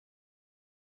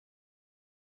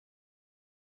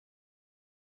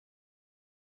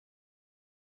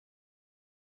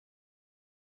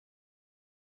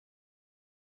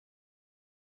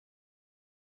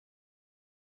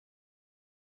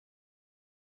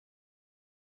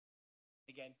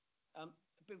Again, a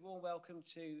big warm welcome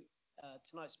to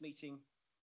tonight's meeting,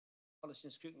 Policy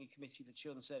and Scrutiny Committee for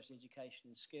Children's Services, Education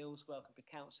and Skills. Welcome to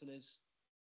councillors,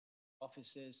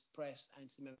 officers, press and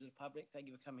to the members of the public. Thank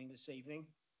you for coming this evening.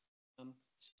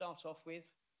 Start off with,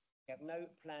 we have no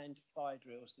planned fire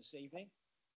drills this evening.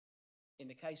 In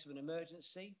the case of an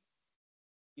emergency,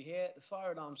 you hear the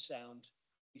fire alarm sound,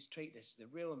 please treat this as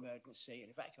a real emergency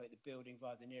and evacuate the building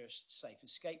via the nearest safe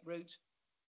escape route.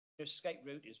 The nearest escape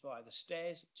route is via the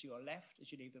stairs to your left as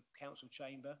you leave the council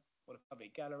chamber or the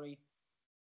public gallery.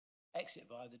 Exit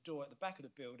via the door at the back of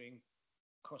the building,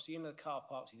 across the inner car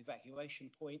park to the evacuation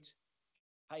point,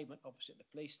 pavement opposite the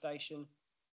police station.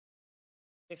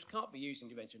 Lifts can't be used in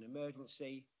the event of an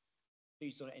emergency.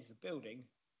 Please do not enter the building.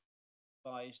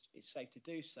 Advised it's safe to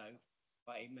do so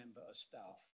by a member of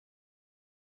staff.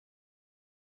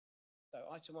 So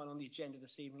item 1 on the agenda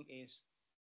this evening is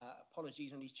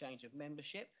apologies on the change of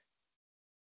membership.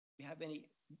 Do you have any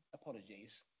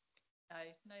apologies?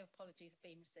 No apologies have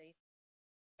been received.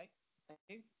 Okay, thank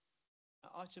you.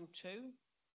 Item 2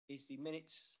 is the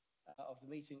minutes of the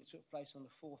meeting that took place on the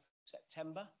 4th of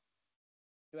September.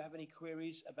 Do you have any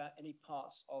queries about any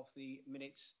parts of the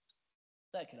minutes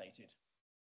circulated?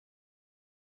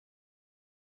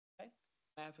 Okay,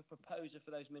 I have a proposer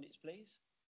for those minutes, please.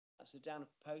 Councillor Downer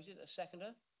proposes. A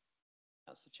seconder?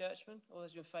 Councillor Churchman. All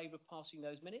those in favour of passing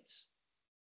those minutes?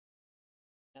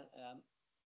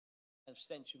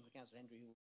 Abstention for Councillor Hendry.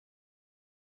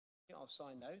 I'll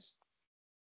sign those.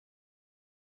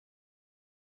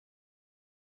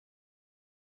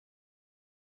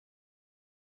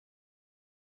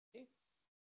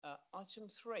 Item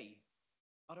 3.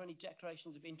 Are there any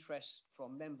declarations of interest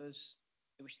from members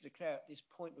who wish to declare at this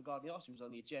point regarding the items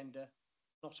on the agenda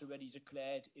not already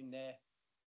declared in their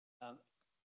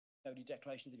only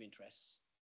declarations of interest?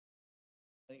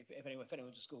 I think if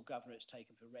anyone's a school governor, it's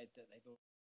taken for read that they've all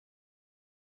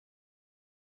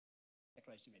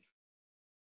declaration of interest.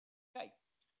 Okay.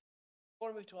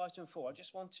 Before I move to item 4, I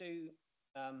just want to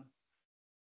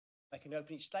make an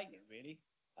opening statement, really.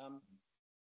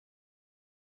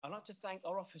 I'd like to thank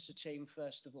our officer team,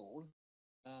 first of all,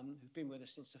 who've been with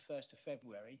us since the 1st of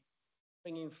February,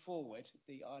 bringing forward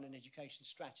the Island Education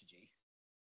Strategy.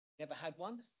 Never had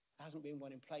one. There hasn't been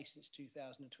one in place since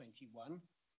 2021.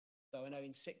 So I know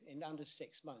in under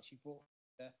 6 months, you brought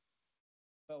a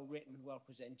well-written,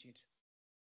 well-presented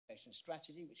education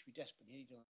strategy, which we desperately need.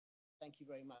 Thank you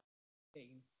very much,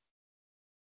 team.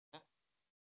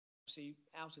 See,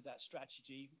 out of that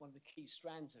strategy, one of the key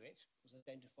strands of it was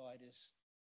identified as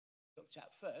looked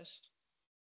at first,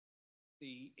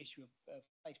 the issue of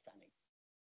place planning.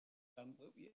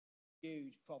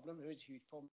 Huge problem. There is a huge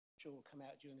problem. I'm sure will come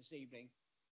out during this evening.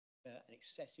 An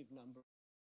excessive number of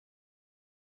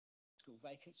school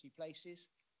vacancy places,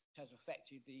 which has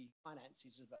affected the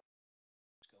finances of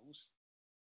schools.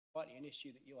 Rightly an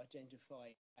issue that you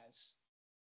identify as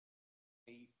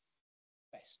the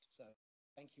best. So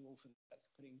thank you all for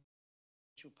putting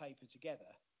the paper together.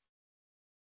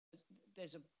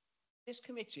 This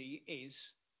committee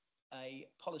is a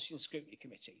policy and scrutiny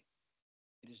committee.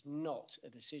 It is not a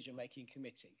decision-making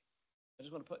committee. I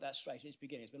just want to put that straight at the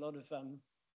beginning. There's been a lot of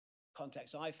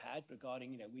contacts I've had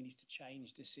regarding, we need to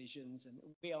change decisions, and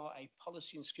we are a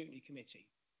policy and scrutiny committee.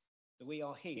 So we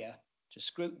are here to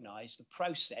scrutinise the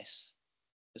process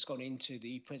that's gone into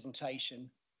the presentation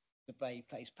of the Bay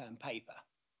Place Plan paper.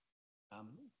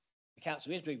 The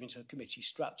council is moving to a committee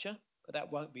structure, but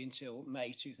that won't be until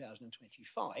May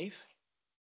 2025.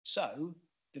 So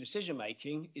the decision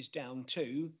making is down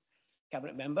to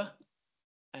cabinet member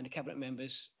and the cabinet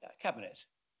member's cabinet.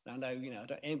 Now, I know, I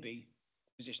don't envy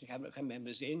the position cabinet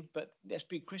members in, but let's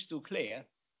be crystal clear.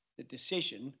 The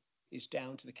decision is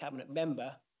down to the cabinet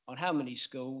member on how many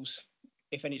schools,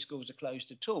 if any schools are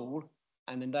closed at all,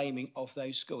 and the naming of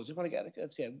those schools. I want to get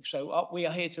so we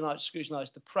are here tonight to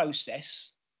scrutinise the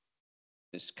process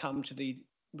that's come to the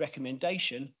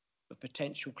recommendation of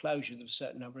potential closure of a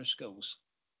certain number of schools.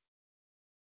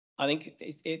 I think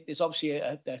it's obviously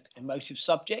a emotive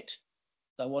subject.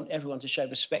 So I want everyone to show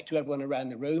respect to everyone around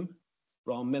the room,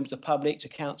 from members of the public to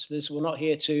councillors. We're not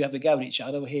here to have a go at each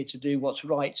other. We're here to do what's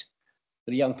right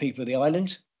for the young people of the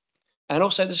island. And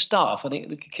also the staff. I think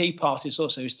the key part is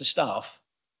also the staff.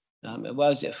 As well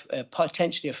as it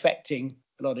potentially affecting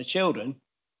a lot of children,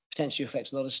 potentially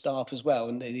affects a lot of staff as well.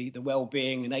 And the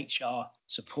well-being and HR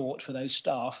support for those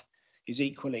staff is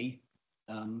equally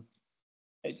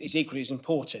as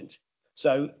important.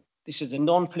 So this is a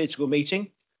non-political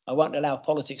meeting. I won't allow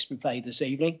politics to be played this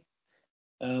evening.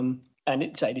 And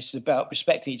this is about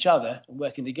respecting each other and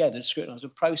working together to scrutinise a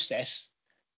process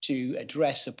to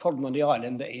address a problem on the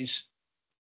island that is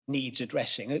needs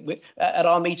addressing. At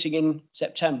our meeting in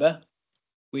September,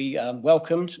 we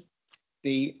welcomed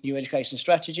the new education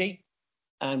strategy,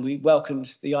 and we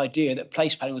welcomed the idea that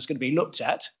place planning was going to be looked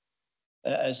at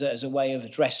as a way of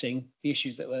addressing the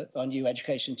issues that our new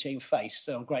education team faced.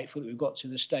 So I'm grateful that we've got to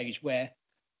the stage where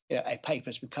a paper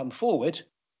has come forward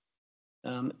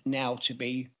now to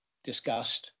be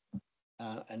discussed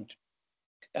and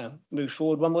move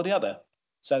forward one or the other.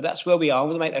 So that's where we are. I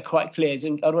want to make that quite clear.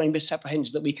 And I don't want any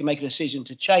misapprehensions that we can make a decision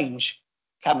to change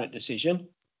cabinet decision.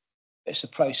 It's a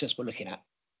process we're looking at.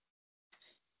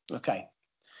 Okay.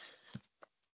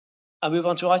 I'll move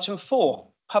on to item 4,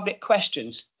 public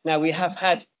questions. Now we have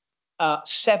had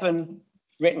 7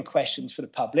 written questions for the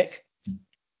public.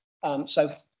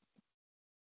 So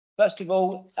first of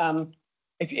all,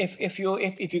 if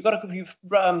you've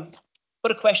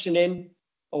put a question in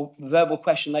or verbal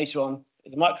question later on,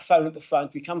 the microphone at the front,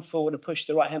 if you come forward and push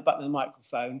the right hand button on the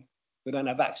microphone, we don't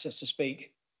have access to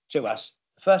speak to us.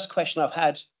 The first question I've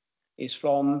had is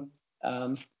from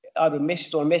either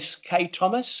Mrs. or Miss Kay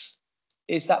Thomas.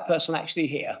 Is that person actually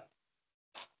here?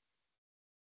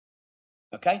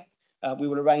 Okay, we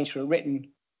will arrange for a written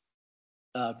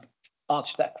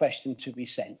answer to that question to be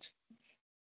sent.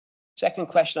 Second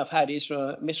question I've had is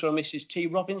from Mr. or Mrs. T.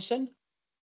 Robinson.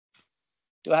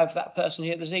 Do I have that person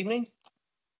here this evening?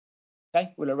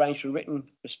 Okay, we'll arrange for a written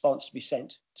response to be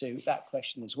sent to that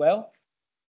question as well.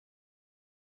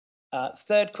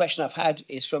 Third question I've had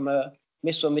is from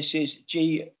Mr. or Mrs.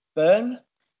 G. Byrne.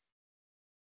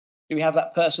 Do we have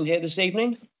that person here this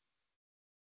evening?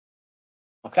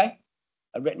 Okay,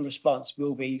 a written response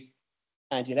will be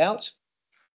handed out.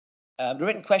 The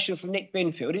written question from Nick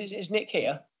Binfield. Is Nick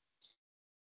here?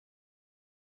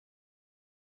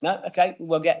 No? Okay,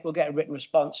 we'll get a written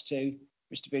response to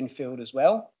Mr. Binfield as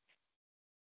well.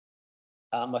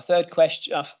 My fifth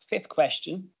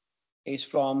question is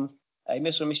from a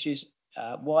Mr. or Mrs.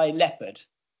 Y. Leopard.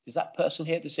 Is that person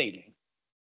here this evening?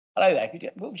 Hello there.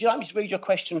 Would you like me to read your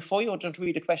question for you, or do you want to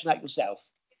read the question out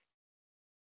yourself?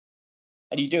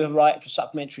 And you do have a right for a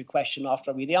supplementary question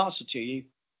after I read the answer to you.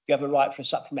 You have a right for a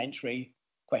supplementary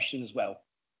question as well.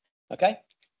 Okay?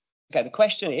 Okay, the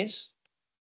question is,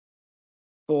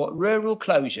 for rural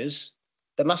closures,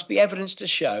 there must be evidence to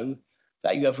show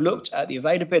that you have looked at the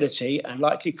availability and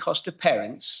likely cost of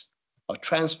parents of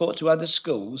transport to other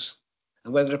schools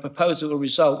and whether the proposal will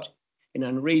result in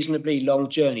unreasonably long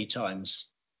journey times.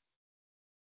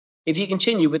 If you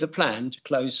continue with the plan to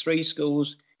close 3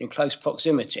 schools in close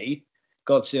proximity,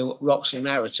 Godshill, Wroxham and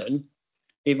Arraton,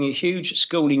 leaving a huge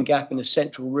schooling gap in the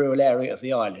central rural area of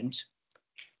the island,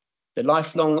 the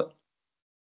lifelong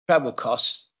travel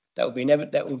costs that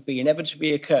will be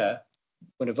inevitably occur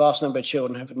when a vast number of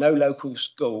children have no local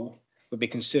school would be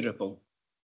considerable.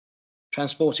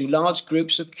 Transporting large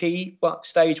groups of key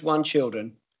stage 1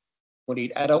 children will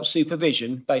need adult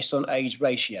supervision based on age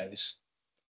ratios.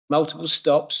 Multiple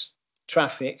stops,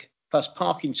 traffic, plus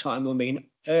parking time will mean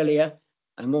earlier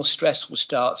and more stressful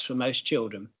starts for most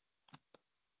children.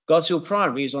 Godshill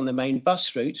Primary is on the main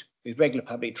bus route with regular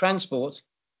public transport.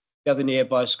 The other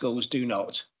nearby schools do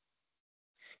not.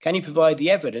 Can you provide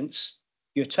the evidence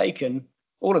you've taken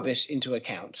all of this into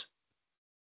account?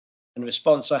 And the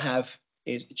response I have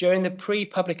is, during the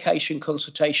pre-publication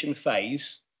consultation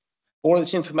phase, all of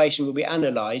this information will be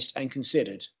analysed and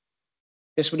considered.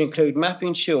 This will include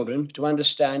mapping children to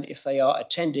understand if they are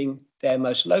attending their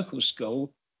most local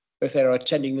school or if they are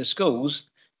attending the schools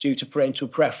due to parental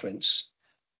preference.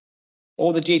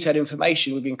 All the detailed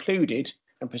information will be included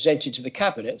and presented to the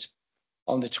Cabinet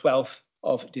on the 12th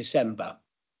of December.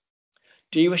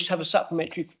 Do you wish to have a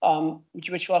supplementary, would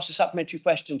you wish to ask a supplementary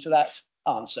question to that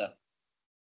answer?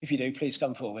 If you do, please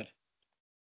come forward.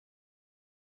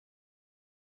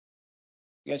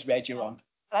 Yes, Reg, you're on.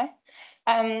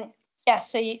 Hello. Yeah,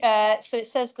 so it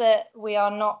says that we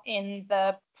are not in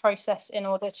the process in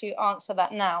order to answer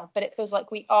that now, but it feels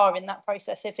like we are in that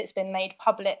process if it's been made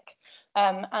public,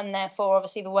 and therefore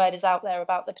obviously the word is out there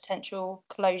about the potential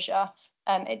closure.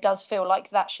 It does feel like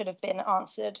that should have been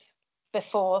answered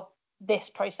before this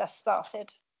process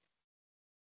started.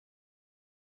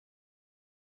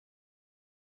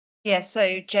 Yeah,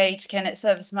 so Jade Kennett,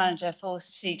 Service Manager for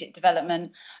Strategic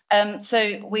Development.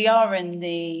 So we are in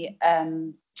the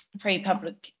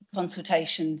pre-public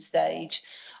consultation stage,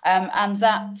 and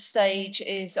that stage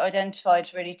is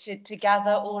identified really to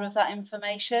gather all of that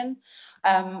information.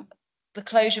 The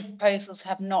closure proposals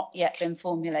have not yet been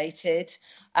formulated,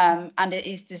 and it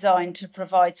is designed to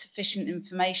provide sufficient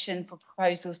information for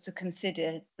proposals to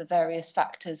consider the various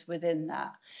factors within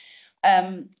that.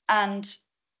 And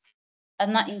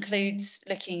and that includes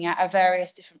looking at a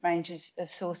various different range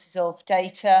of sources of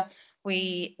data.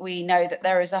 We know that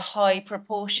there is a high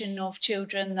proportion of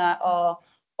children that are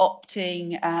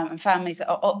opting and families that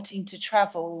are opting to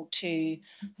travel to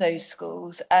those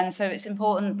schools, and so it's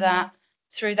important that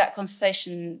through that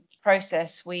consultation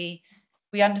process we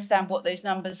understand what those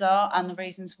numbers are and the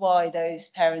reasons why those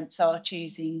parents are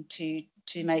choosing to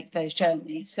make those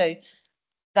journeys. So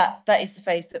that is the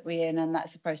phase that we're in, and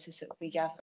that's the process that we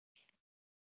gather.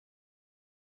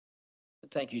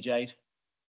 Thank you, Jade.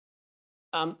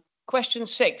 Question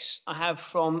 6 I have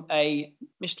from a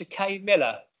Mr. K.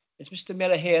 Miller. Is Mr.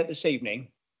 Miller here this evening?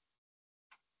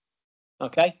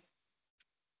 Okay.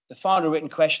 The final written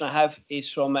question I have is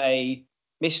from a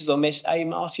Mrs. or Miss A.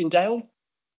 Martindale.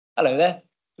 Hello there.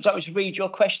 Would you like me to read your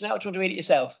question out, or do you want to read it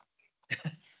yourself?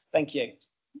 Thank you.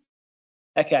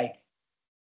 Okay.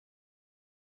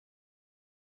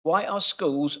 Why are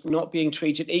schools not being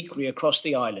treated equally across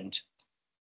the island?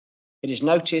 It is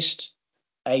noticed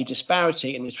a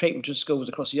disparity in the treatment of schools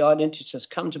across the island. It has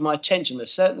come to my attention that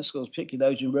certain schools,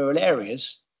 particularly those in rural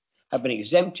areas, have been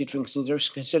exempted from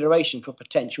consideration for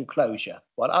potential closure,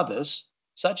 while others,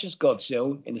 such as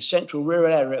Godsill, in the central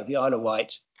rural area of the Isle of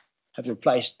Wight, have been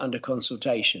placed under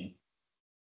consultation.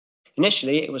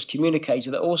 Initially, it was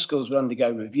communicated that all schools would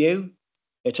undergo review,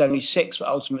 yet only 6 were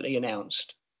ultimately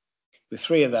announced, with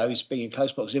 3 of those being in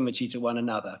close proximity to one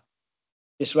another.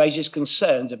 This raises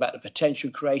concerns about the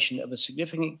potential creation of a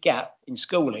significant gap in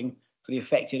schooling for the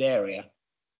affected area.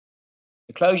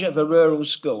 The closure of a rural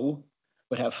school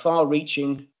could have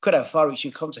far-reaching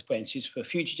consequences for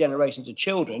future generations of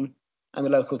children and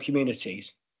the local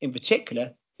communities. In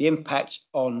particular, the impact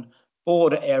on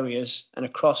border areas and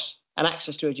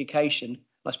access to education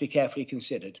must be carefully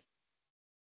considered.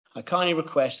 I kindly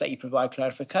request that you provide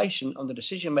clarification on the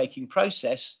decision-making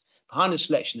process behind the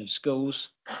selection of schools,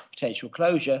 potential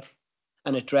closure,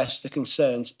 and address the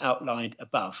concerns outlined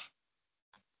above.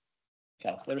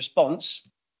 Okay, the response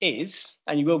is,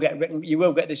 and you will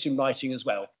get this in writing as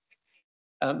well.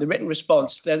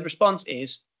 The response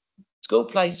is, school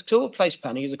place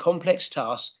planning is a complex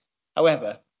task.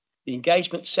 However, the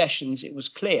engagement sessions, it was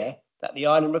clear that the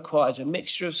island requires a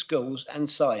mixture of schools and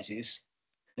sizes,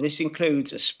 and this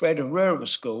includes a spread of rural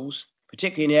schools,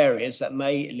 particularly in areas that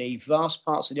may leave vast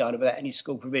parts of the island without any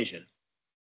school provision.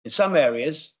 In some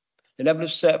areas, the level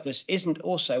of surplus isn't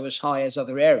also as high as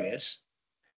other areas,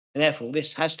 and therefore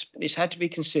this had to be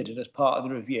considered as part of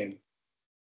the review.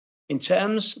 In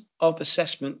terms of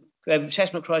assessment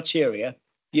criteria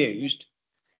used,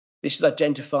 this is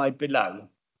identified below.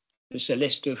 There's a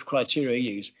list of criteria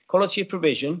used: quality of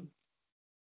provision,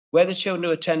 where the children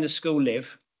who attend the school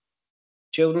live,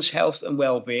 children's health and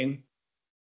well-being,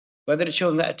 whether the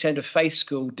children that attend a faith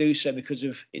school do so because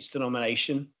of its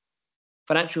denomination,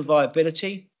 financial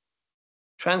viability,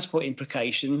 transport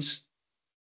implications,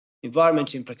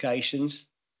 environmental implications,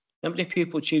 number of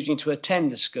pupils choosing to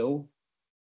attend the school,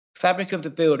 fabric of the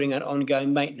building and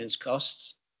ongoing maintenance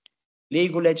costs,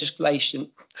 legal legislation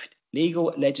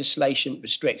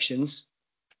restrictions,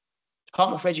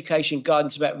 Department for Education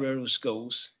guidance about rural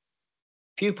schools,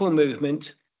 pupil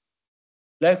movement,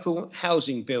 local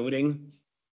housing building,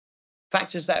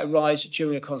 factors that arise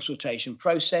during a consultation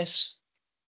process,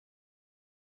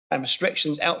 and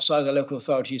restrictions outside the local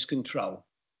authority's control.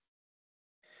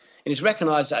 It is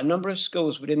recognised that a number of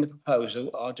schools within the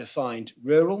proposal are defined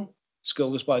rural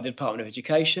schools by the Department of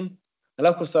Education. The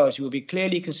local authority will be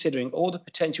clearly considering all the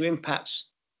potential impacts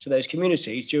to those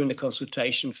communities during the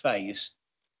consultation phase.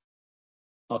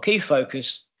 Our key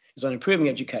focus is on improving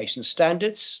education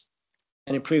standards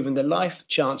and improving the life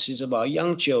chances of our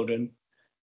young children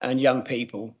and young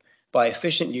people by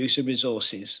efficient use of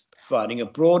resources, providing a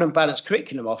broad and balanced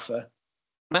curriculum offer,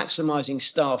 maximising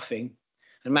staffing,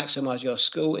 and maximising our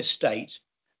school estate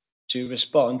to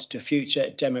respond to future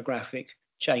demographic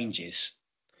changes.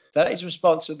 That is a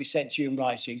response that will be sent to you in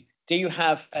writing. Do you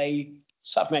have a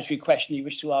supplementary question you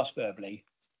wish to ask verbally?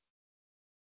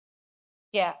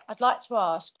 Yeah, I'd like to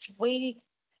ask, we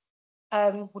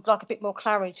would like a bit more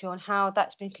clarity on how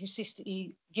that's been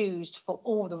consistently used for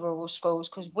all the rural schools,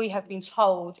 because we have been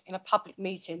told in a public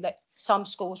meeting that some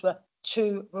schools were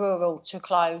too rural to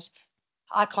close.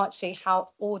 I can't see how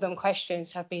all them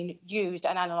questions have been used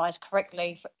and analysed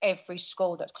correctly for every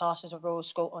school that's classed as a rural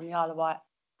school on the Isle of Wight.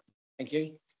 Thank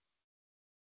you.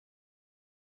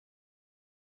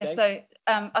 Okay. So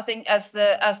I think as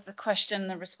the question,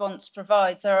 the response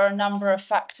provides, there are a number of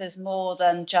factors more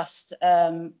than just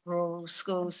rural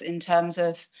schools in terms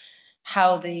of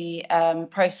how the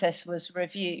process was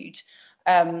reviewed.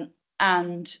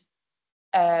 And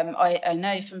I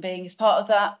know from being as part of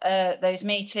that those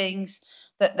meetings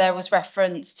that there was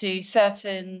reference to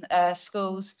certain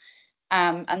schools,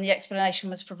 and the explanation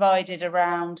was provided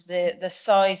around the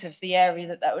size of the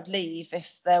area that would leave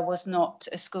if there was not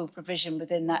a school provision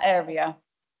within that area.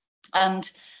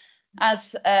 And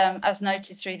as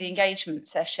noted through the engagement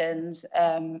sessions,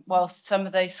 whilst some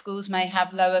of those schools may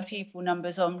have lower pupil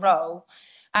numbers on roll,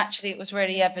 actually it was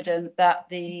really evident that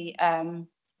the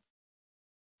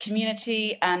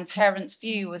community and parents'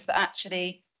 view was that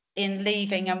actually in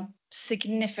leaving a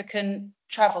significant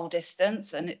travel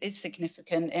distance, and it is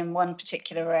significant in one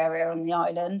particular area on the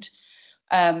island,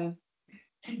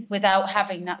 without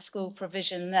having that school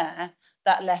provision there,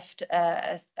 that left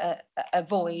a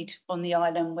void on the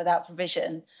island without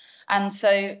provision. And so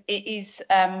it is,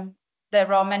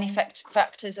 there are many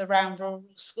factors around rural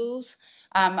schools,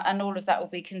 and all of that will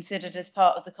be considered as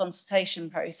part of the consultation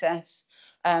process.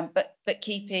 But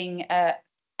keeping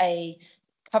a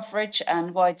coverage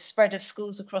and widespread of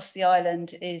schools across the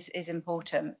island is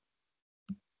important.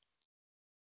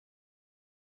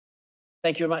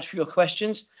 Thank you very much for your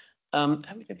questions. How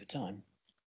are we doing for time?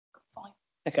 Fine.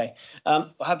 Okay. I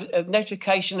have a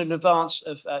notification in advance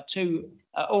of two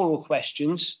oral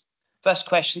questions. First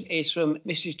question is from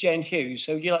Mrs. Jen Hughes.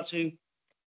 So would you like to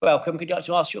welcome? Could you like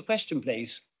to ask your question,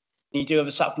 please? You do have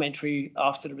a supplementary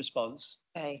after the response.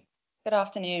 Okay. Good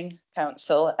afternoon,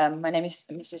 Council. My name is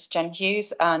Mrs. Jen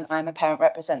Hughes and I'm a parent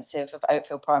representative of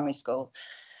Oakfield Primary School.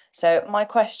 So my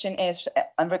question is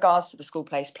in regards to the school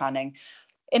place planning.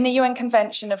 In the UN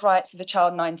Convention of Rights of the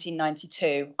Child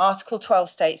 1992, Article 12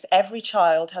 states every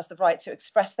child has the right to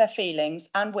express their feelings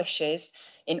and wishes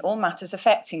in all matters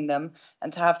affecting them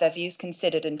and to have their views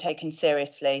considered and taken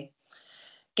seriously.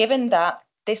 Given that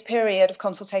this period of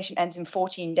consultation ends in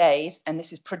 14 days, and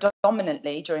this is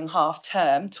predominantly during half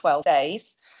term, 12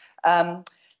 days.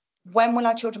 When will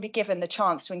our children be given the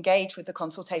chance to engage with the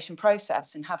consultation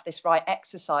process and have this right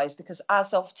exercised? Because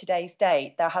as of today's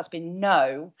date, there has been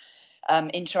no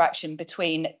interaction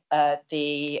between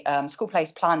the school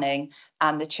place planning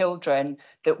and the children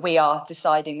that we are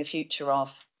deciding the future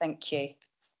of. Thank you.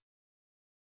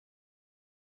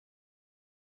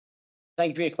 Thank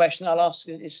you for your question. I'll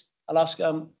ask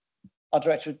our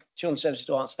Director of Children's Services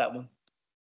to answer that one.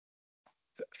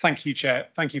 Thank you, Chair.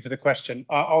 Thank you for the question.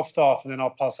 I'll start and then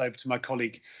I'll pass over to my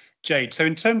colleague, Jade. So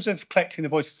in terms of collecting the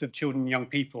voices of children and young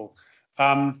people,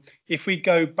 if we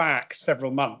go back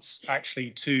several months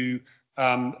actually to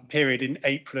period in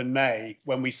April and May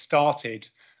when we started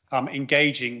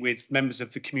engaging with members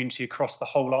of the community across the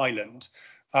whole island,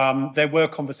 there were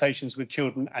conversations with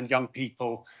children and young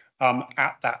people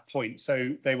at that point.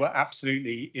 So they were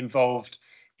absolutely involved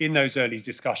in those early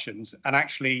discussions. And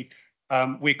actually,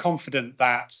 we're confident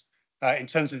that in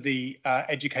terms of the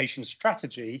education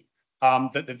strategy,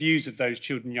 that the views of those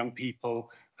children and young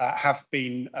people have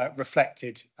been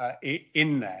reflected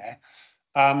in there.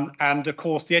 And of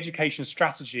course, the education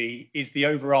strategy is the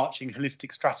overarching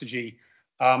holistic strategy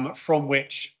from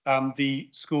which the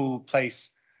school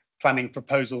place planning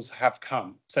proposals have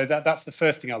come. So that's the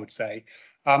first thing I would say.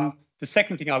 The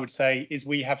second thing I would say is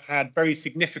we have had very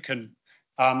significant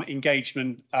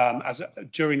engagement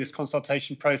during this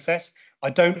consultation process. I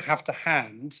don't have to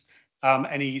hand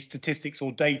any statistics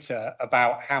or data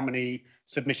about how many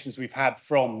submissions we've had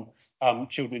from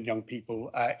children and young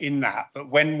people in that. But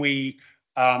when we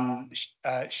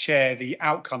share the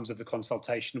outcomes of the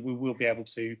consultation, we will be able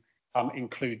to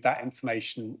include that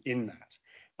information in that.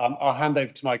 I'll hand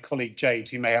over to my colleague Jade,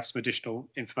 who may have some additional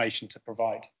information to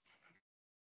provide.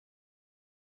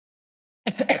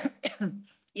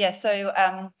 Yeah,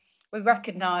 so we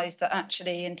recognise that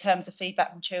actually in terms of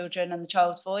feedback from children and the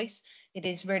child's voice, it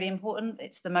is really important.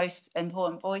 It's the most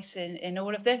important voice in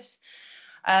all of this.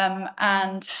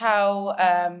 And how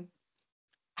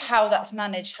that's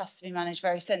managed has to be managed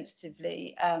very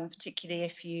sensitively, particularly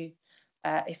if we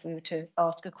were to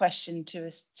ask a question to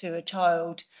a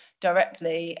child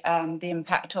directly, the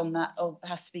impact on that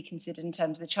has to be considered in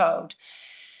terms of the child.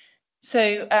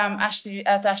 So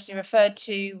as Ashley referred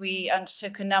to, we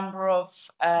undertook a number of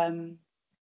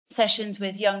sessions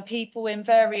with young people in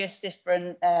various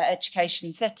different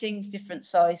education settings, different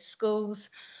size schools,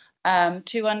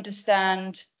 to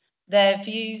understand their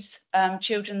views,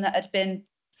 children that had been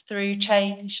through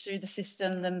change through the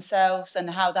system themselves and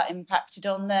how that impacted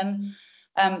on them.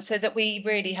 So that we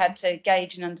really had to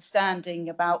gauge an understanding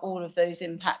about all of those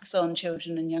impacts on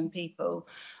children and young people.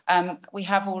 We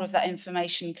have all of that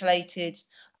information collated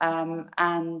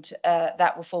and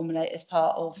that will formulate as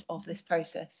part of this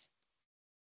process.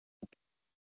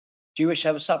 Do you wish to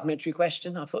have a supplementary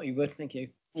question? I thought you would. Thank you.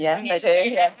 Yeah, they do,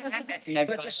 yeah. No,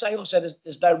 Can I just say also,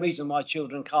 there's no reason why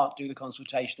children can't do the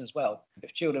consultation as well.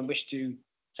 If children wish to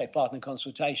take part in the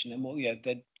consultation,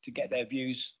 then to get their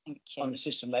views on the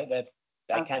system,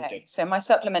 they can do. So my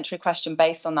supplementary question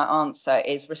based on that answer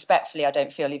is, respectfully, I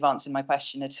don't feel you've answered my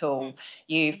question at all.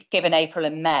 You've given April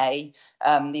and May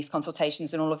these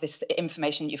consultations and all of this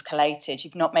information that you've collated.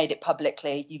 You've not made it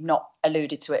publicly. You've not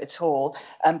alluded to it at all.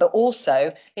 But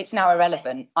also, it's now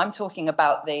irrelevant. I'm talking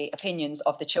about the opinions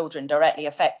of the children directly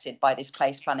affected by this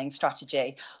place planning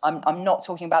strategy. I'm not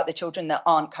talking about the children that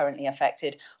aren't currently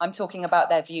affected. I'm talking about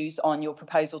their views on your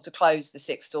proposal to close the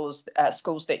 6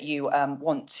 schools that you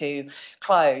want to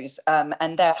close,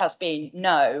 and there has been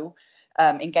no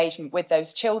engagement with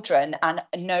those children and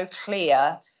no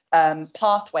clear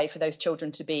pathway for those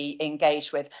children to be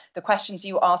engaged with. The questions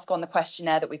you ask on the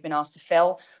questionnaire that we've been asked to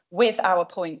fill with our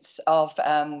points of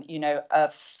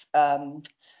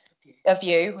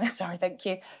view, sorry, thank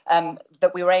you,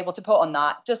 that we were able to put on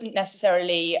that doesn't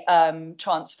necessarily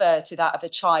transfer to that of a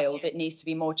child. It needs to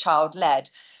be more child-led.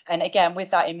 And again,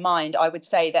 with that in mind, I would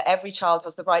say that every child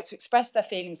has the right to express their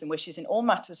feelings and wishes in all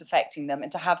matters affecting them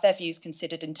and to have their views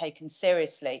considered and taken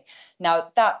seriously.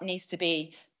 Now, that needs to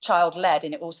be child-led,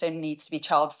 and it also needs to be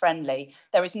child-friendly.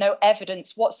 There is no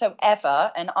evidence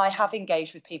whatsoever, and I have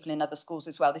engaged with people in other schools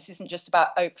as well. This isn't just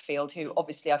about Oakfield, who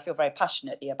obviously I feel very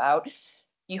passionately about.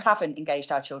 You haven't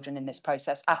engaged our children in this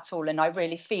process at all, and I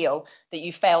really feel that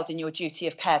you failed in your duty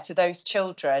of care to those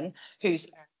children whose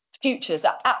futures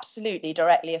are absolutely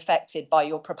directly affected by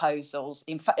your proposals.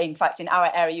 In fact, in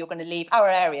our area, you're going to leave our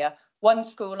area 1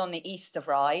 school on the east of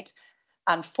Ryde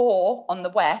and 4 on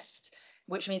the west,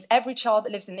 which means every child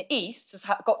that lives in the east has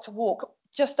got to walk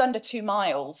just under 2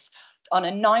 miles on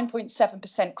a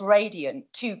 9.7% gradient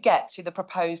to get to the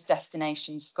proposed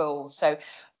destination school. So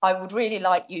I would really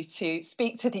like you to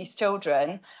speak to these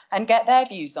children and get their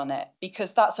views on it,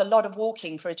 because that's a lot of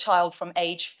walking for a child from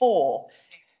age 4.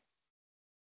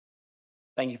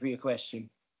 Thank you for your question.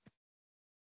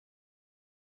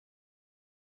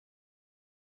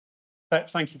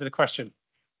 Thank you for the question.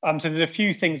 So there's a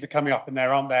few things that are coming up in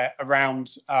there, aren't there,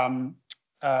 around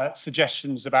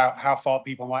suggestions about how far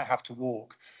people might have to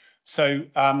walk. So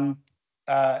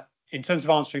in terms of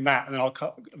answering that, and then I'll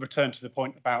return to the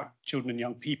point about children and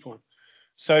young people.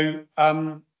 So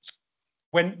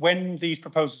when these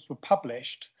proposals were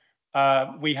published,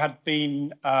 we had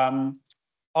been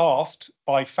asked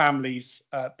by families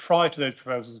prior to those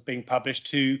proposals being published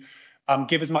to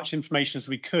give as much information as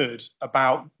we could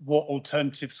about what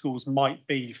alternative schools might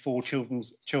be for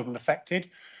children affected.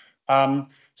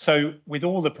 So with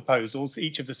all the proposals,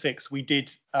 each of the 6, we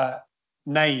did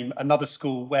name another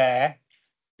school where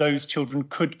those children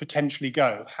could potentially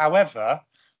go. However,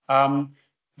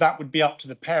 that would be up to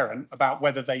the parent about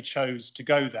whether they chose to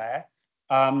go there.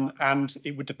 And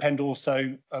it would depend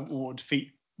also, would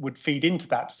feed into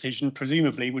that decision,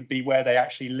 presumably would be where they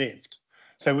actually lived.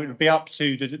 So it would be up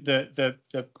to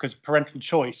because parental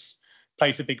choice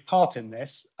plays a big part in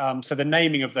this. So the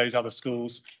naming of those other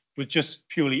schools was just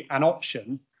purely an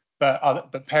option,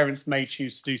 but parents may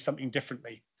choose to do something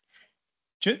differently.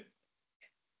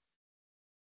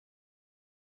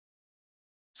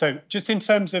 So just in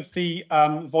terms of the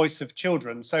voice of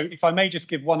children, so if I may just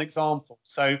give one example.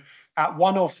 So at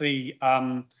one of the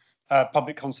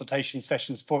public consultation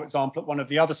sessions, for example, at one of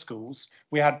the other schools,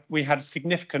 we had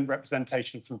significant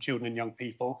representation from children and young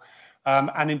people.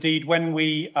 And indeed, when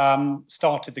we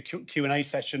started the Q&A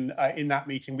session in that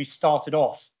meeting, we started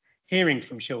off hearing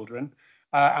from children.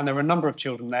 And there were a number of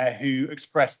children there who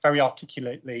expressed very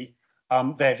articulately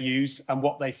their views and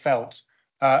what they felt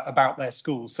about their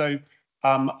school. So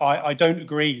I don't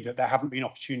agree that there haven't been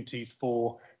opportunities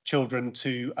for children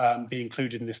to be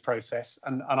included in this process.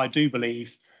 And I do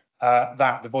believe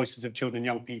that the voices of children and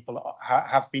young people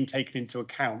have been taken into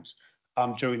account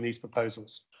during these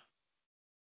proposals.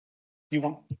 Do you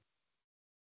want?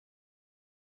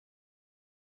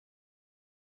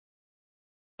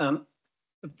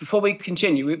 Before we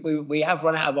continue, we have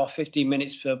run out of our 15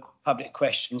 minutes for public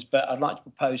questions, but I'd like to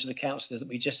propose to the councillors that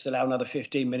we just allow another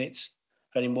 15 minutes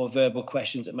for any more verbal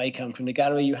questions that may come from the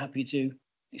gallery. Are you happy to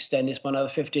extend this by another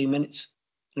 15 minutes?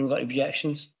 Anyone got any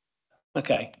objections?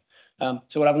 Okay. So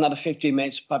we'll have another 15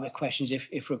 minutes of public questions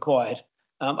if required.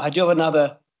 I do have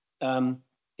another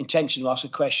intention to ask a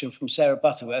question from Sarah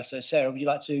Butterworth. So Sarah, would you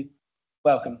like to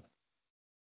welcome?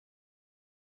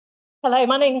 Hello,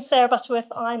 my name is Sarah Butterworth.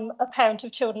 I'm a parent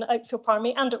of children at Oakfield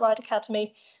Primary and at Ryde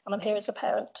Academy, and I'm here as a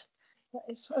parent.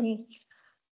 So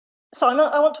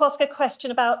I want to ask a question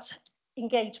about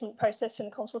engagement process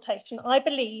and consultation. I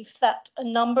believe that a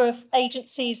number of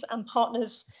agencies and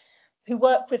partners who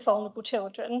work with vulnerable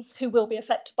children who will be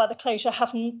affected by the closure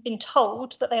have been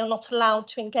told that they are not allowed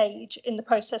to engage in the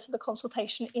process of the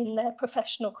consultation in their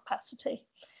professional capacity.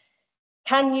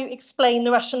 Can you explain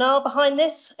the rationale behind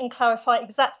this and clarify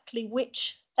exactly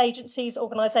which agencies,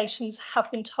 organisations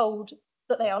have been told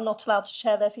that they are not allowed to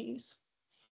share their views?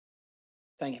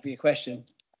 Thank you for your question.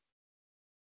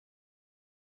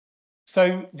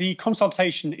 So the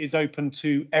consultation is open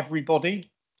to everybody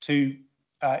to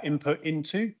input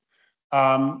into.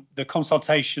 The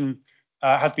consultation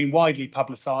has been widely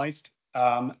publicised,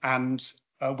 and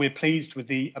we're pleased with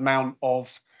the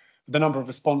number of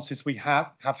responses we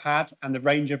have had and the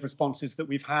range of responses that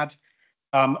we've had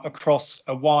across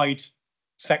a wide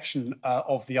section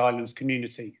of the island's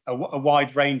community, a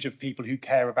wide range of people who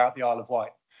care about the Isle of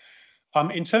Wight.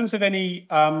 In terms of any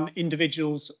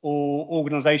individuals or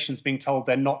organisations being told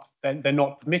they're not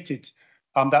permitted,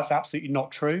 that's absolutely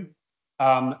not true.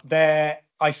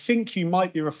 I think you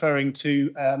might be referring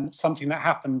to something that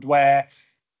happened where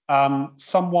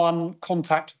someone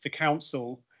contacted the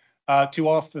council to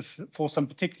ask for some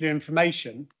particular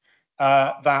information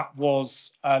that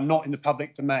was not in the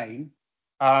public domain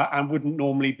and wouldn't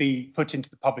normally be put into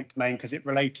the public domain because it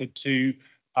related to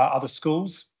other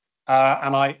schools.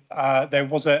 There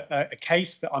was a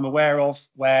case that I'm aware of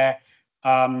where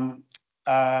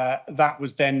that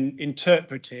was then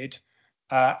interpreted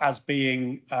as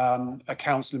being a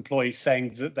council employee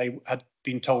saying that they had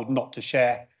been told not to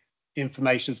share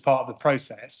information as part of the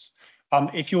process.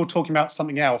 If you're talking about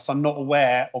something else, I'm not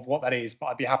aware of what that is, but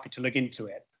I'd be happy to look into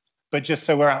it. But just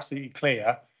so we're absolutely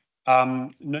clear,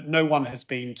 no one has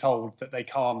been told that they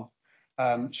can't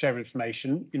share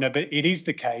information, but it is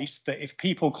the case that if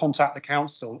people contact the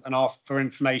council and ask for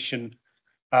information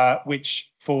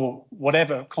which for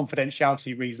whatever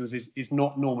confidentiality reasons is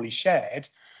not normally shared,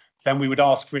 then we would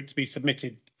ask for it to be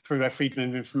submitted through a freedom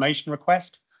of information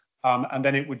request, and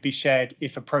then it would be shared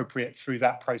if appropriate through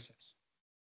that process.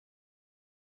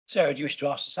 Sarah, do you wish to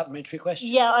ask a supplementary question?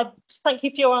 Yeah, thank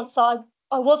you for your answer.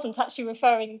 I wasn't actually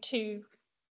referring to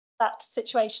that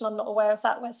situation. I'm not aware of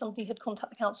that, where somebody had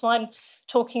contacted the council. I'm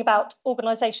talking about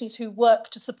organisations who work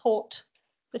to support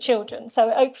the children. So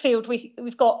at Oakfield,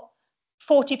 we've got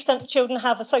 40% of children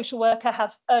have a social worker,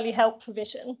 have early help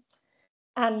provision.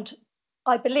 And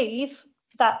I believe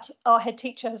that our head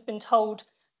teacher has been told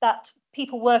that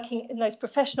people working in those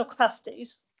professional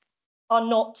capacities are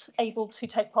not able to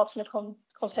take part in a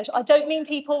consultation. I don't mean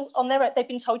people on their own. They've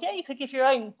been told, yeah, you could give your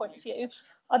own point of view.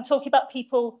 I'm talking about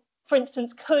people, for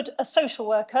instance, could a social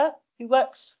worker who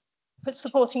works for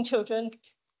supporting children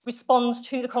respond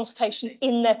to the consultation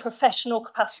in their professional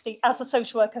capacity as a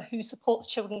social worker who supports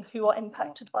children who are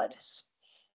impacted by this?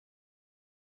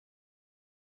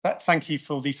 Thank you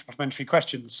for the supplementary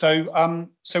question. So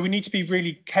we need to be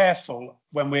really careful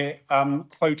when we're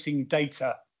quoting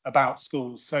data about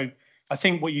schools. So I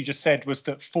think what you just said was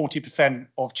that 40%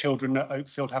 of children at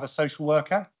Oakfield have a social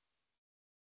worker.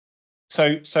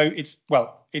 So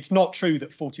it's not true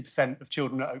that 40% of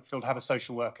children at Oakfield have a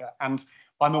social worker, and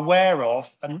I'm aware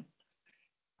of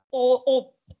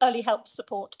or early help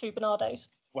support through Bernardo's.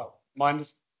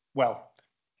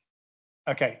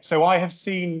 Okay, so I have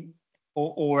seen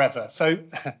or ever. So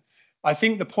I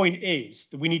think the point is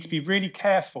that we need to be really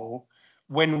careful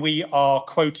when we are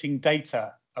quoting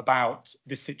data about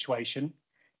this situation,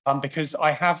 because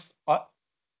I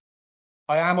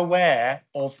am aware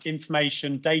of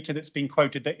information, data that's been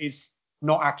quoted that is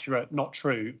not accurate, not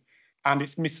true, and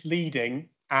it's misleading,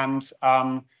 and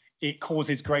it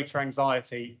causes greater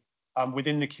anxiety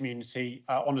within the community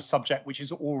on a subject which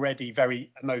is already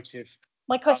very emotive.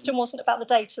 My question wasn't about the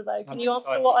data, though. Can you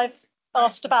answer what I've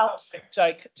asked about?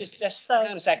 Sorry, just hang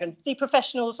on a second. The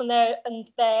professionals and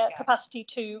their capacity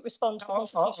to respond to the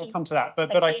consultation. I'll come to that,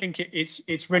 but I think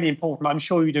it's really important. I'm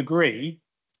sure you'd agree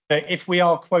that if we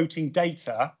are quoting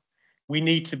data, we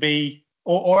need to be,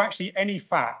 or actually any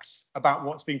facts about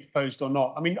what's being proposed or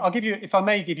not. I mean, if I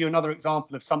may give you another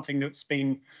example of something that's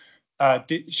been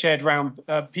shared around.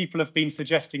 People have been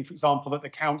suggesting, for example, that the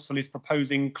council is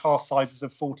proposing class sizes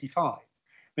of 45.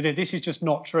 But this is just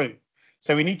not true.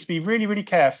 So we need to be really, really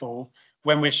careful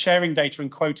when we're sharing data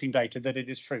and quoting data that it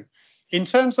is true. In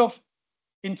terms of,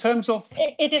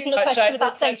 it isn't a question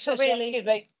about data, really. Excuse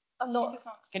me. I'm not.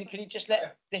 Can you just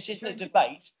let? This isn't a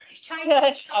debate.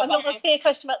 Yeah, I'm not asking a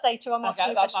question about data. I'm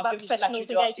asking a question about professionals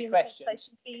engaging in the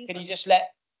consultation. Please. Can you just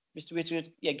let Mr.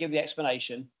 Whitwood, give the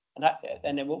explanation,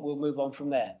 and then we'll move on from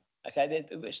there. Okay,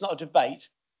 it's not a debate.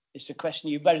 It's a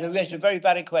question you raised a very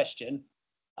valid question.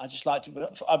 I'd like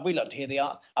to hear the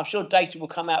answer. I'm sure data will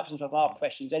come out from some of our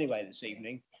questions anyway this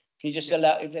evening. Can you just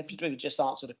allow, if you just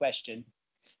answer the question?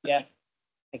 Yeah.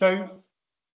 So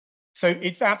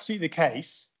it's absolutely the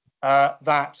case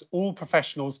that all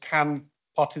professionals can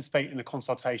participate in the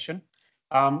consultation.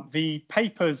 The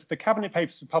cabinet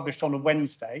papers were published on a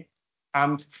Wednesday,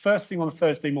 and first thing on a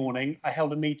Thursday morning, I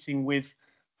held a meeting with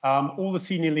all the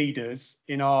senior leaders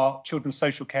in our children's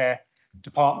social care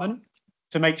department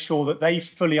to make sure that they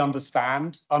fully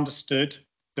understood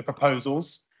the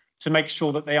proposals, to make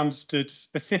sure that they understood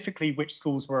specifically which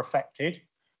schools were affected,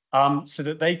 so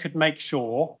that they could make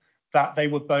sure that they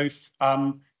were both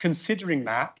considering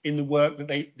that in the work that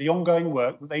the ongoing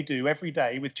work that they do every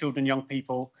day with children and young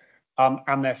people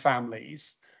and their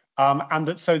families, and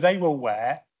that so they were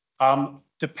aware,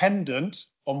 dependent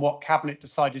on what Cabinet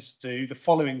decided to do the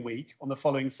following week, on the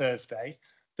following Thursday,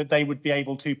 that they would be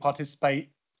able to participate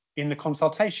in the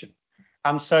consultation.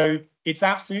 And so it's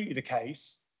absolutely the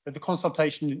case that the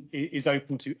consultation is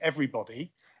open to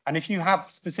everybody. And if you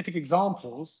have specific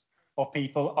examples of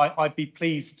people, I'd be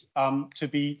pleased to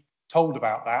be told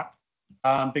about that,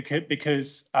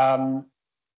 because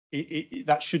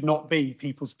that should not be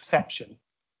people's perception.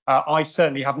 I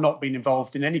certainly have not been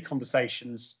involved in any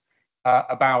conversations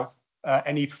about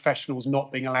any professionals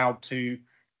not being allowed to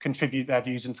contribute their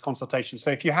views into consultation. So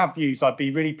if you have views, I'd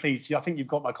be really pleased. I think you've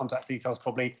got my contact details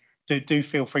probably. Do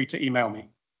feel free to email me.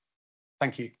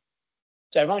 Thank you.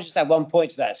 So I might just add one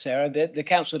point to that, Sarah. The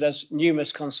council does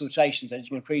numerous consultations, as you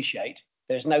can appreciate.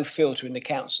 There's no filter in the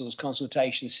council's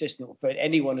consultation system that will put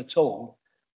anyone at all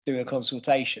through a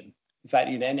consultation. In fact,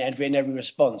 every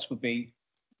response will be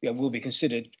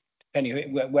considered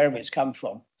depending wherever it's come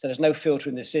from. So there's no filter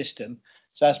in the system.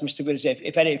 So as Mr. Willis said,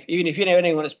 even if you know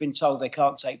anyone that's been told they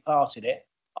can't take part in it,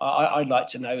 I'd like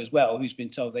to know as well who's been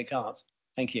told they can't.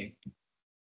 Thank you.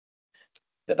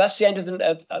 That's the end of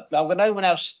the. I've got no one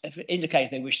else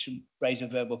indicate they wish to raise a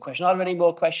verbal question. Are there any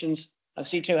more questions? I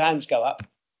see two hands go up.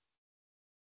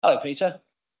 Hello, Peter.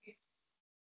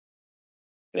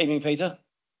 Good evening, Peter.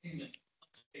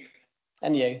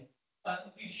 And you?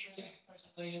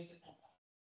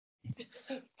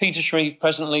 Peter Shreve,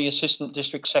 presently Assistant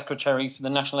District Secretary for the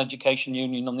National Education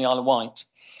Union on the Isle of Wight.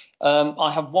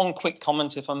 I have one quick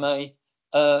comment, if I may.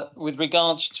 With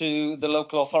regards to the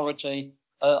local authority,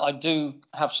 I do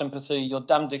have sympathy. You're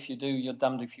damned if you do, you're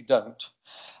damned if you don't.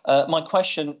 My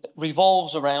question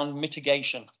revolves around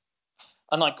mitigation.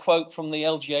 And I quote from the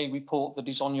LGA report that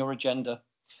is on your agenda.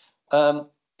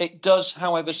 It does,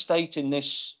 however, state in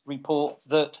this report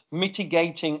that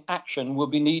mitigating action will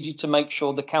be needed to make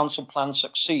sure the council plan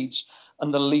succeeds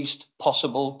and the least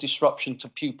possible disruption to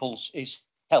pupils is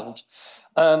held.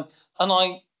 And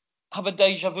I have a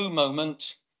deja vu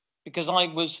moment because I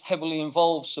was heavily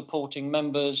involved supporting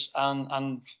members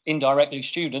and indirectly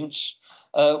students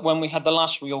when we had the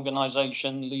last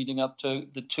reorganisation leading up to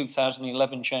the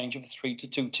 2011 change of a 3 to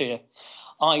 2 tier.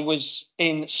 I was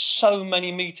in so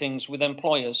many meetings with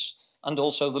employers and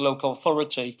also the local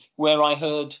authority where I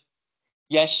heard,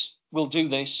 yes, we'll do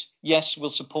this. Yes, we'll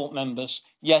support members.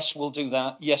 Yes, we'll do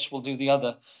that. Yes, we'll do the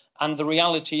other. And the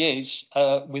reality is,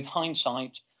 with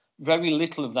hindsight, very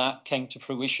little of that came to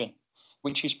fruition,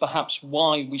 which is perhaps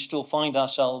why we still find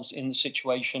ourselves in the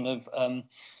situation of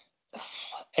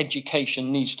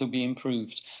education needs to be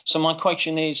improved. So my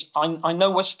question is, I know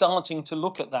we're starting to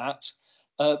look at that,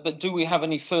 but do we have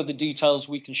any further details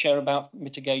we can share about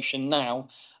mitigation now?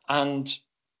 And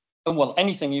well,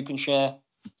 anything you can share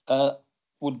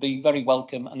would be very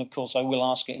welcome. And of course, I will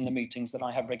ask it in the meetings that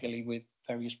I have regularly with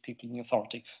various people in the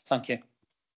authority. Thank you.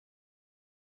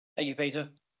 Thank you, Peter.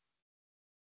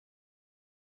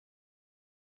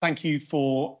 Thank you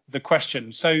for the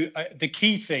question. So the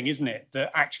key thing, isn't it, that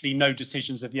actually no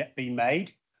decisions have yet been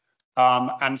made.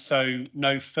 And so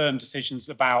no firm decisions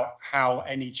about how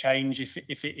any change, if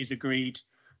it is agreed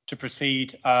to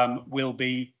proceed, will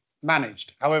be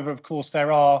managed. However, of course,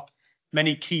 there are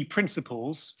many key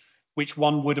principles which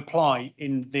one would apply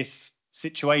in this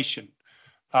situation.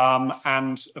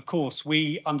 And of course,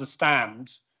 we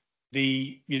understand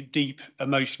the deep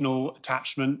emotional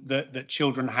attachment that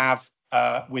children have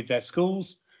with their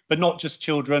schools, but not just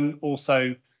children,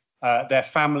 also their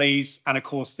families, and of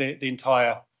course the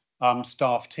entire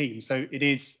staff team. So it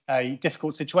is a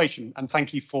difficult situation, and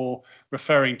thank you for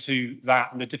referring to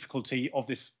that and the difficulty of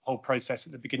this whole process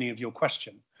at the beginning of your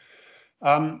question.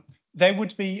 There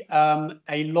would be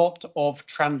a lot of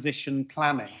transition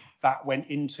planning that went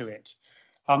into it.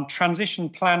 Transition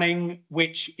planning,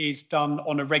 which is done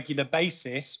on a regular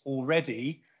basis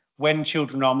already when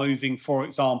children are moving, for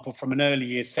example, from an early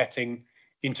years setting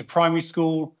into primary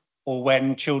school, or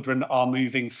when children are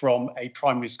moving from a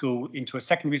primary school into a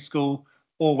secondary school,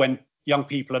 or when young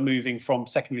people are moving from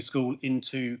secondary school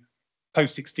into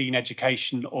post-16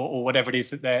 education or whatever it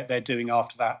is that they're doing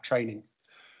after that training.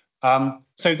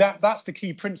 So that's the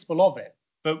key principle of it.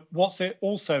 But what's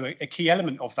also a key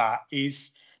element of that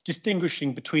is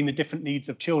distinguishing between the different needs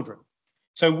of children.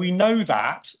 So we know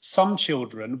that some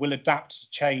children will adapt to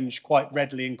change quite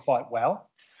readily and quite well.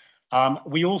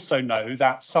 We also know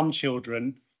that some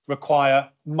children require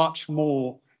much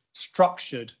more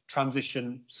structured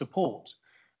transition support.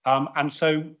 And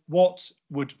so what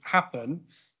would happen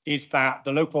is that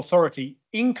the local authority,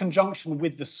 in conjunction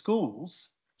with the schools,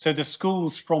 so the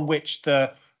schools from which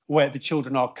where the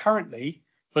children are currently,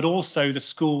 but also the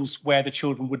schools where the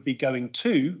children would be going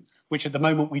to, which at the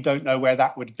moment we don't know where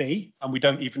that would be, and we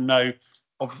don't even know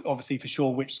obviously for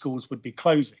sure which schools would be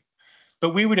closing.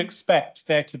 But we would expect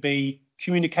there to be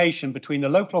communication between the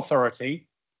local authority,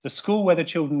 the school where the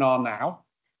children are now,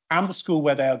 and the school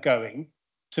where they are going,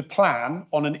 to plan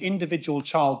on an individual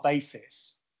child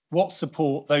basis what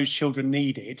support those children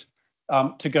needed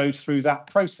to go through that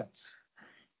process.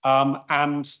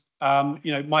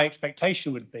 My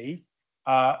expectation would be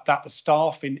that the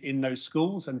staff in those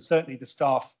schools, and certainly the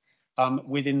staff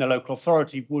within the local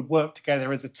authority, would work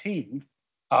together as a team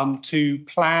to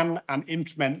plan and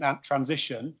implement that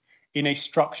transition in a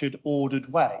structured,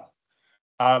 ordered way.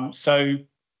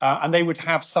 And they would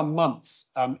have some months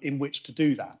in which to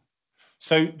do that.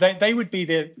 So they would be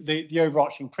the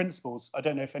overarching principles. I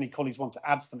don't know if any colleagues want to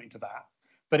add something to that,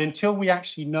 but until we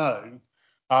actually know,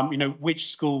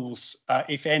 which schools,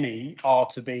 if any, are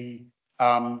to be,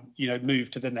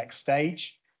 moved to the next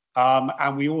stage,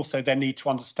 and we also then need to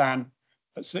understand,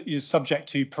 subject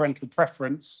to parental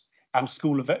preference and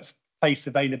school place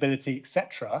availability,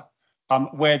 etc.,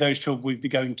 where those children will be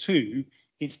going to.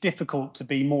 It's difficult to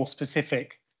be more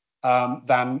specific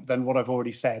than what I've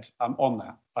already said on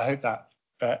that. I hope that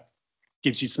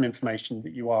gives you some information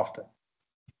that you're after.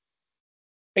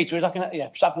 Peter, we're looking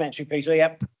at, supplementary, Peter,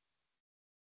 yeah.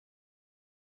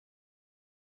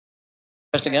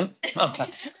 Just again? Okay.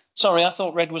 Sorry, I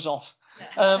thought red was off.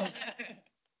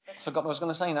 Forgot what I was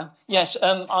going to say now. Yes,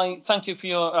 I thank you for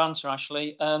your answer,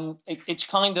 Ashley. It's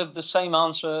kind of the same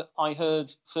answer I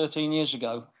heard 13 years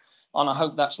ago, and I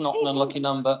hope that's not an unlucky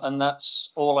number, and that's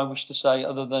all I wish to say,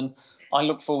 other than I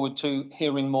look forward to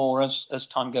hearing more as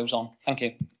time goes on. Thank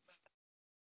you.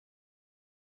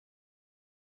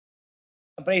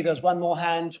 I believe there's one more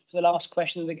hand for the last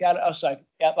question of the gallery. Oh, sorry.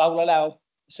 Yeah, I will allow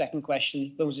the second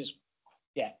question.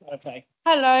 Yeah, okay.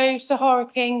 Hello, Sahara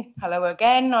King. Hello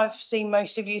again. I've seen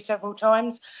most of you several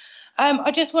times.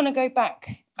 I just want to go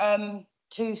back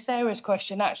to Sarah's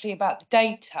question actually about the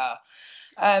data.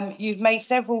 You've made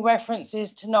several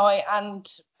references tonight, and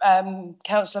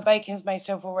Councillor Bacon's made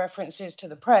several references to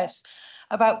the press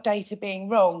about data being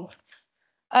wrong.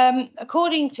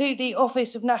 According to the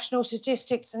Office of National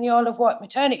Statistics and the Isle of Wight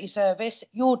Maternity Service,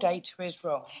 your data is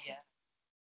wrong. Yeah.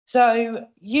 So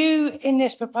you, in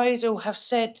this proposal, have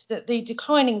said that the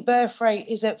declining birth rate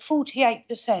is at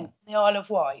 48% in the Isle of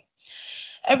Wight.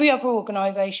 Every other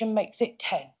organisation makes it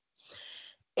 10.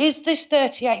 Is this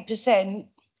 38%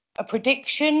 a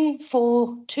prediction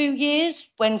for 2 years?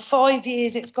 When 5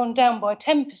 years it's gone down by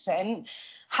 10%,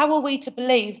 how are we to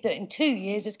believe that in 2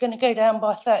 years it's going to go down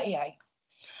by 38?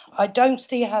 I don't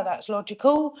see how that's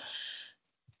logical.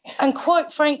 And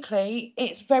quite frankly,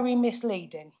 it's very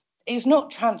misleading. It's not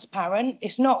transparent,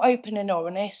 it's not open and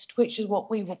honest, which is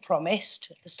what we were promised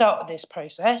at the start of this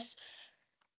process.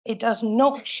 It does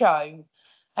not show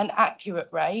an accurate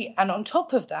rate. And on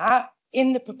top of that,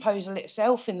 in the proposal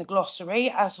itself, in the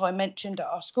glossary, as I mentioned at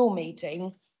our school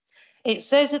meeting, it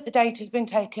says that the data has been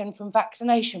taken from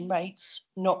vaccination rates,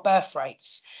 not birth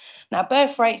rates. Now,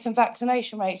 birth rates and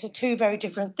vaccination rates are two very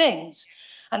different things.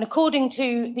 And according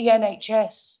to the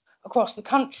NHS across the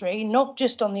country, not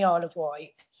just on the Isle of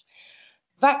Wight,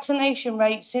 vaccination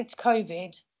rates since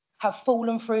COVID have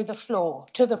fallen through the floor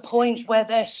to the point where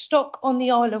their stock on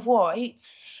the Isle of Wight,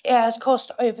 it has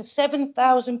cost over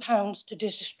 £7,000 to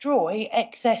destroy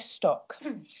excess stock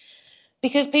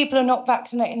because people are not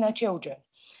vaccinating their children.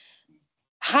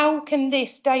 How can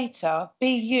this data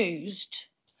be used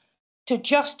to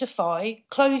justify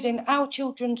closing our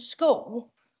children's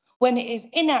school when it is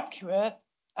inaccurate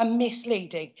and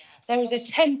misleading? There is a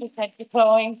 10%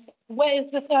 decline. Where's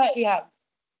the 38?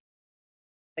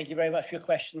 Thank you very much for your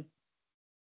question.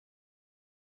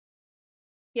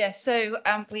 Yeah, so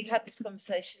we had this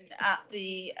conversation at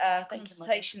the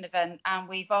consultation event, and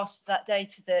we've asked for that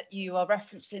data that you are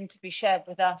referencing to be shared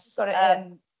with us. Got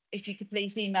it, if you could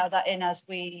please email that in as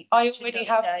we... I already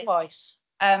have twice.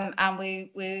 And we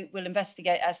will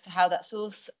investigate as to how that's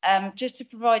sourced. Just to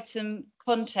provide some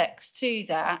context to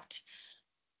that,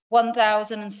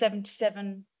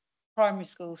 1,077 primary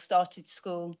school started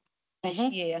school this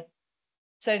year.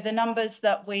 So the numbers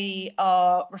that we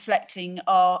are reflecting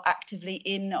are actively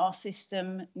in our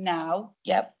system now.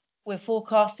 Yep. We're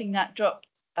forecasting that drop,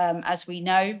 as we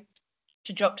know,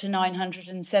 to drop to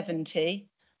 970.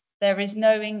 There is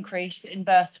no increase in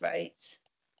birth rates.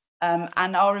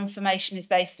 And our information is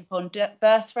based upon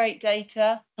birth rate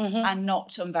data and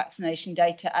not on vaccination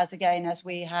data, as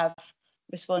we have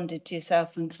responded to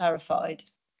yourself and clarified.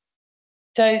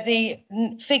 So the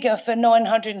figure for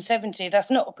 970, that's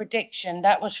not a prediction.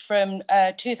 That was from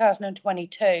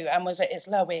 2022 and was at its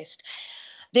lowest.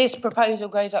 This proposal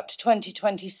goes up to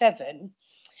 2027,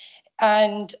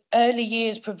 and early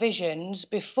years provisions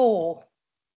before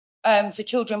for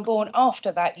children born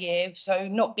after that year, so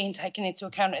not being taken into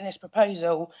account in this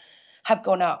proposal, have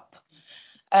gone up.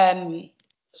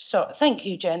 So thank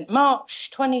you, Jen. March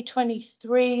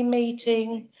 2023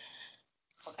 meeting.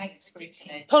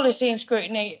 Scrutiny. Policy and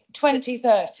scrutiny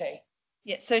 2030.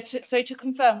 Yeah, so to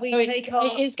confirm,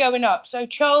 it is going up. So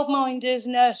childminders,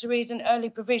 nurseries and early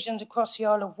provisions across the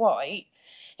Isle of Wight,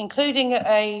 including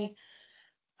a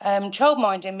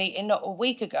childminding meeting not a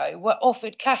week ago, were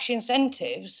offered cash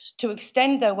incentives to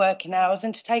extend their working hours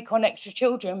and to take on extra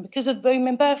children because of the boom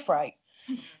in birth rate.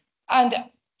 And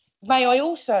may I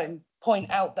also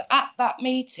point out that at that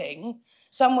meeting,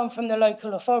 someone from the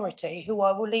local authority, who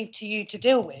I will leave to you to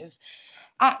deal with,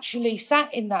 actually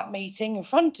sat in that meeting in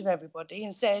front of everybody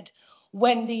and said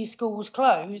when these schools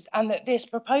close, and that this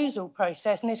proposal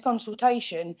process and this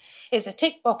consultation is a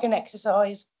tick-boxing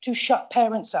exercise to shut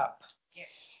parents up. Yes.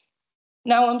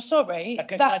 Now, I'm sorry,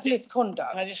 that's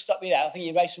misconduct. Can I just stop you there? I think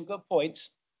you raised some good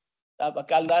points. I'll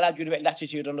add you a bit of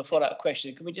latitude on the follow-up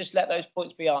question. Can we just let those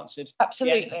points be answered?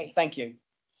 Absolutely. Yeah, thank you.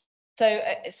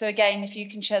 So again, if you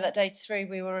can share that data through,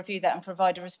 we will review that and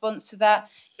provide a response to that.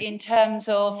 In terms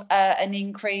of an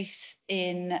increase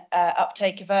in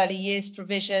uptake of early years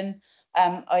provision,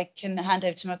 I can hand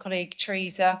over to my colleague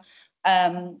Teresa.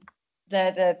 There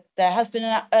has been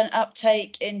an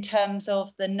uptake in terms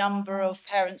of the number of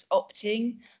parents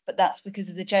opting, but that's because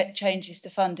of the changes to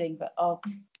funding. But I'll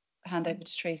hand over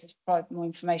to Teresa to provide more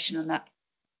information on that.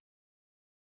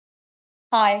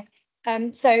 Hi.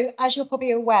 So as you're probably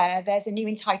aware, there's a new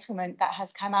entitlement that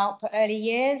has come out for early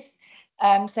years.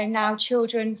 So now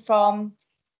children from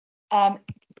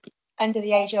under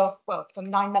the age of, well,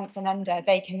 from 9 months and under,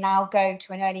 they can now go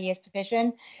to an early years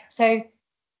provision. So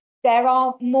there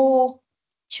are more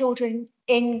children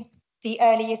in the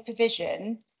early years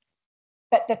provision,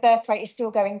 but the birth rate is still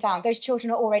going down. Those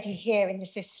children are already here in the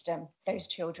system, those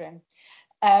children.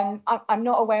 I'm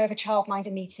not aware of a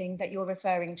childminder meeting that you're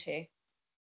referring to.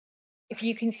 If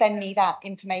you can send me that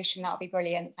information, that would be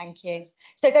brilliant. Thank you.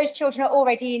 So those children are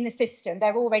already in the system.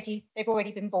 They've already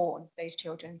been born, those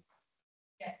children.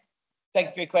 Yeah. Thank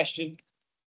you for your question.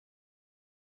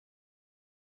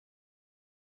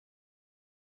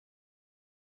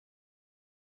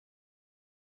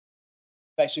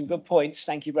 Some good points.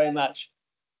 Thank you very much.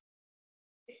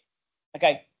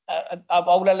 Okay, I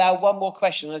will allow one more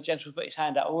question. The gentleman put his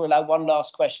hand up. I will allow one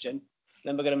last question,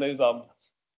 then we're going to move on.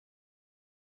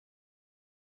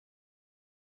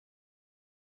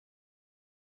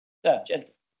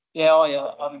 Yeah,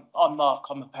 I'm Mark.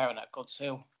 I'm a parent at God's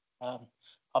Hill.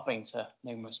 I've been to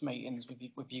numerous meetings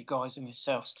with you guys and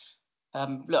yourselves.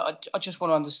 Look, I just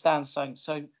want to understand something.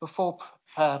 So before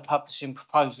publishing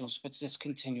proposals for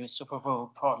discontinuance of a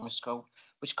rural primary school,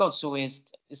 which God's Hill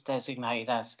is designated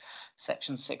as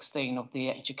Section 16 of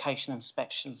the Education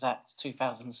Inspections Act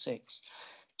 2006,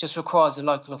 just requires a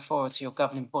local authority or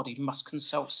governing body must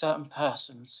consult certain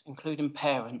persons, including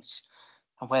parents,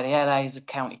 and where the LA is a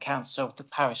county council, the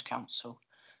parish council.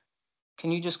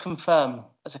 Can you just confirm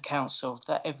as a council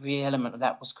that every element of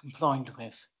that was complied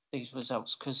with these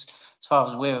results? Because as far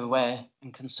as we're aware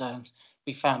and concerned,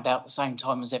 we found out at the same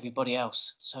time as everybody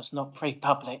else. So it's not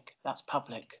pre-public, that's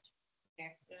public.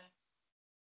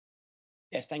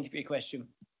 Yes, thank you for your question.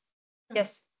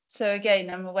 Yes. So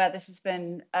again, I'm aware this has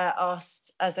been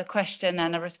asked as a question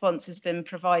and a response has been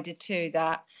provided to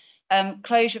that.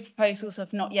 Closure proposals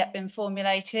have not yet been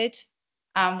formulated,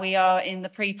 and we are in the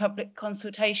pre-public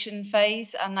consultation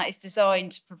phase, and that is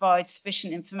designed to provide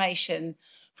sufficient information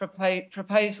for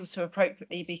proposals to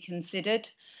appropriately be considered,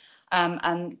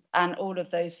 and all of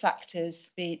those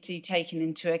factors be taken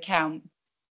into account.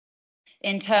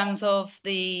 In terms of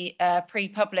the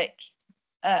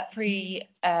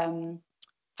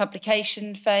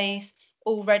publication phase,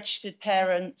 all registered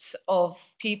parents of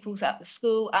pupils at the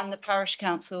school and the parish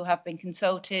council have been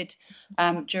consulted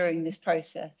during this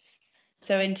process.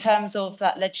 So in terms of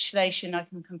that legislation, I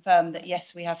can confirm that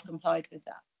yes, we have complied with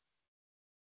that.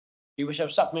 You wish to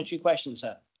have supplementary questions,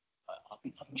 sir?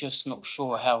 I'm just not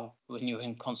sure how, when you're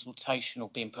in consultation or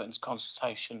being put into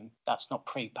consultation, that's not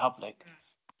pre-public.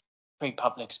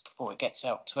 Pre-public's before it gets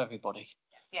out to everybody.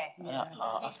 Yeah.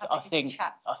 I think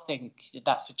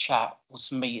that's a chat or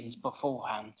some meetings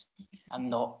beforehand, and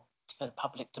not for the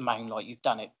public domain like you've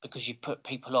done it, because you put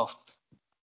people off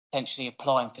potentially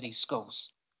applying for these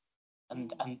schools,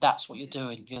 and that's what you're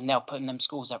doing. You're now putting them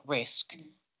schools at risk.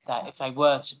 That if they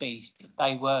were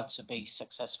to be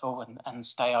successful and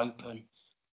stay open,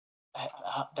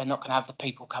 they're not going to have the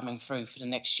people coming through for the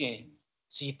next year.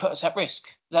 So you put us at risk.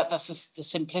 That's the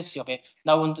simplicity of it.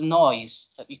 No one denies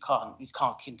that you can't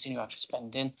continue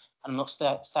overspending. And I'm not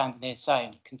standing here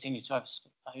saying continue to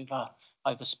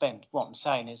overspend. What I'm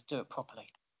saying is do it properly.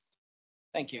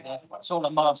 Thank you. That's all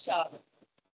I'm asking.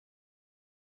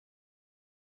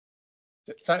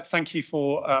 Thank you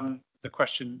for the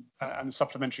question and the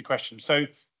supplementary question. So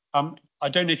I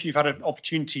don't know if you've had an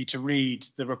opportunity to read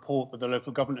the report that the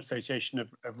Local Government Association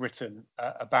have written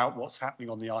about what's happening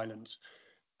on the island.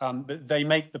 But they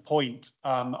make the point,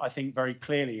 I think, very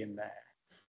clearly in there,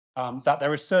 that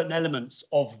there are certain elements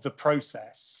of the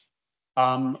process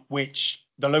which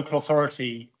the local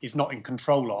authority is not in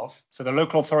control of. So the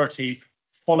local authority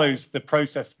follows the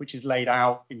process which is laid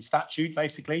out in statute,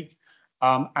 basically.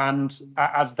 And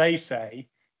as they say,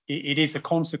 it is a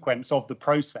consequence of the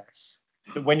process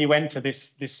that when you enter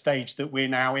this stage that we're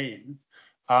now in,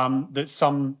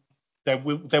 that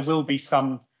there will be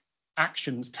some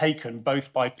actions taken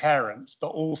both by parents but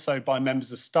also by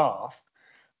members of staff,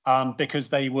 because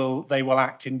they will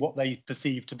act in what they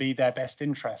perceive to be their best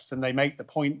interests. And they make the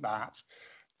point that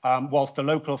whilst the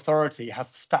local authority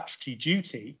has the statutory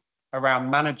duty around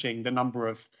managing the number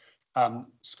of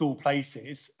school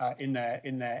places in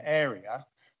their area,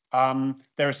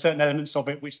 there are certain elements of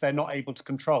it which they're not able to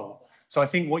control. So I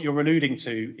think what you're alluding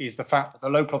to is the fact that the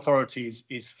local authority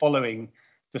is following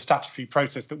the statutory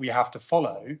process that we have to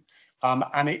follow.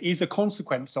 And it is a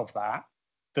consequence of that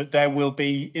there will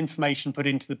be information put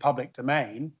into the public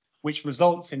domain, which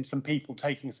results in some people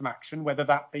taking some action, whether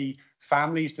that be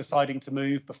families deciding to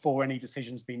move before any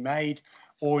decision's been made,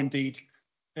 or indeed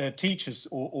teachers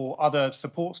or other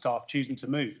support staff choosing to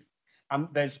move. And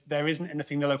there isn't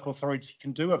anything the local authority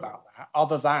can do about that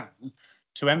other than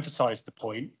to emphasise the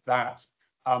point that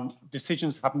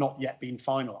decisions have not yet been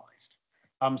finalised.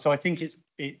 So I think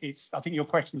I think your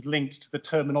question is linked to the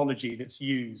terminology that's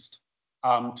used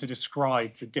to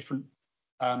describe the different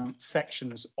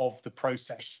sections of the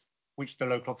process which the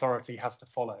local authority has to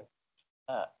follow.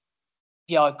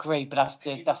 Yeah, I agree, but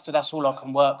that's all I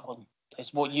can work on.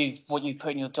 It's what you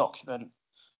put in your document.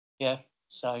 Yeah,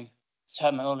 so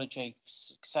terminology,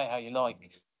 say how you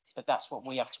like, but that's what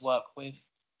we have to work with.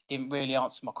 Didn't really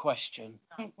answer my question,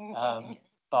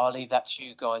 but I'll leave that to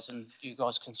you guys, and you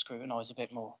guys can scrutinise a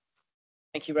bit more.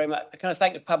 Thank you very much. I kind of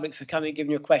thank the public for coming and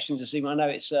giving your questions this evening. I know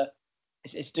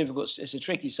it's difficult, it's a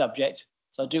tricky subject,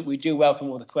 so we do welcome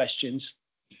all the questions.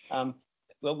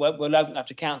 We'll open up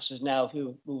to councillors now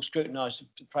who will scrutinise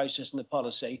the process and the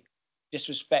policy. Just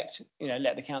respect,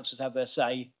 let the councillors have their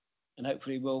say, and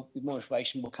hopefully with more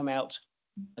information will come out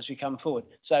as we come forward.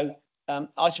 So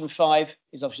item 5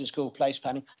 is obviously school place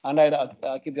planning. I know that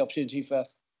I'll give the opportunity for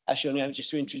Ashley just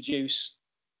to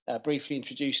briefly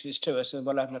introduce this to us, and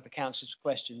we'll open up the councillors for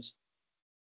questions.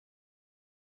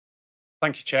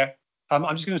 Thank you, Chair. I'm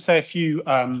just going to say a few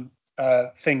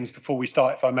things before we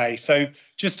start, if I may. So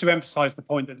just to emphasise the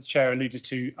point that the Chair alluded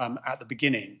to at the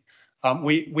beginning,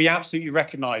 we absolutely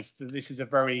recognise that this is a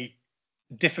very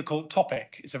difficult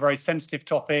topic. It's a very sensitive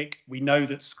topic. We know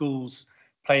that schools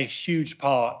play a huge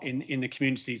part in the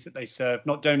communities that they serve,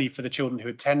 not only for the children who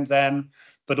attend them,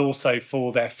 but also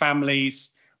for their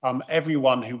families,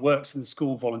 everyone who works in the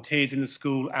school, volunteers in the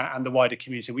school, and the wider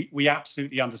community. We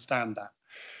absolutely understand that.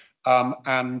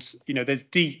 And there's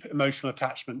deep emotional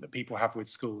attachment that people have with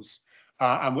schools,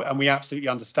 and we absolutely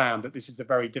understand that this is a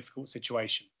very difficult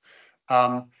situation.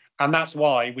 And that's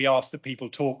why we ask that people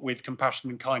talk with compassion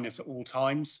and kindness at all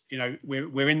times.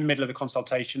 We're in the middle of the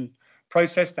consultation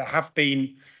process. There have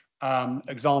been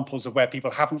examples of where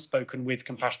people haven't spoken with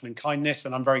compassion and kindness,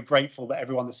 and I'm very grateful that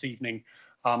everyone this evening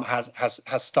has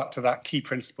stuck to that key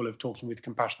principle of talking with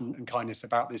compassion and kindness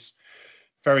about this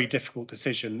very difficult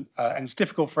decision, and it's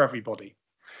difficult for everybody.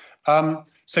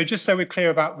 So just so we're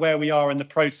clear about where we are in the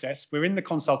process, we're in the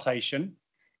consultation.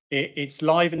 It's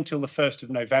live until the 1st of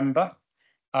November.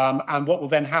 And what will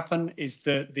then happen is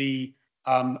that the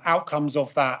outcomes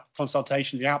of that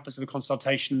consultation, the outputs of the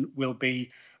consultation will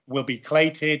be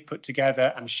collated, put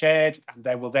together and shared, and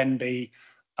there will then be,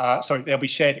 they'll be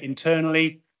shared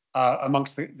internally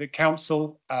amongst the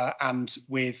council and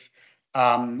with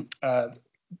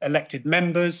elected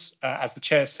members. As the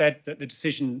chair said, that the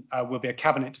decision will be a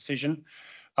cabinet decision.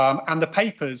 And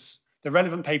the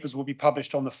relevant papers will be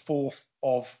published on the 4th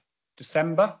of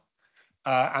December.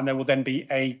 And there will then be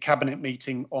a cabinet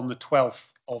meeting on the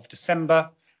 12th of December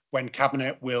when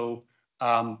cabinet will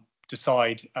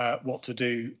decide what to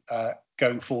do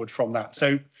going forward from that.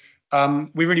 So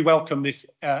we really welcome this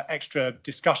extra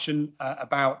discussion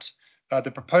about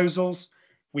the proposals.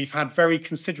 We've had very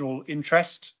considerable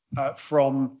interest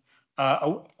from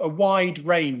a wide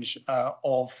range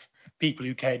of people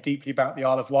who care deeply about the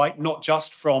Isle of Wight, not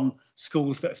just from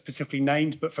schools that are specifically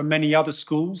named, but from many other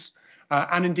schools,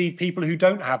 and indeed people who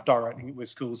don't have direct link with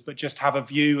schools, but just have a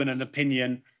view and an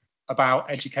opinion about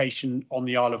education on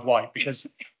the Isle of Wight. Because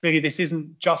really this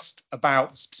isn't just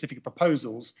about specific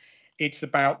proposals, it's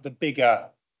about the bigger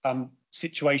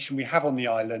situation we have on the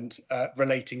island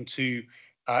relating to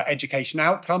education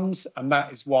outcomes, and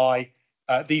that is why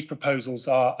these proposals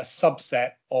are a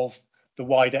subset of the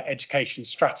wider education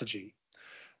strategy.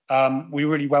 We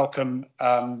really welcome,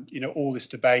 all this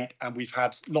debate, and we've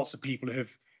had lots of people who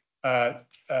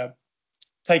have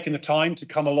taken the time to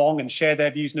come along and share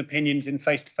their views and opinions in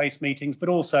face-to-face meetings, but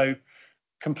also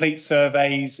complete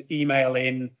surveys, email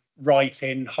in, write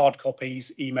in, hard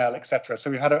copies, email, etc.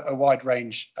 So we've had a wide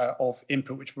range of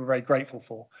input, which we're very grateful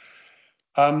for.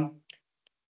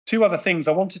 Two other things.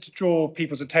 I wanted to draw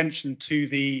people's attention to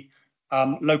the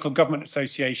Local Government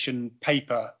Association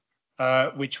paper,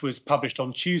 which was published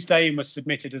on Tuesday and was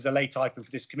submitted as a late item for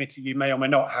this committee. You may or may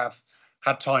not have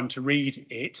had time to read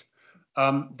it.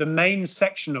 The main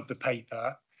section of the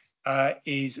paper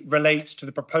relates to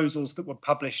the proposals that were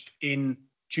published in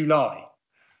July.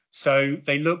 So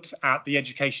they looked at the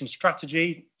education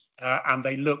strategy and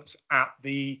they looked at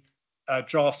the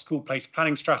draft school place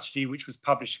planning strategy, which was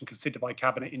published and considered by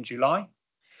Cabinet in July.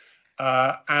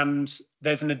 And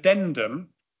there's an addendum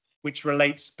which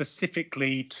relates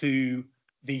specifically to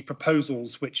the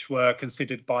proposals which were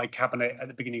considered by Cabinet at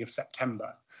the beginning of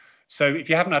September. So if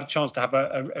you haven't had a chance to have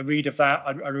a read of that,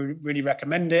 I really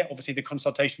recommend it. Obviously, the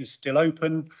consultation is still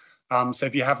open. So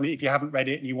if you haven't read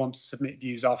it and you want to submit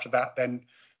views after that, then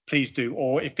please do.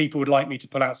 Or if people would like me to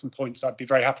pull out some points, I'd be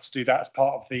very happy to do that as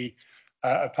part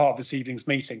of this evening's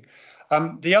meeting.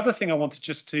 The other thing I wanted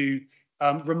just to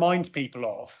remind people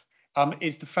of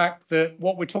is the fact that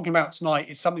what we're talking about tonight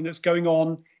is something that's going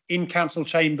on in council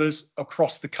chambers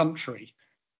across the country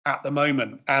at the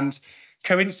moment. And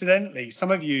coincidentally,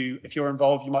 some of you, if you're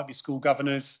involved, you might be school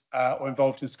governors or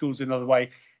involved in schools in another way.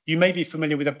 You may be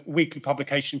familiar with a weekly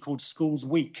publication called Schools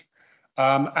Week.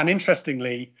 And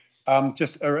interestingly,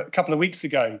 just a couple of weeks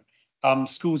ago,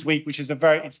 Schools Week, which is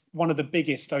it's one of the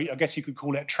biggest, I guess you could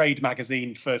call it a trade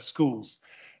magazine for schools.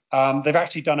 They've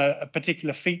actually done a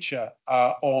particular feature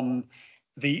on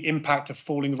the impact of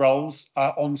falling roles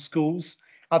on schools.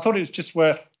 I thought it was just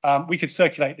worth, we could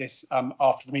circulate this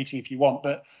after the meeting if you want,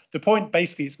 but the point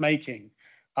basically it's making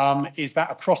is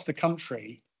that across the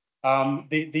country,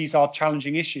 these are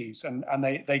challenging issues, and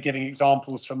they're giving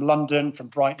examples from London, from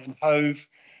Brighton and Hove,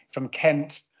 from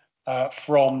Kent,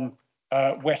 from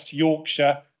West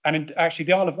Yorkshire, and actually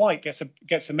the Isle of Wight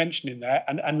gets a mention in there,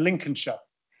 and Lincolnshire.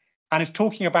 And it's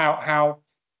talking about how,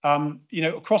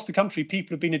 across the country,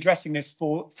 people have been addressing this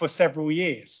for several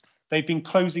years. They've been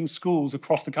closing schools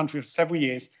across the country for several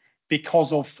years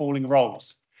because of falling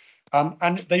roles.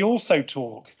 And they also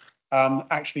talk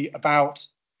actually about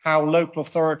how local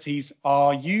authorities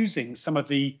are using some of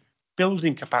the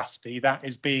building capacity that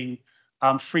is being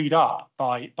freed up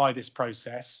by this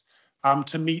process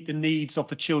to meet the needs of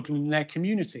the children in their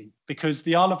community. Because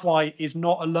the Isle of Wight is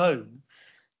not alone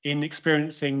in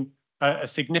experiencing a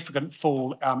significant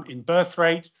fall in birth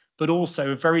rate, but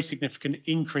also a very significant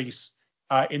increase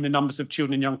in the numbers of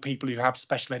children and young people who have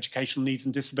special educational needs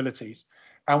and disabilities.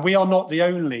 And we are not the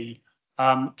only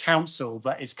council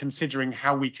that is considering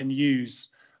how we can use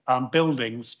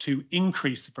buildings to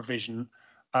increase the provision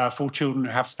for children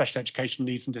who have special educational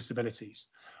needs and disabilities.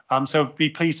 So be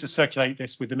pleased to circulate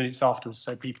this with the minutes afterwards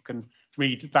so people can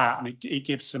read that, and it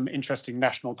gives some interesting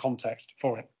national context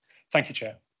for it. Thank you,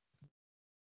 Chair.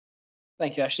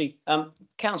 Thank you, Ashley.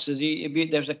 Councillors,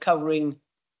 there's a covering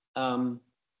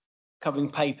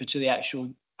paper to the actual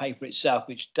paper itself,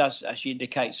 which does actually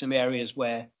indicate some areas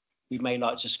where we may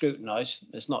like to scrutinise.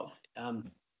 It's not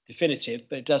definitive,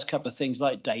 but it does cover things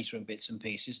like data and bits and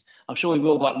pieces. I'm sure we've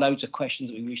all got loads of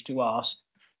questions that we wish to ask.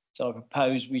 So I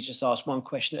propose we just ask one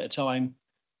question at a time,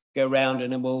 go around,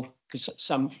 and then because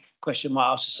some question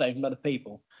might ask the same from other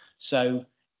people. So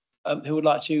who would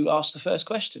like to ask the first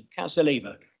question? Councillor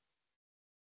Lever.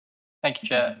 Thank you,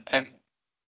 Chair.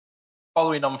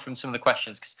 Following on from some of the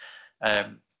questions, because I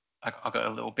got a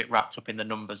little bit wrapped up in the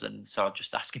numbers, and so I'm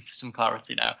just asking for some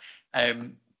clarity now.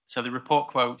 So the report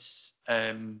quotes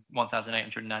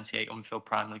 1,898 unfilled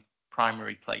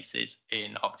primary places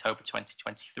in October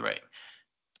 2023.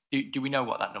 Do we know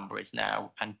what that number is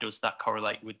now, and does that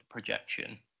correlate with the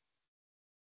projection?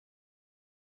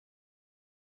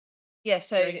 Yeah,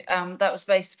 so that was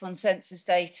based upon census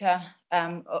data,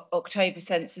 October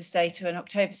census data, and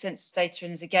October census data.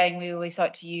 And as again, we always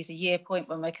like to use a year point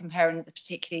when we're comparing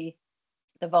particularly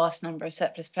the vast number of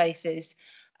surplus places,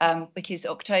 because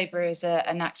October is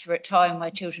an accurate time where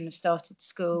children have started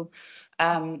school.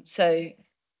 So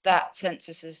that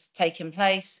census has taken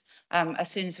place. As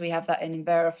soon as we have that in and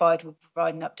verified, we'll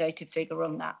provide an updated figure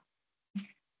on that.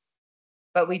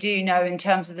 But we do know in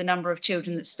terms of the number of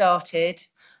children that started,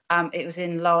 it was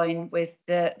in line with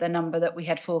the number that we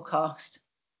had forecast.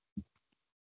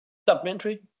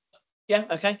 Supplementary? Yeah,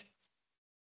 okay.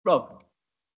 Rob.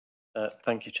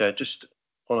 Thank you, Chair. Just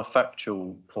on a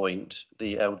factual point,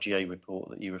 the LGA report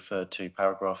that you referred to,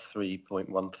 paragraph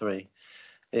 3.13,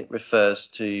 it refers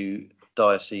to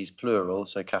diocese plural,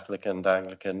 so Catholic and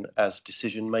Anglican, as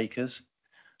decision makers.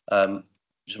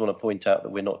 Just want to point out that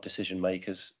we're not decision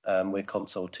makers, we're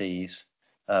consultees.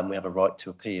 We have a right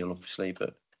to appeal, obviously,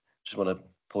 but just want to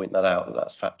point that out, that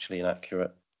that's factually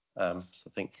inaccurate. So I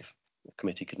think if the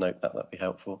committee could note that, that'd be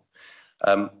helpful.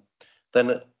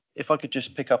 Then if I could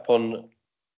just pick up on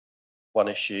one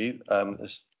issue,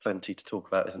 there's plenty to talk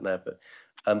about, isn't there?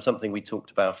 But something we talked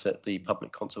about at the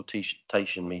public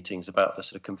consultation meetings about the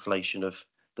sort of conflation of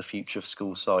the future of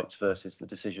school sites versus the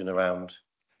decision around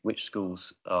which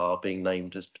schools are being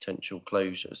named as potential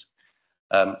closures.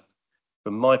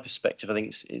 From my perspective, I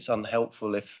think it's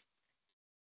unhelpful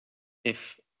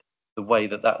if the way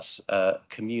that that's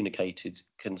communicated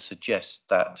can suggest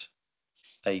that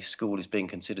a school is being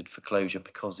considered for closure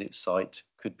because its site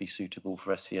could be suitable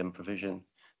for SEN provision.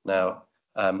 Now,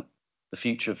 the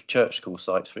future of church school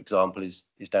sites, for example, is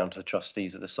down to the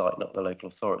trustees of the site, not the local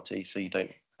authority, so you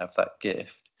don't have that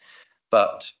gift.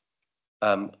 But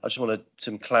I just wanted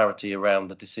some clarity around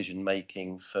the decision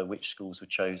making for which schools were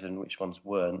chosen, which ones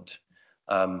weren't,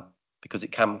 because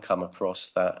it can come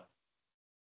across that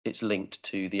it's linked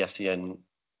to the SEND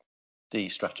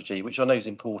strategy, which I know is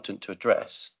important to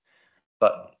address.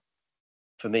 But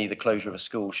for me, the closure of a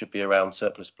school should be around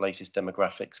surplus places,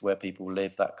 demographics, where people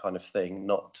live, that kind of thing,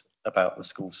 not about the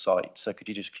school site. So could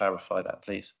you just clarify that,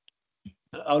 please?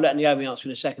 I'll let Naomi answer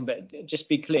in a second, but just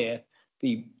be clear,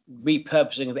 the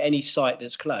repurposing of any site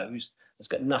that's closed has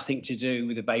got nothing to do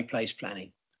with the Bay Place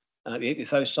planning.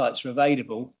 If those sites are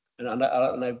available, and I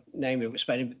don't know, Naomi will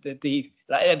explain, the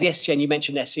SEN, you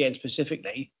mentioned SEN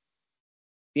specifically,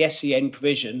 the SEN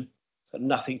provision has got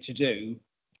nothing to do.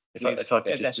 If I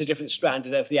could that's a different strand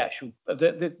of the actual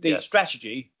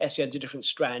strategy. SEN's a different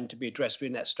strand to be addressed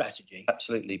within that strategy.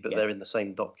 Absolutely, but they're in the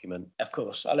same document. Of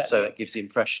course. So it gives the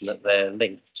impression that they're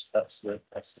linked. That's the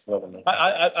problem.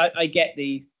 I get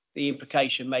the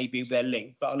implication maybe they're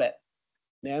linked, but I'll let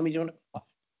Naomi. Do you want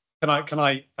to? Can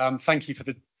I thank you for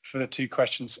the two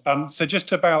questions. So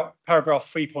just about paragraph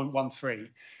 3.13,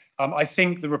 I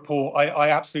think the report. I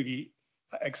absolutely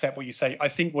accept what you say. I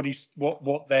think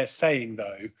what they're saying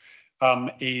though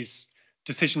is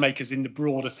decision makers in the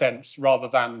broader sense rather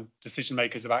than decision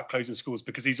makers about closing schools,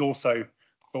 because they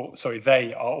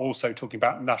are also talking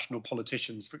about national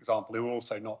politicians, for example, who are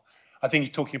also not. I think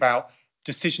he's talking about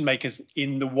decision makers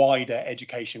in the wider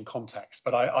education context,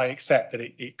 but I accept that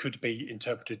it could be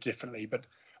interpreted differently. But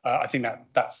I think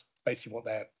that's basically what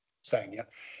they're saying.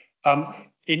 Yeah.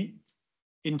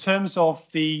 In terms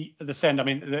of the SEND, I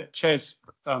mean, the chair's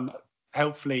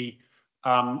helpfully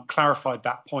clarified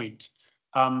that point.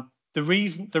 The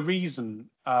reason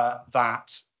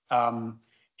that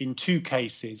in two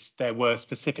cases there were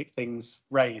specific things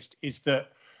raised is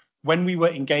that when we were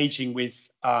engaging with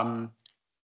the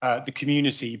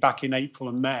community back in April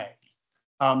and May,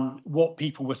 what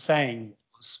people were saying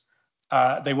was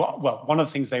one of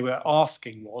the things they were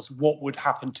asking was what would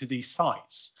happen to these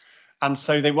sites. And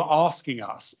so they were asking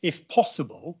us, if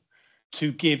possible,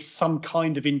 to give some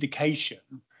kind of indication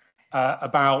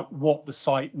about what the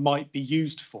site might be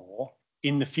used for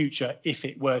in the future if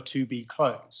it were to be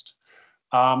closed.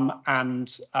 That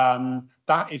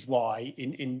is why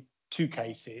in two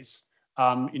cases,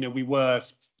 we were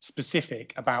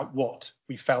specific about what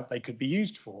we felt they could be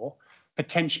used for,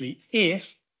 potentially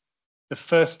if the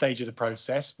first stage of the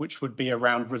process, which would be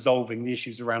around resolving the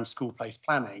issues around school place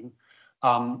planning,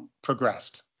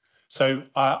 progressed. So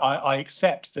I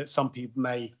accept that some people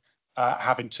may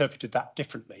have interpreted that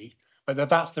differently, but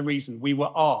that's the reason we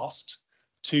were asked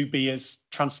to be as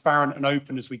transparent and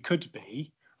open as we could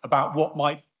be about what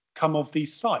might come of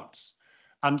these sites.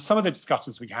 And some of the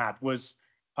discussions we had was,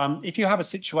 if you have a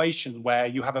situation where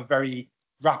you have a very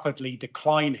rapidly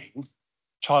declining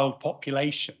child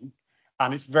population,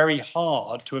 and it's very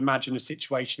hard to imagine a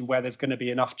situation where there's going to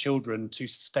be enough children to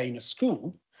sustain a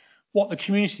school, what the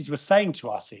communities were saying to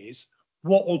us is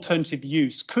what alternative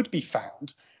use could be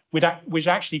found, which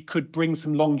actually could bring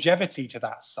some longevity to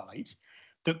that site,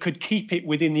 that could keep it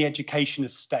within the education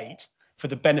estate for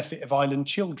the benefit of island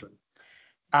children.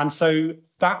 And so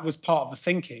that was part of the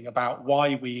thinking about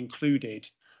why we included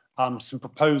some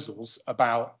proposals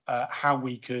about how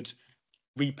we could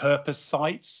repurpose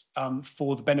sites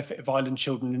for the benefit of island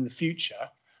children in the future,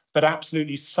 but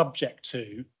absolutely subject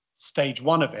to stage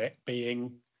one of it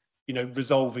being, you know,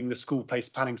 resolving the school place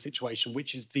planning situation,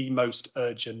 which is the most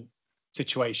urgent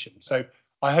situation. So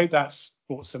I hope that's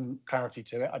brought some clarity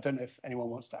to it. I don't know if anyone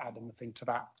wants to add anything to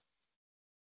that.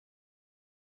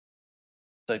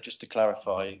 So just to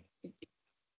clarify,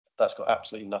 that's got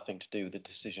absolutely nothing to do with the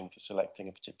decision for selecting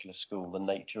a particular school, the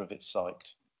nature of its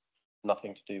site,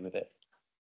 nothing to do with it.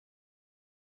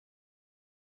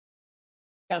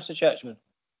 Councillor Churchman.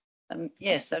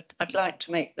 Yes, I'd like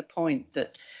to make the point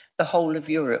that the whole of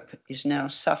Europe is now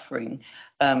suffering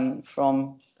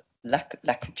from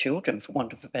lack of children, for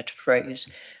want of a better phrase.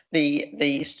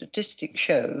 The statistics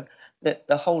show that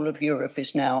the whole of Europe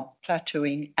is now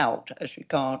plateauing out as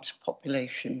regards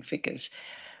population figures.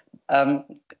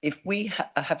 If we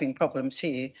are having problems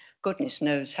here, goodness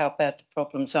knows how bad the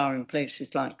problems are in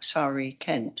places like Surrey,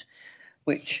 Kent,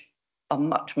 which are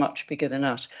much, much bigger than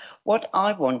us. What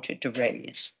I wanted to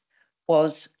raise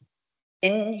was,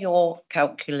 in your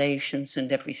calculations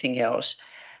and everything else,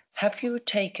 have you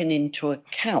taken into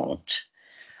account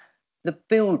the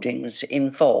buildings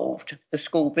involved, the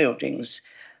school buildings?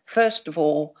 First of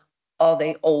all, are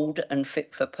they old and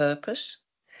fit for purpose?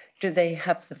 Do they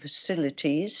have the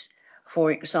facilities?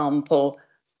 For example,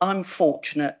 I'm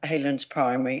fortunate Haylands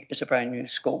Primary is a brand new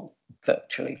school,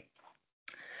 virtually.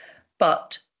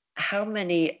 But how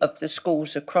many of the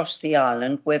schools across the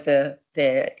island, whether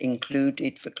they're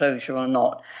included for closure or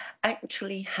not,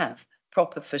 actually have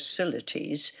proper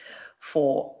facilities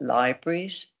for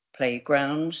libraries,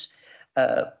 playgrounds,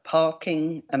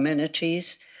 parking,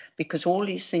 amenities? Because all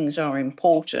these things are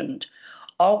important.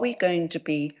 Are we going to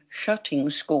be shutting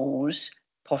schools,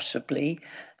 possibly,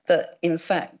 that in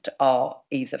fact are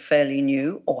either fairly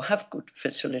new or have good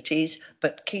facilities,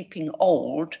 but keeping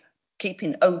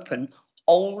open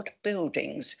old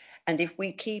buildings? And if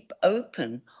we keep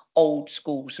open old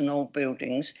schools and old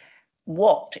buildings,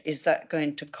 what is that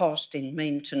going to cost in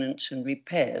maintenance and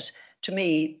repairs? To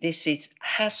me, this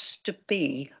has to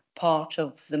be part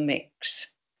of the mix.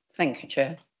 Thank you,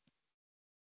 Chair.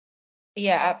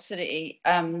 Yeah, absolutely.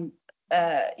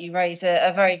 You raise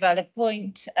a very valid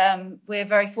point. We're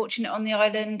very fortunate on the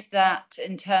island that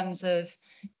in terms of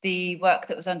the work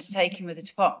that was undertaken with the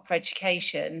Department for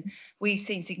Education, we've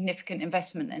seen significant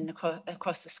investment in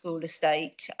across the school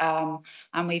estate, and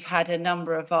we've had a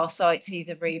number of our sites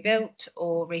either rebuilt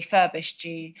or refurbished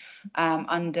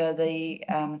under the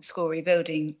school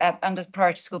rebuilding, under the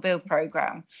Priority School Build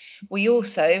programme. We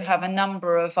also have a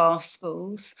number of our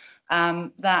schools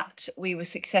that we were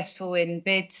successful in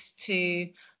bids to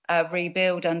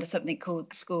rebuild under something called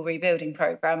the School Rebuilding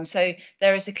Programme. So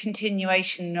there is a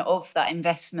continuation of that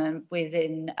investment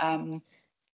within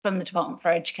from the Department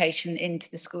for Education into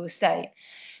the school estate,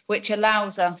 which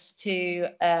allows us to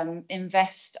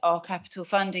invest our capital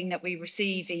funding that we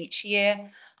receive each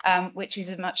year, which is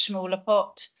a much smaller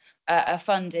pot,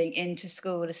 funding into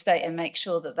school estate, and make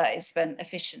sure that that is spent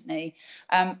efficiently.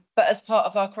 But as part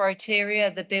of our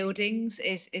criteria, the buildings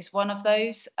is one of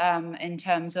those, in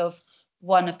terms of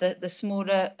one of the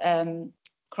smaller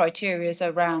criteria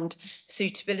around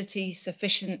suitability,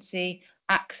 sufficiency,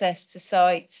 access to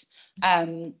sites.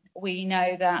 We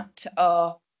know that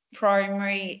our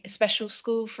primary special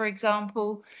school, for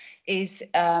example, is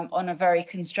on a very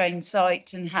constrained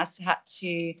site and has had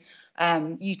to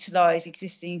utilise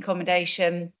existing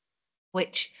accommodation,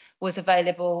 which was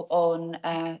available on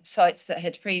sites that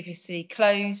had previously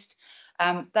closed.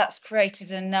 That's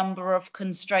created a number of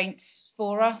constraints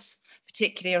for us,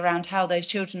 particularly around how those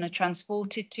children are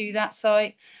transported to that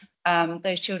site.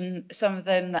 Those children, some of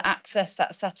them that access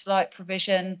that satellite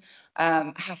provision,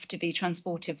 have to be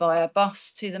transported via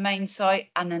bus to the main site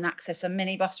and then access a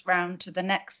minibus round to the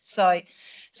next site.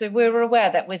 So we're aware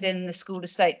that within the school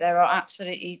estate there are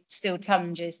absolutely still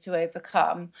challenges to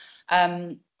overcome.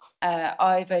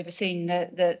 I've overseen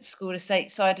the school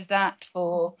estate side of that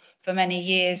for many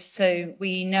years, so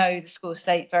we know the school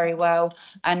estate very well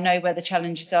and know where the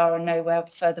challenges are and know where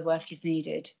further work is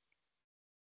needed.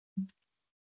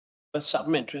 A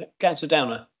supplementary. Councillor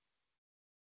Downer.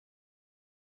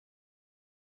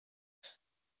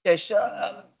 Yes,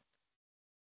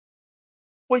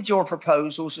 with your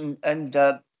proposals and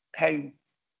how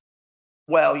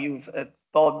well you've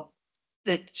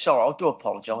sorry, I do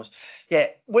apologise. Yeah,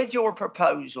 with your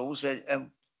proposals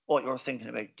and what you're thinking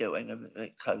about doing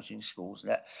and closing schools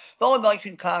and that, by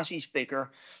making classes bigger,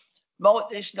 might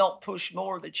this not push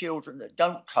more of the children that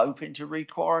don't cope into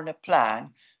requiring a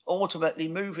plan, ultimately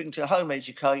moving to home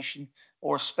education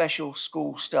or special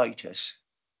school status?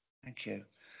 Thank you.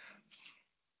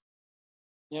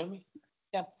 Naomi?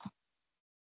 Yeah.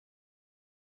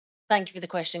 Thank you for the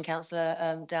question,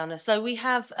 Councillor Downer. So we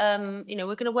have, we're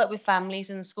going to work with families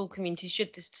and the school community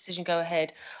should this decision go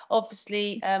ahead.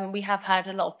 Obviously, we have had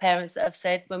a lot of parents that have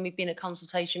said when we've been at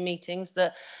consultation meetings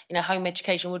that, home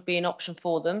education would be an option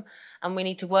for them. And we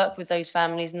need to work with those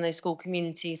families and those school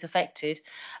communities affected.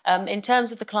 In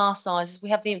terms of the class sizes, we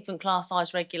have the infant class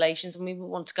size regulations and we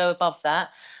want to go above that.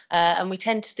 And we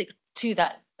tend to stick to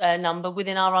that number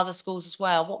within our other schools as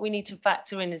well. What we need to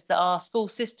factor in is that our school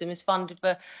system is funded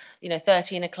for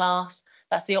 30 in a class.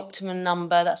 That's the optimum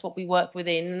number. That's what we work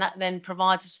within. And that then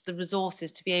provides us the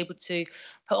resources to be able to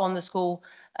put on the school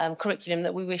curriculum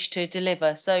that we wish to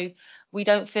deliver. So we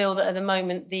don't feel that at the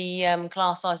moment the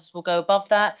class sizes will go above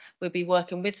that. We'll be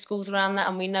working with schools around that.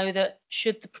 And we know that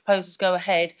should the proposals go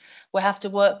ahead, we'll have to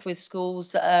work with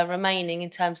schools that are remaining in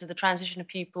terms of the transition of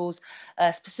pupils,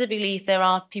 specifically if there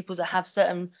are pupils that have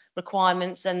certain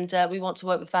requirements, and we want to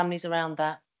work with families around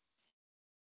that.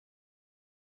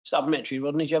 Supplementary,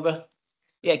 Rodney, do you have a...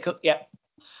 Yeah, yeah.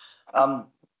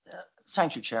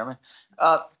 Thank you, Chairman.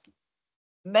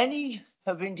 Many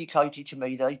have indicated to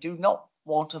me they do not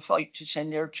want to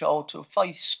send their child to a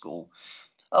faith school.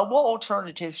 What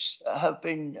alternatives have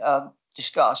been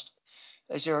discussed?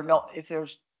 Is there not, if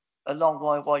there's a long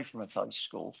way away from a faith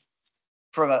school,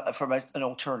 from an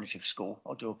alternative school?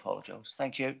 I do apologise.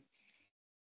 Thank you.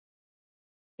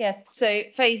 Yes, so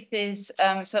faith is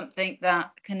something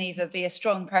that can either be a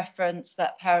strong preference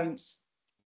that parents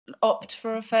opt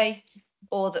for a faith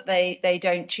or that they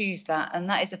don't choose that, and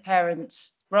that is a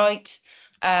parent's right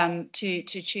to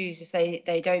choose if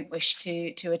they don't wish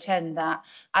to attend that,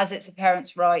 as it's a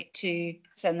parent's right to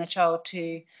send their child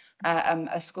to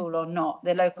a school or not.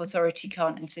 The local authority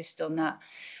can't insist on that.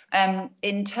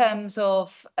 In terms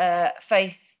of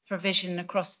faith provision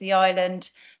across the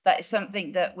island, that is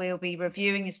something that we'll be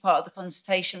reviewing as part of the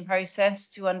consultation process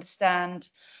to understand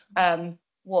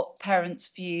what parents'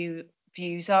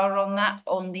 views are on that,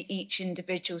 on the each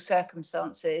individual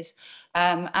circumstances.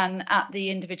 And at the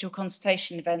individual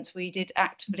consultation events, we did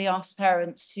actively ask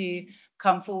parents to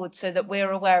come forward so that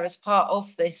we're aware as part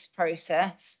of this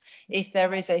process, if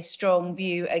there is a strong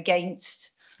view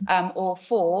against or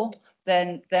for,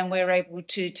 then we're able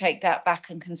to take that back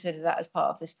and consider that as part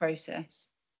of this process.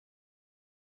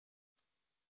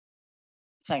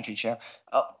 Thank you, Chair.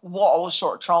 What I was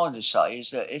sort of trying to say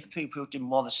is that if people didn't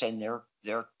want to send their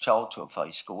child to a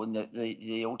faith school and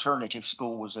the alternative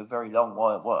school was a very long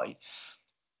way away,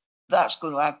 that's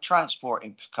going to have transport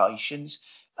implications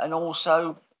and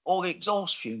also all the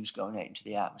exhaust fumes going out into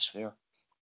the atmosphere.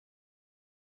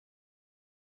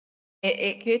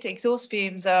 It could. Exhaust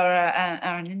fumes are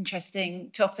an interesting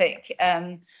topic,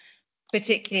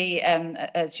 particularly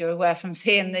as you're aware from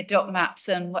seeing the dot maps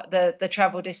and what the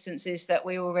travel distances that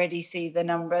we already see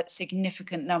the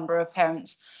significant number of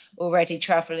parents already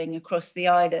travelling across the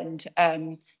island,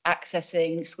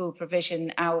 accessing school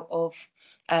provision out of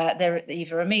their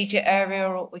either immediate area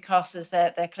or what we class as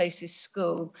their closest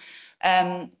school.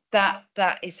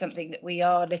 That is something that we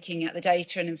are looking at the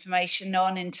data and information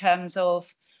on in terms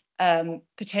of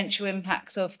potential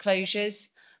impacts of closures.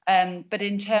 But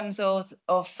in terms of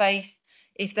faith,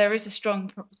 if there is a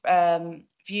strong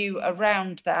view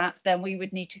around that, then we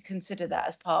would need to consider that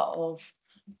as part of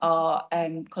our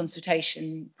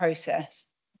consultation process.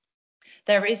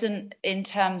 There isn't, in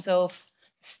terms of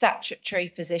statutory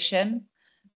position,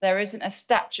 there isn't a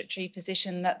statutory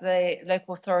position that the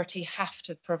local authority have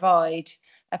to provide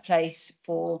a place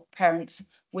for parents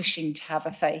wishing to have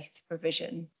a faith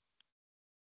provision.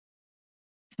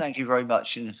 Thank you very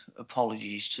much, and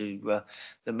apologies to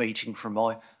the meeting for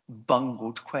my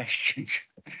bungled questions.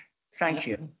 Thank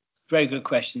you. Very good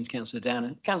questions, Councillor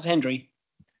Downer. Councillor Hendry.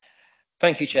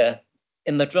 Thank you, Chair.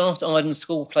 In the draft Island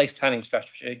School Place Planning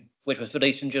Strategy, which was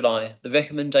released in July, the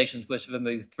recommendations were to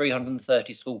remove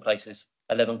 330 school places,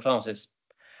 11 classes.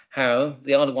 However,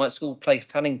 the Isle of Wight School Place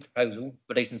Planning Proposal,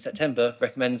 released in September,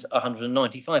 recommends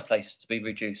 195 places to be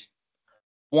reduced.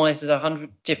 Why is there a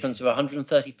difference of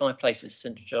 135 places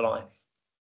since July?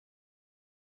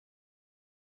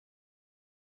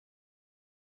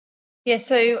 Yeah,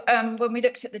 so when we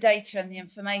looked at the data and the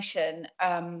information,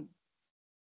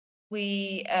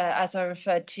 we, as I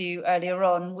referred to earlier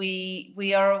on,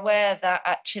 we are aware that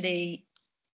actually,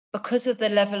 because of the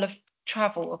level of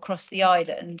travel across the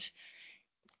island,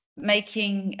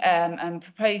 making and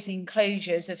proposing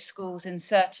closures of schools in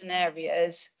certain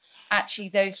areas, actually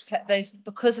those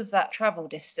because of that travel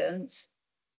distance,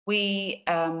 we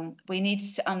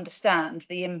needed to understand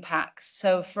the impacts.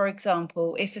 So, for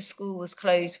example, if a school was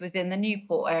closed within the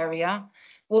Newport area,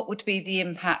 what would be the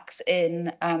impacts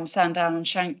in Sandown and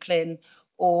Shanklin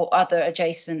or other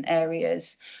adjacent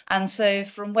areas? And so,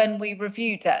 from when we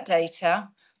reviewed that data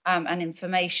and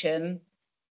information,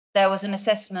 there was an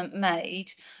assessment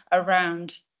made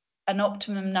around an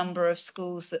optimum number of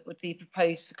schools that would be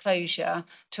proposed for closure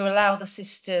to allow the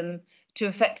system to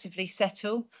effectively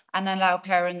settle and allow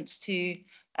parents to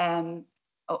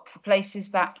opt for places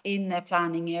back in their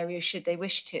planning area should they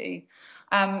wish to.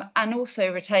 And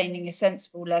also retaining a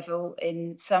sensible level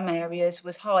in some areas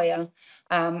was higher.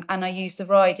 And I use the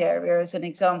Ryde area as an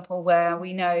example where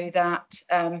we know that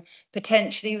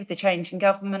potentially with the change in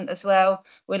government as well,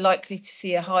 we're likely to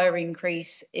see a higher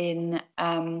increase in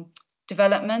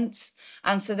developments,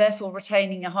 and so therefore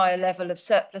retaining a higher level of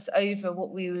surplus over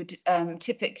what we would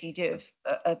typically do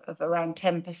of around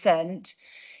 10%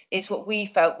 is what we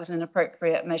felt was an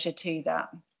appropriate measure to that.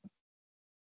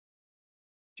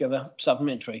 Do you have a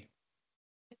supplementary?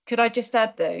 Could I just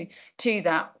add, though, to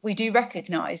that, we do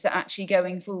recognise that actually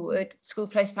going forward, school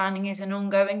place planning is an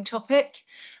ongoing topic,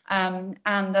 and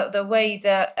the way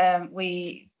that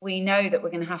we know that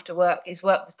we're going to have to work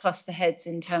with cluster heads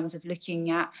in terms of looking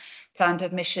at planned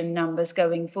admission numbers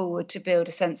going forward to build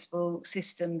a sensible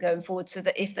system going forward, so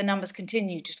that if the numbers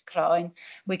continue to decline,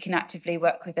 we can actively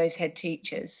work with those head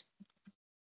teachers.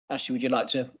 Ashley, would you like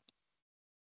to?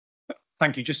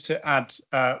 Thank you. Just to add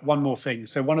one more thing.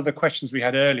 So one of the questions we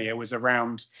had earlier was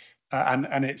around,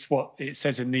 and it's what it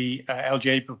says in the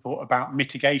LGA report about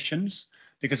mitigations,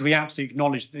 because we absolutely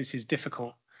acknowledge that this is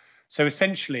difficult. So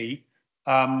essentially,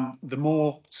 the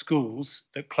more schools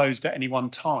that closed at any one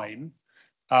time,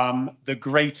 the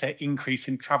greater increase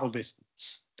in travel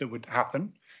distance that would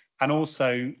happen, and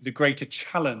also the greater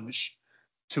challenge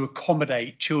to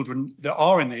accommodate children that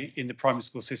are in the primary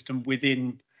school system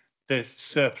within the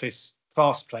surplus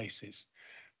class places.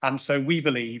 And so we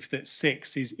believe that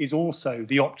 6 is also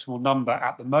the optimal number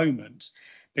at the moment,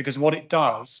 because what it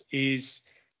does is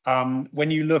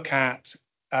when you look at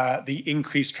the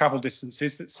increased travel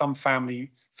distances that some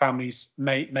families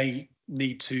may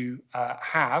need to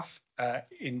have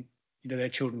in their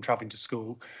children travelling to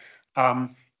school,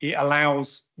 it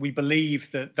allows, we believe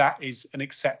that is an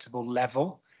acceptable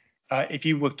level. If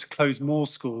you were to close more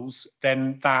schools,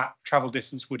 then that travel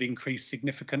distance would increase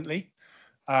significantly.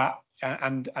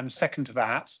 And second to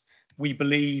that, we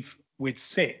believe with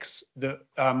 6 that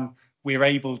we're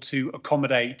able to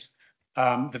accommodate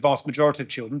the vast majority of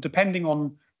children, depending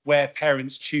on where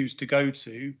parents choose to go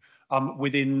to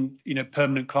within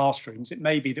permanent classrooms. It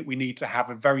may be that we need to have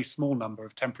a very small number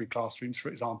of temporary classrooms, for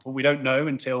example. We don't know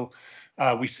until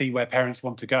we see where parents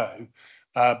want to go.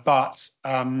 But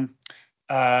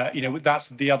that's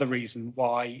the other reason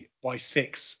why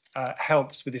 6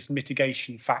 helps with this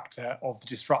mitigation factor of the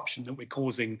disruption that we're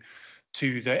causing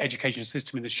to the education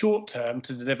system in the short term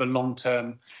to deliver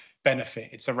long-term benefit.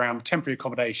 It's around temporary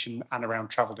accommodation and around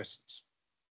travel distance.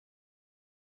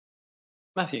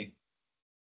 Matthew.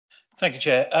 Thank you,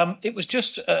 Chair. It was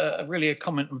just really a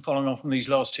comment and following on from these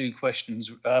last 2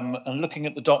 questions and looking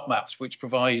at the dot maps, which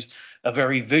provide a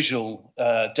very visual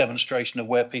demonstration of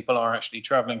where people are actually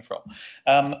travelling from.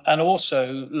 And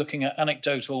also looking at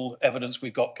anecdotal evidence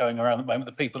we've got going around at the moment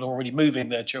that people are already moving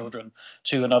their children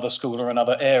to another school or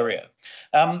another area.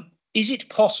 Is it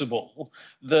possible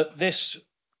that this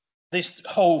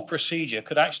whole procedure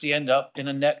could actually end up in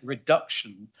a net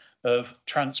reduction of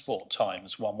transport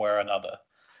times one way or another,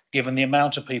 given the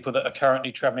amount of people that are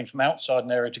currently travelling from outside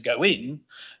an area to go in,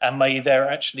 and may there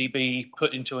actually be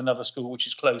put into another school which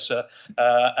is closer,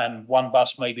 and one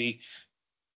bus maybe,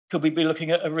 could we be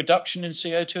looking at a reduction in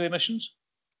CO2 emissions?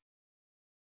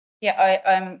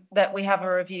 Yeah, that we have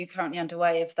a review currently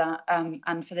underway of that,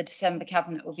 and for the December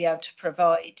Cabinet we'll be able to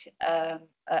provide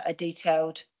a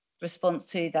detailed response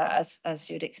to that as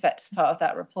you'd expect as part of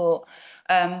that report.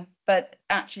 But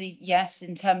actually, yes,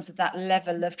 in terms of that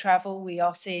level of travel, we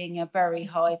are seeing a very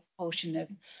high proportion of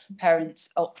parents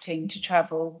opting to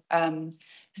travel.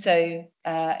 So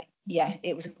yeah,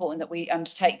 it was important that we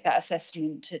undertake that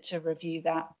assessment to review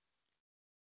that.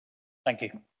 Thank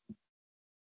you. I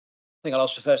think I'll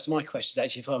answer first to my questions,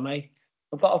 actually, if I may.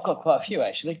 I've got quite a few,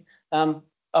 actually. I've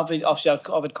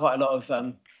covered quite a lot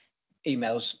of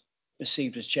emails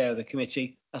received as chair of the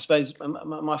committee. I suppose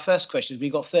my first question is,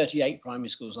 we've got 38 primary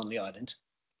schools on the island.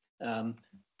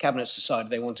 Cabinet's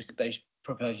decided they're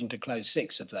proposing to close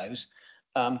 6 of those.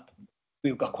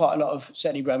 We've got quite a lot of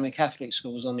certainly Roman Catholic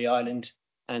schools on the island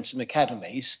and some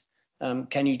academies.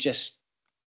 Can you just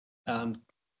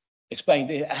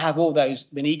explain, have all those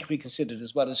been equally considered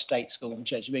as well as state schools and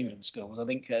Church of England schools? I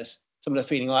think some of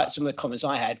the comments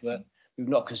I had were, we've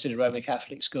not considered Roman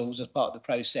Catholic schools as part of the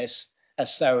process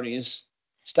as thoroughly as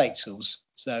state schools.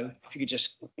 So if you could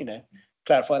just,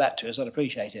 clarify that to us, I'd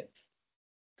appreciate it.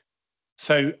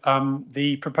 So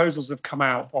the proposals have come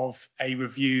out of a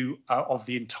review of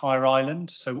the entire island.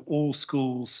 So all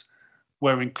schools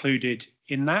were included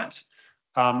in that,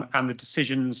 and the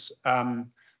decisions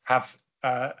have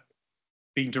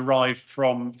been derived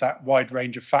from that wide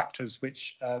range of factors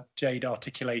which Jade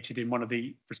articulated in one of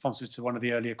the responses to one of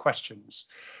the earlier questions.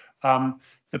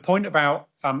 The point about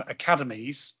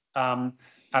academies,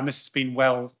 and this has been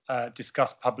well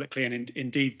discussed publicly, and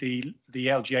indeed the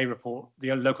LGA report,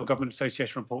 the Local Government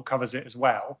Association report, covers it as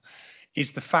well,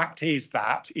 is the fact is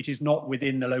that it is not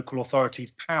within the local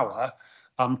authority's power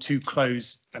to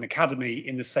close an academy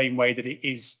in the same way that it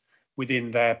is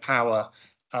within their power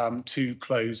to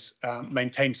close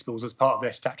maintained schools as part of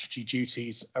their statutory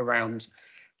duties around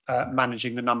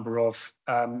managing the number of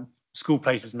school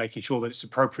places and making sure that it's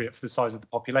appropriate for the size of the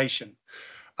population.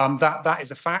 That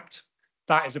is a fact.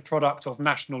 That is a product of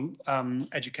national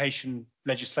education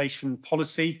legislation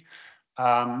policy.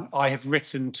 I have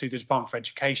written to the Department for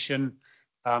Education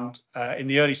in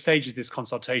the early stages of this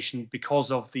consultation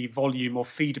because of the volume of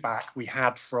feedback we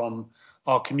had from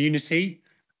our community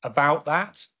about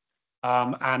that.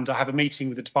 And I have a meeting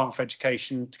with the Department for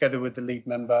Education together with the lead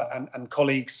member and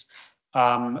colleagues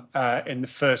in the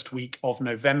first week of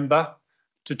November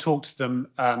to talk to them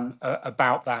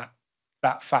about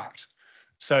that fact.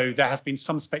 So there has been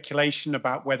some speculation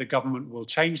about whether government will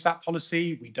change that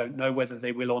policy. We don't know whether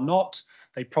they will or not.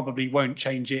 They probably won't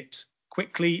change it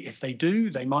quickly. If they do,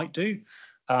 they might do.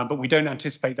 But we don't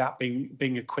anticipate that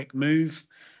being a quick move.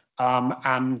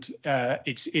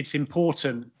 It's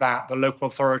important that the local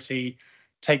authority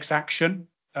takes action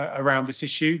around this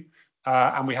issue.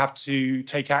 And we have to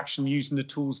take action using the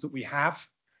tools that we have.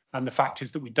 And the fact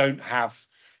is that we don't have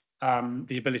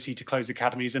the ability to close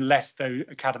academies unless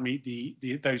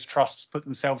those trusts put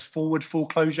themselves forward for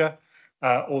closure,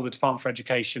 or the Department for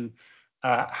Education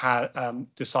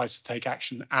decides to take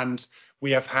action. And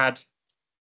we've had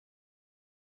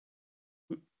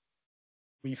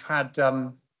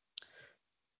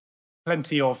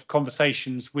plenty of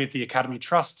conversations with the academy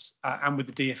trusts and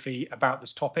with the DfE about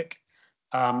this topic,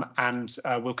 and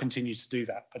we'll continue to do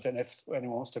that. I don't know if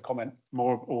anyone wants to comment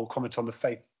more or comment on the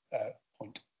faith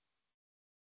point.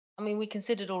 I mean, we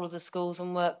considered all of the schools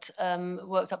and worked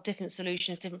up different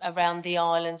solutions around the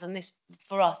islands. And this,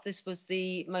 for us, this was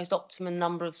the most optimum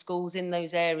number of schools in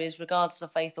those areas, regardless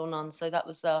of faith or none. So that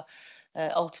was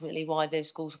ultimately why those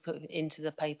schools were put into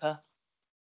the paper.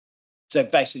 So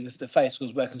basically, the faith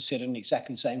schools were considered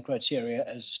exactly the same criteria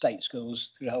as state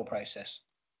schools through the whole process.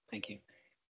 Thank you.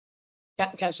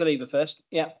 Councillor Lever first.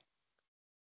 Yeah.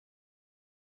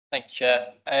 Thank you,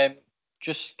 Chair.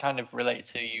 Just kind of related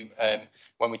to you,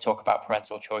 when we talk about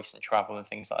parental choice and travel and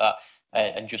things like that,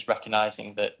 and just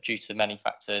recognising that due to many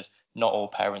factors, not all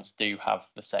parents do have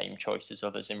the same choice as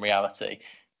others in reality.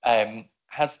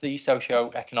 Has the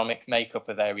socio-economic makeup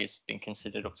of areas been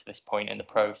considered up to this point in the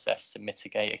process to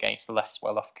mitigate against the less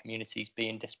well-off communities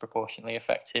being disproportionately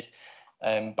affected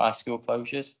by school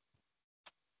closures?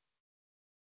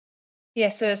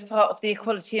 Yes, so as part of the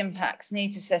equality impacts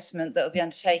needs assessment that will be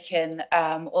undertaken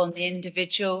on the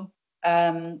individual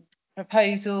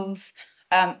proposals,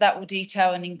 that will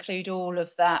detail and include all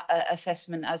of that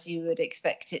assessment as you would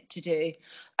expect it to do.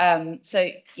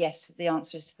 So yes, the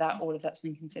answer is to that, all of that's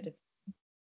been considered.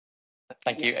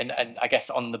 Thank you. And I guess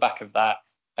on the back of that,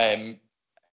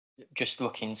 just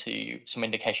looking to some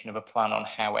indication of a plan on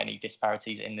how any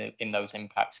disparities in those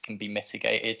impacts can be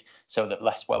mitigated so that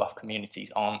less well-off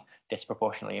communities aren't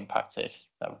disproportionately impacted.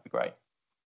 That would be great.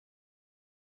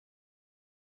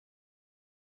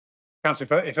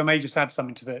 Councillor, if I may just add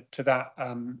something to that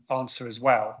answer as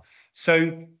well.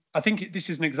 So I think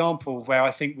this is an example where I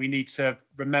think we need to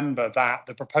remember that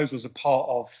the proposals are part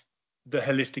of the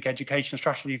holistic education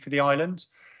strategy for the island.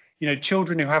 You know,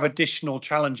 children who have additional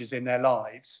challenges in their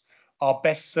lives are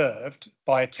best served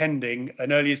by attending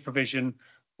an early years provision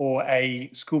or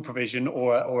a school provision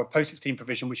or a post-16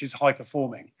 provision which is high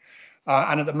performing.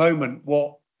 And at the moment,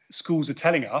 what schools are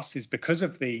telling us is because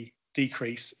of the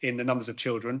decrease in the numbers of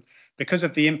children because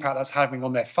of the impact that's having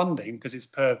on their funding, because it's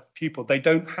per pupil. They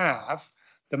don't have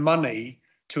the money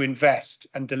to invest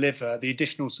and deliver the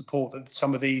additional support that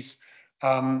some of these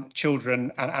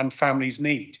children and families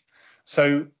need.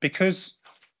 So because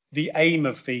the aim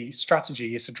of the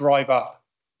strategy is to drive up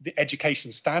the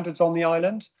education standards on the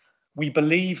island, we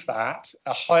believe that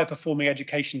a higher performing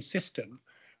education system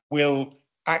will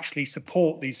actually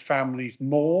support these families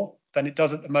more than it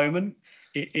does at the moment.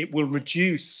 It will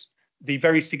reduce the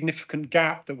very significant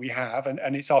gap that we have,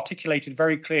 and it's articulated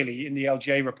very clearly in the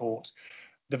LGA report,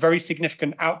 the very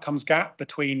significant outcomes gap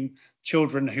between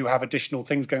children who have additional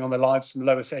things going on in their lives from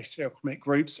lower socioeconomic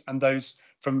groups and those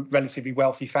from relatively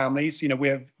wealthy families. You know, we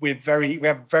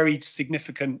have very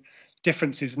significant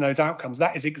differences in those outcomes.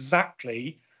 That is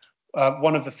exactly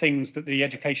one of the things that the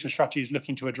education strategy is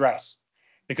looking to address,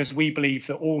 because we believe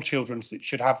that all children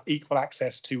should have equal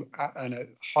access to a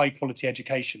high quality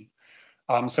education.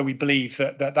 So we believe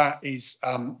that is,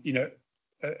 you know,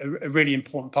 a really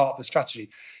important part of the strategy.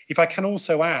 If I can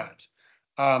also add,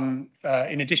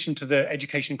 in addition to the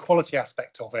education quality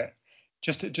aspect of it,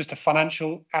 just a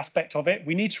financial aspect of it,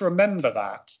 we need to remember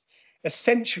that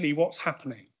essentially what's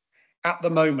happening at the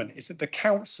moment is that the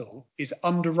council is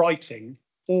underwriting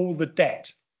all the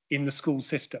debt in the school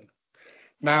system.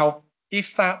 Now,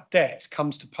 if that debt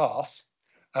comes to pass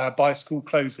by a school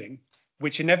closing,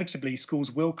 which inevitably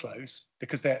schools will close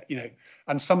because they're, you know,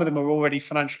 and some of them are already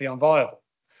financially unviable,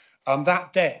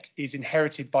 that debt is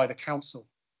inherited by the council.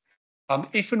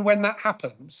 If and when that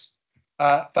happens,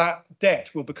 that debt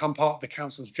will become part of the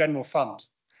council's general fund.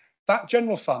 That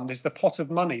general fund is the pot of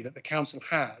money that the council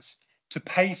has to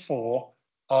pay for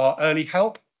our early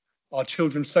help, our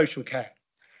children's social care.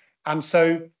 And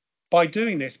so by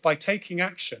doing this, by taking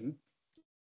action,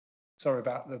 sorry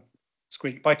about the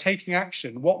squeak, by taking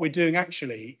action, what we're doing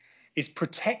actually is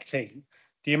protecting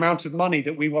the amount of money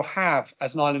that we will have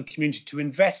as an island community to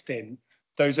invest in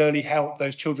those early help,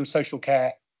 those children's social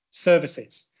care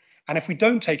services. And if we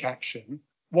don't take action,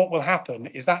 what will happen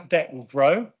is that debt will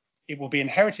grow, it will be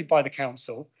inherited by the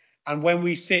council. And when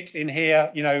we sit in here,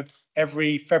 you know,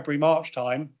 every February, March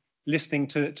time, listening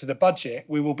to the budget,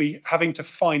 we will be having to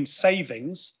find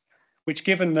savings, which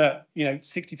given that, you know,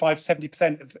 65,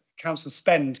 70% of council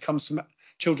spend comes from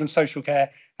children's social care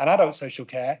and adult social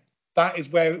care, that is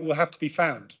where it will have to be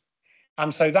found.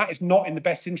 And so that is not in the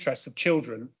best interests of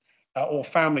children or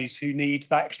families who need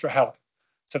that extra help.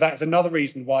 So that is another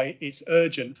reason why it's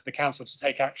urgent for the council to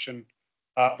take action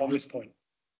on this point.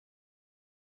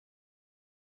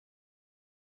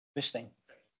 Interesting.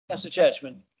 Councillor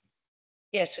Churchman.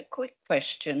 Yes, a quick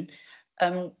question.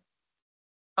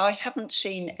 I haven't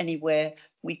seen anywhere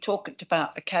we talked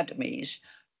about academies.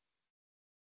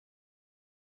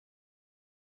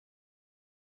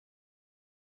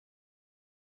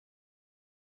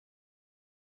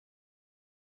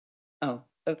 Oh,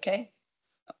 okay.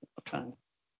 I'll try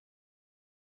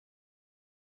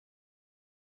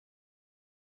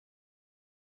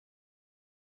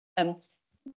and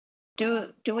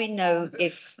do we know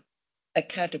if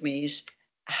academies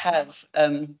have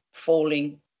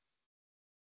falling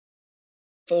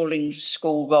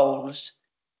school rolls?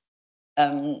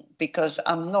 Because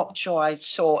I'm not sure I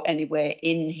saw anywhere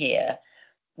in here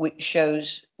which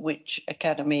shows which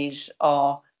academies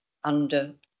are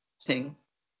under thing.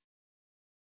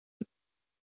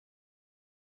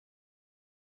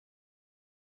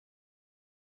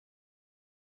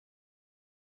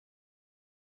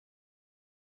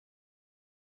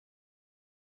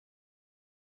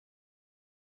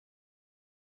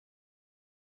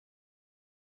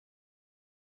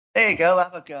 There you go,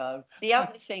 have a go. The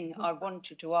other thing I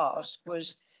wanted to ask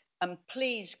was,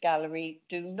 please, gallery,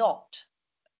 do not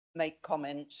make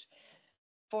comments.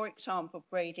 For example,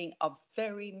 grading are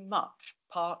very much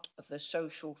part of the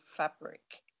social fabric.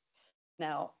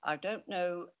 Now, I don't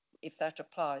know if that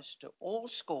applies to all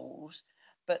schools,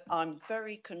 but I'm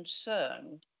very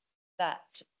concerned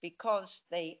that because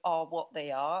they are what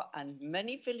they are, and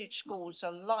many village schools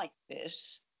are like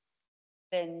this,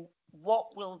 then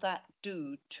what will that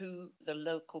do to the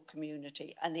local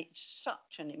community? And it's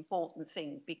such an important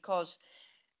thing because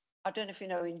I don't know if you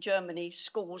know, in Germany,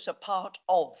 schools are part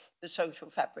of the social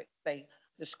fabric. The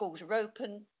schools are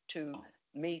open to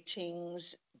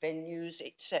meetings, venues,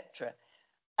 etc.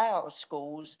 Our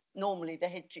schools, normally the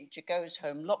head teacher goes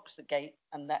home, locks the gate,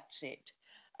 and that's it.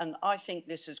 And I think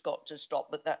this has got to stop,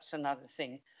 but that's another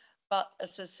thing. But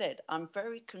as I said, I'm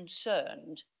very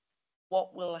concerned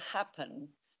what will happen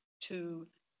to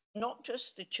not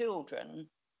just the children,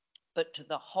 but to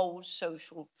the whole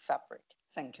social fabric.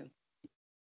 Thank you.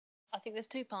 I think there's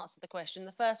two parts of the question.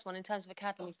 The first one, in terms of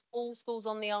academies, all schools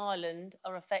on the island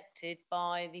are affected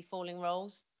by the falling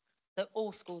rolls. So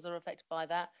all schools are affected by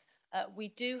that. We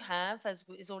do have, as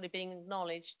is already being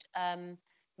acknowledged,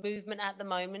 movement at the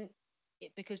moment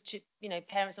because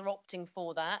parents are opting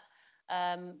for that.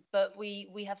 But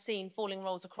we have seen falling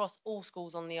rolls across all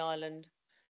schools on the island.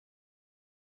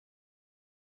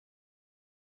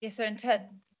 Yes, so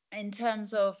in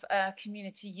terms of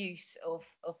community use of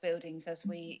buildings, as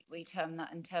we term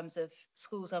that, in terms of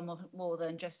schools are more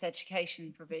than just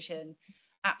education provision,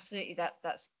 absolutely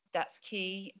that's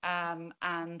key.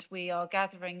 And we are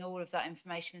gathering all of that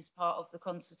information as part of the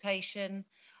consultation.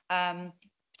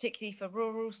 Particularly for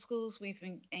rural schools, we've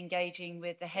been engaging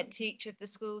with the head teacher of the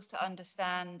schools to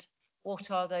understand what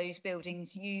are those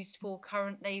buildings used for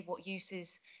currently, what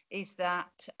uses is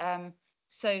that,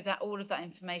 so that all of that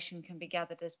information can be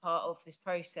gathered as part of this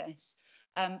process.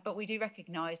 But we do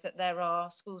recognise that there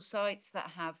are school sites that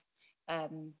have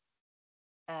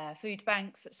food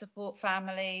banks that support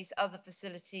families, other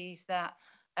facilities that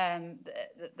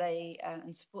they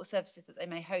and support services that they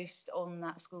may host on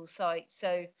that school site.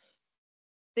 So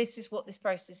this is what this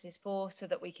process is for, so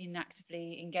that we can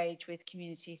actively engage with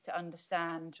communities to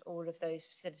understand all of those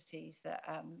facilities that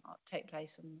take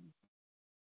place on them.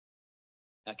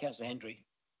 Councillor Hendry.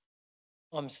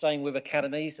 I'm staying with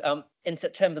academies. In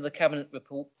September, the Cabinet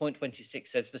report, point 26,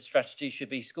 says the strategy should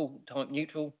be school type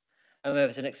neutral, and there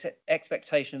is an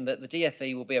expectation that the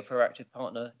DfE will be a proactive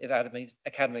partner if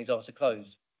academies are to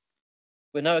close.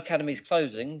 With no academies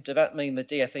closing, does that mean the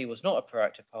DfE was not a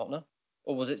proactive partner,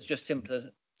 or was it just simpler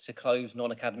to close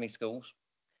non-academy schools?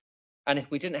 And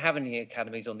if we didn't have any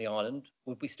academies on the island,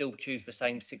 would we still choose the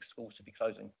same 6 schools to be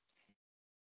closing?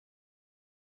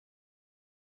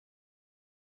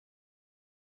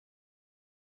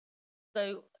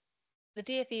 So the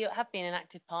DfE have been an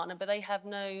active partner, but they have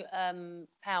no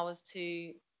powers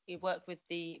to work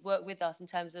with us in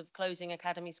terms of closing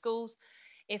academy schools.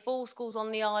 If all schools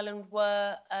on the island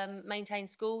were maintained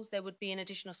schools, there would be an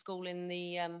additional school in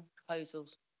the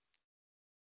proposals.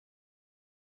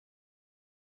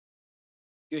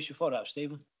 Here's your follow-up,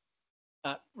 Stephen.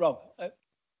 Rob.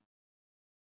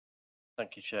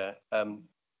 Thank you, Chair. For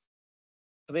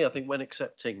me, I think when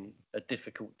accepting a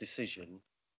difficult decision,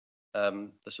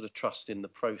 the sort of trust in the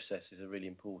process is a really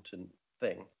important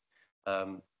thing.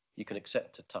 You can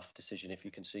accept a tough decision if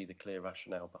you can see the clear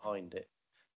rationale behind it,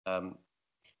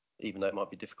 even though it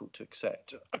might be difficult to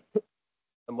accept.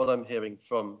 And what I'm hearing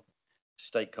from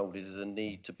stakeholders is a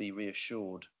need to be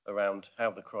reassured around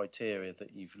how the criteria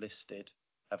that you've listed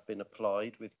have been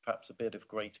applied with perhaps a bit of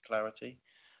greater clarity.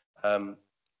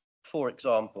 For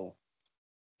example,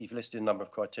 you've listed a number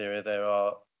of criteria. There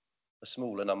are a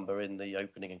smaller number in the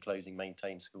opening and closing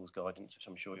maintained schools guidance, which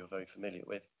I'm sure you're very familiar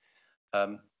with.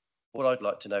 What I'd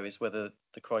like to know is whether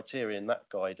the criteria in that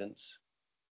guidance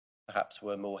perhaps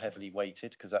were more heavily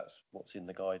weighted, because that's what's in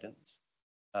the guidance.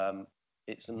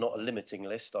 It's not a limiting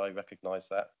list, I recognise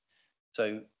that.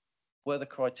 So were the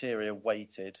criteria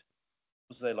weighted?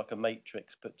 Was there like a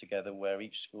matrix put together where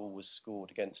each school was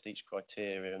scored against each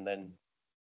criteria and then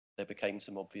there became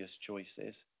some obvious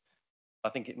choices? I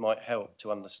think it might help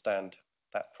to understand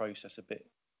that process a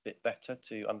bit better,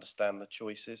 to understand the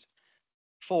choices.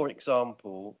 For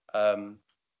example,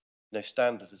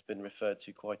 standards has been referred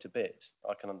to quite a bit.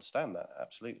 I can understand that,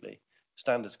 absolutely.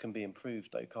 Standards can be improved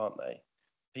though, can't they?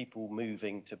 People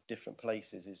moving to different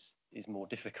places is more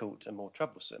difficult and more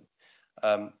troublesome.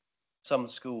 Some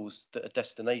schools that are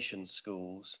destination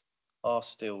schools are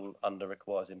still under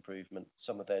requires improvement.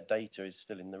 Some of their data is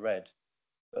still in the red,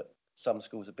 but some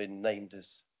schools have been named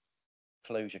as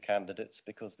closure candidates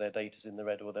because their data's in the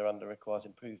red or they're under requires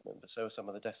improvement, but so are some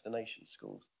of the destination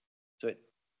schools. So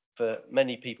for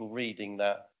many people reading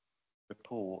that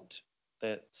report,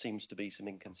 there seems to be some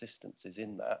inconsistencies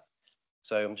in that.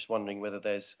 So I'm just wondering whether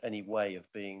there's any way of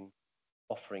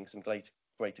offering some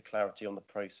greater clarity on the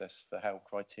process for how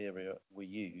criteria were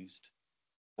used.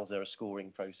 Was there a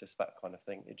scoring process, that kind of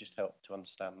thing? It just helped to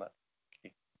understand that.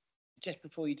 Just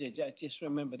before you did, just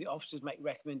remember the officers make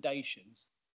recommendations.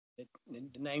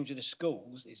 The names of the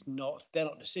schools they're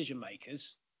not decision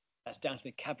makers. That's down to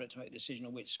the cabinet to make a decision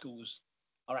on which schools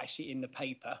are actually in the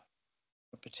paper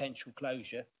for potential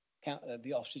closure.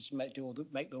 The officers make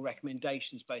the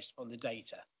recommendations based on the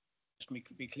data. Just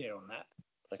to be clear on that.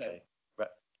 Okay,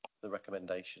 the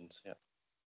recommendations, yeah.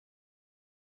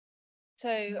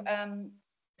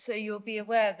 So you'll be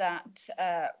aware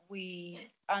that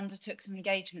we undertook some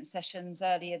engagement sessions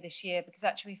earlier this year because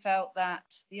actually we felt that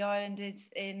the island is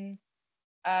in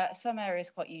some areas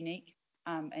quite unique.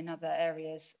 In other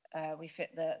areas, we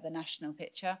fit the national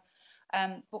picture.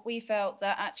 But we felt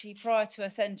that actually prior to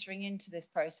us entering into this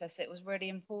process, it was really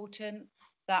important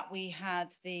that we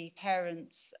had the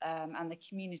parents and the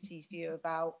community's view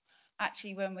about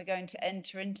actually when we're going to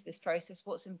enter into this process,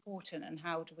 what's important and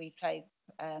how do we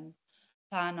plan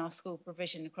our school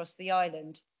provision across the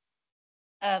island.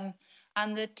 And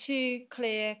the two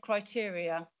clear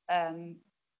criteria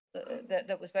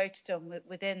that was voted on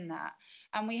within that.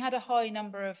 And we had a high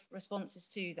number of responses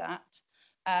to that.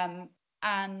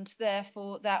 And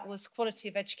therefore that was quality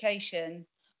of education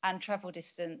and travel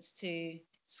distance to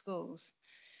schools.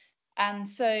 And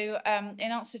so in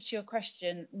answer to your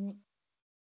question,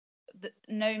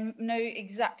 no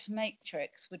exact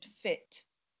matrix would fit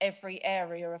every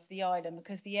area of the island,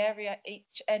 because the area,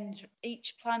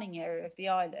 each planning area of the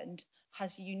island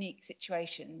has unique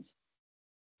situations.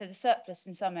 So the surplus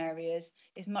in some areas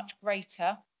is much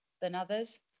greater than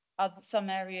others. Some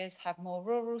areas have more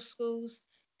rural schools.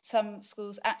 Some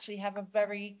schools actually have a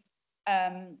very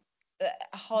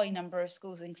a high number of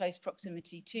schools in close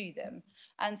proximity to them.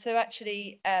 And so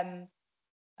actually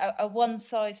a one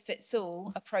size fits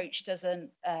all approach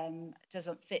doesn't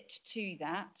fit to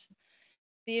that.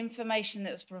 The information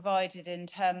that was provided in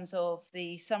terms of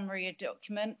the summary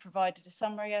document provided a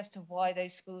summary as to why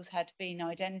those schools had been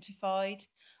identified.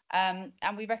 And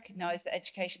we recognise that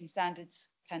education standards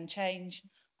can change.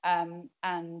 And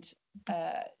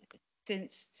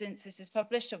since this is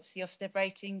published, obviously Ofsted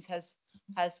ratings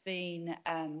has been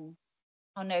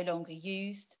are no longer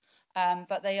used,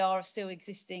 but they are still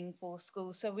existing for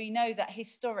schools. So we know that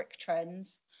historic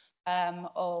trends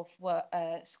of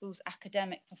schools'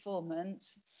 academic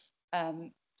performance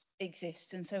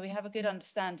exist, and so we have a good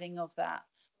understanding of that.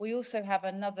 We also have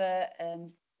another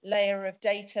layer of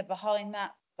data behind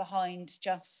that, behind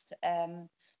just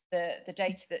the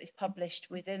data that is published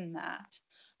within that.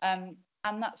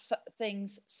 And that's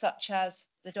things such as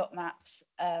the dot maps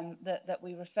that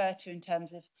we refer to in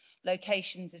terms of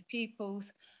locations of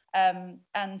pupils.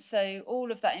 And so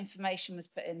all of that information was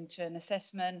put into an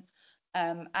assessment,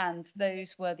 and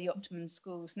those were the optimum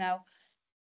schools. Now,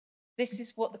 this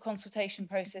is what the consultation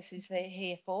process is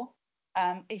here for.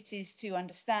 It is to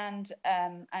understand,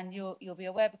 and you'll be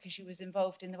aware because you was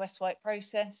involved in the West White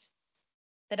process,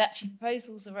 that actually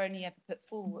proposals are only ever put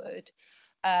forward,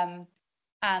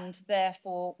 and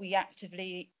therefore we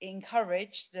actively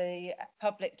encourage the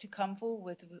public to come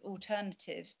forward with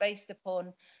alternatives based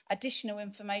upon additional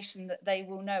information that they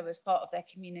will know as part of their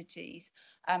communities,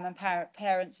 and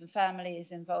parents and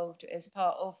families involved as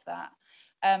part of that.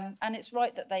 And it's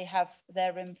right that they have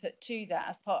their input to that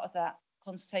as part of that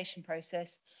consultation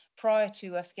process prior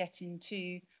to us getting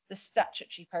to the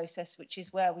statutory process, which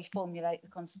is where we formulate the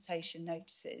consultation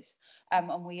notices,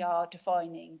 and we are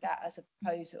defining that as a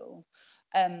proposal.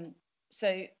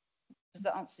 So does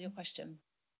that answer your question?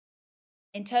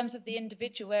 In terms of the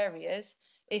individual areas,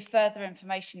 if further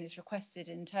information is requested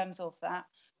in terms of that,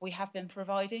 we have been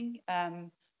providing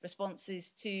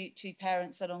responses to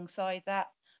parents alongside that,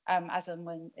 as and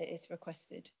when it is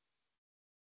requested.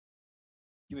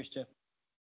 You wish to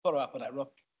follow up on that, Rob?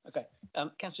 Okay.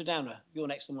 Councillor Downer, you're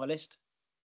next on my list.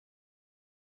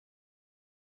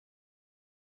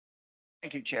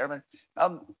 Thank you, Chairman.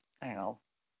 Hang on.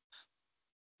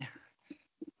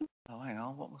 Oh, hang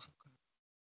on. What was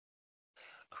it?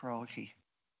 Crikey.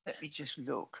 Let me just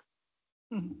look.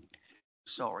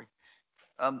 Sorry.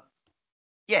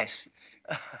 Yes.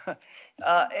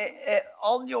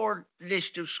 On your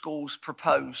list of schools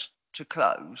proposed to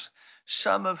close,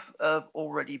 some have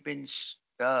already been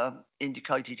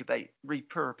indicated about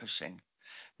repurposing.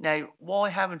 Now, why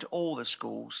haven't all the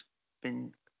schools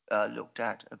been looked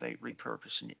at about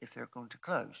repurposing if they're going to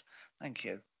close? Thank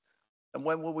you. And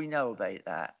when will we know about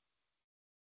that?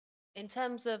 In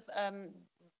terms of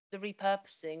the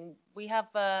repurposing, we've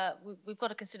got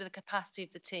to consider the capacity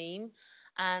of the team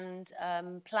and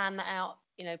plan that out,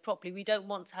 properly. We don't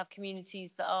want to have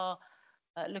communities that are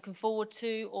looking forward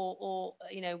to or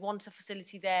want a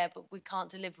facility there, but we can't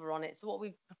deliver on it. So what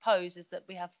we propose is that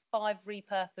we have 5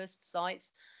 repurposed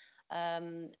sites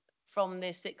from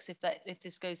the 6 if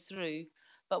this goes through,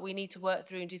 but we need to work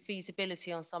through and do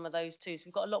feasibility on some of those too. So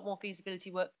we've got a lot more feasibility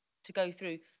work to go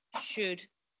through should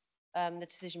the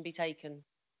decision be taken.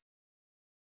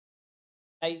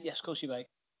 Yes, of course you may.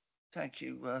 Thank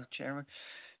you, Chairman.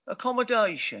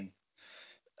 Accommodation.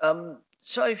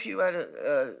 So if you had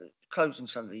closing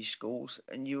some of these schools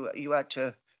and you had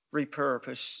to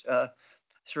repurpose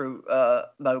through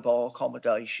mobile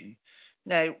accommodation.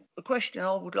 Now, the question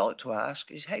I would like to ask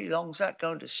is how long is that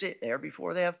going to sit there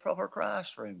before they have proper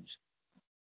classrooms?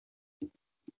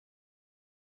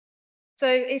 So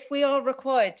if we are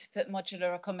required to put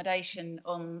modular accommodation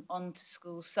onto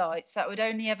school sites, that would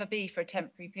only ever be for a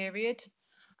temporary period.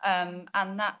 And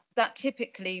that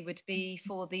typically would be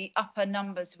for the upper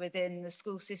numbers within the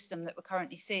school system that we're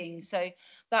currently seeing. So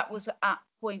that was at a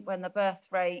point when the birth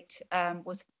rate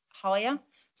was higher.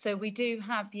 So we do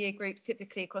have year groups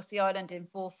typically across the island in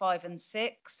 4, 5 and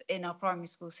 6 in our primary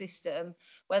school system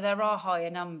where there are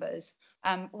higher numbers.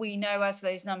 We know as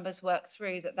those numbers work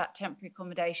through that temporary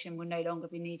accommodation will no longer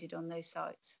be needed on those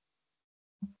sites.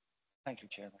 Thank you,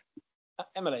 Chairman.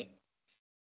 Emily.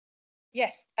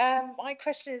 Yes, my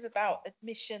question is about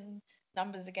admission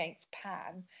numbers against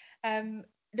PAN.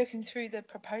 Looking through the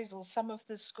proposals, some of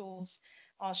the schools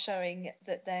are showing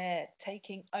that they're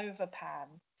taking over PAN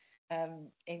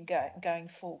in going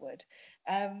forward.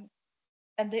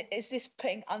 Is this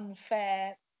putting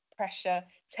unfair pressure,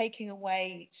 taking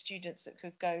away students that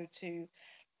could go to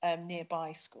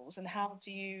nearby schools? And how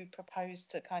do you propose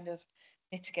to kind of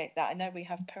mitigate that? I know we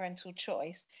have parental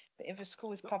choice, but if a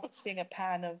school is publishing a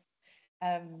PAN of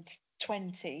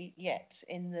 20, yet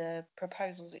in the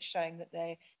proposals it's showing that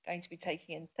they're going to be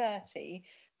taking in 30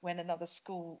 when another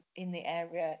school in the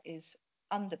area is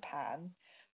under PAN,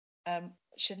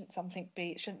 shouldn't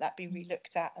that be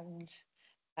relooked at and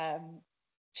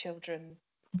children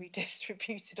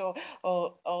redistributed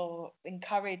or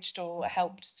encouraged or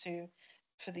helped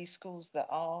for these schools that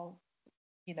are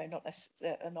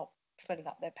not filling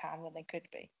up their PAN when they could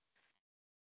be?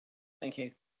 Thank you.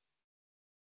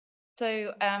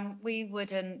 So we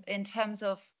wouldn't, in terms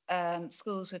of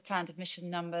schools with planned admission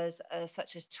numbers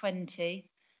such as 20,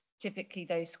 typically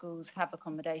those schools have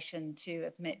accommodation to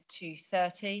admit to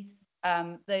 30.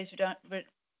 Those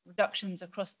reductions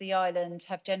across the island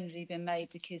have generally been made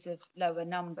because of lower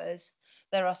numbers.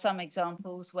 There are some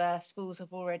examples where schools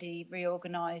have already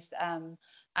reorganised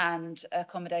and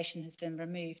accommodation has been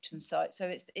removed from site. So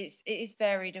it is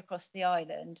varied across the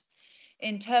island.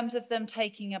 In terms of them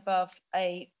taking above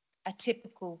a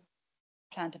typical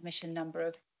planned admission number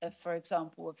of, for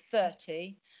example, of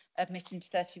 30, admitting to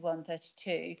 31,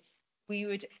 32, we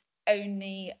would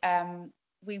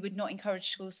not encourage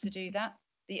schools to do that.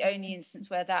 The only instance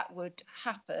where that would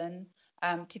happen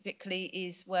typically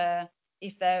is where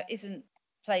if there isn't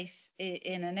place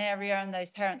in an area and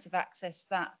those parents have accessed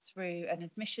that through an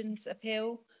admissions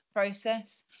appeal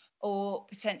process or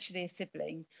potentially a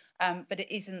sibling. But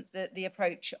it isn't the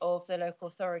approach of the local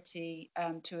authority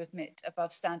to admit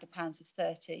above standard PANs of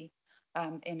 30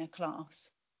 in a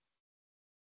class.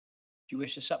 Do you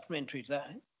wish a supplementary to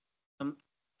that?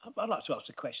 I'd like to ask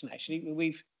a question, actually.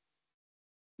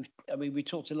 We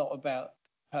talked a lot about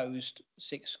proposed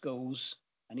 6 schools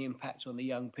and the impact on the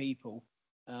young people.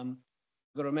 We've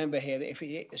got to remember here that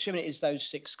assuming it is those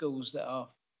 6 schools that are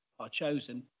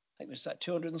chosen, I think there's like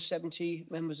 270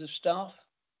 members of staff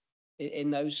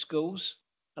in those schools.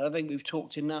 And I think we've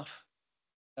talked enough,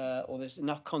 or there's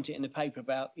enough content in the paper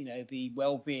about, the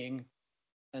well-being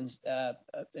and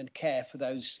care for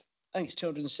those. I think it's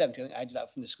 270, I think added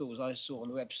up from the schools I saw on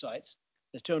the websites.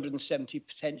 There's 270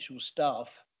 potential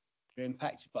staff that are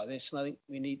impacted by this. And I think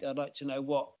I'd like to know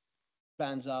what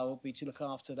plans will be to look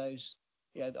after those,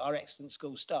 our excellent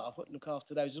school staff, look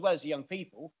after those, as well as the young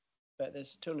people. But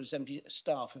there's 270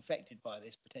 staff affected by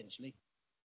this potentially.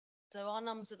 So our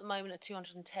numbers at the moment are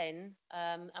 210,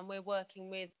 and we're working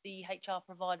with the HR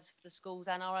providers for the schools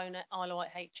and our own Isle of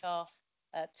Wight HR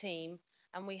team,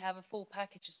 and we have a full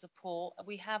package of support.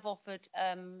 We have offered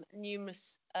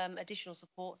numerous additional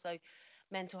support, so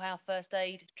mental health first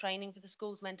aid training for the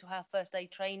schools, mental health first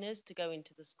aid trainers to go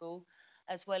into the school,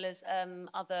 as well as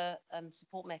other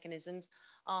support mechanisms.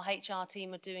 Our HR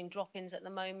team are doing drop-ins at the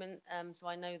moment, so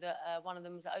I know that one of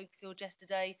them was at Oakfield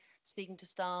yesterday speaking to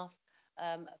staff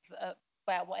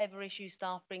about whatever issues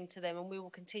staff bring to them, and we will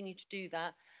continue to do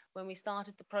that. When we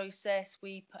started the process,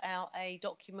 we put out a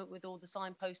document with all the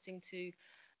signposting to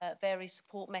various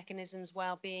support mechanisms,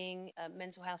 wellbeing,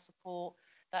 mental health support,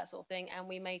 that sort of thing, and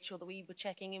we made sure that we were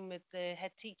checking in with the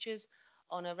head teachers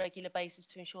on a regular basis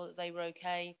to ensure that they were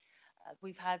okay.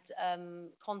 We've had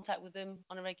contact with them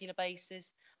on a regular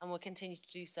basis, and we'll continue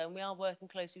to do so. And we are working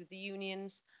closely with the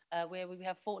unions, where we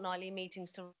have fortnightly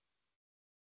meetings to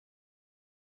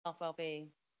staff well-being.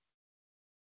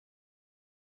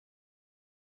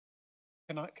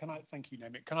 Can I thank you,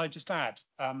 Naomi. Can I just add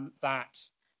that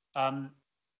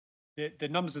the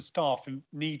numbers of staff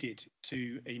needed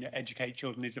to educate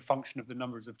children is a function of the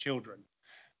numbers of children,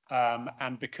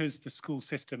 and because the school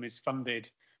system is funded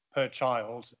per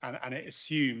child and it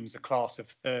assumes a class of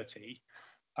 30,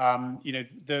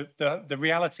 the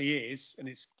reality is, and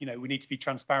it's we need to be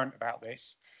transparent about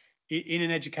this, in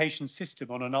an education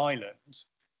system on an island,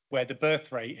 where the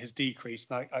birth rate has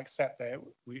decreased. And I accept that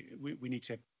we need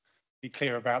to be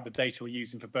clear about the data we're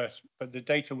using for birth, but the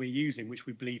data we're using, which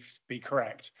we believe to be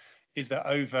correct, is that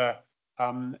over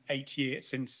 8 years,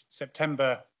 since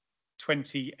September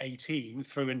 2018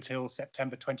 through until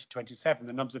September 2027,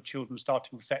 the numbers of children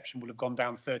starting reception will have gone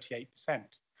down 38%.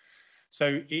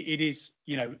 So it is,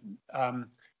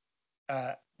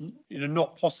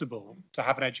 not possible to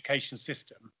have an education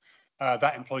system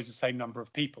that employs the same number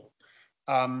of people.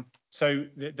 So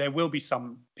there will be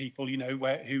some people,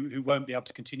 who won't be able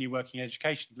to continue working in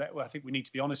education. I think we need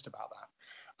to be honest about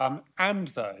that. And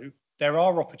though there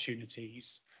are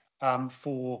opportunities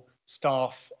for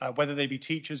staff, whether they be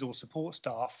teachers or support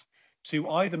staff, to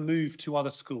either move to other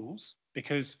schools,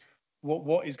 because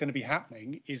what is going to be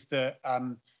happening is that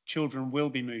children will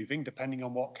be moving, depending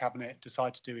on what Cabinet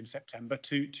decide to do in September,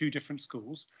 to two different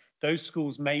schools. Those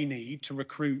schools may need to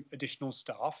recruit additional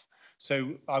staff.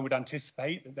 So I would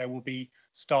anticipate that there will be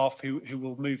staff who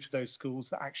will move to those schools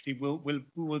that actually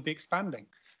will be expanding.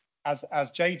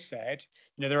 As Jade said,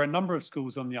 there are a number of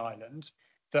schools on the island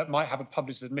that might have a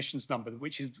published admissions number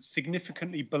which is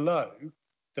significantly below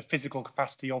the physical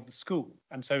capacity of the school.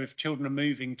 And so if children are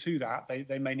moving to that,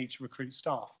 they may need to recruit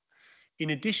staff.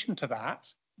 In addition to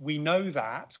that, we know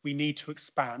that we need to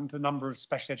expand the number of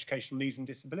special educational needs and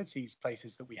disabilities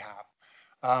places that we have.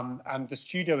 And the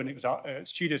studio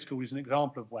school is an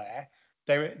example of where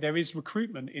there is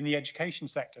recruitment in the education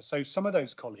sector. So some of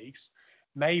those colleagues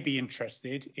may be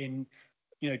interested in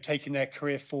taking their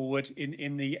career forward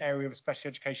in the area of special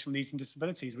educational needs and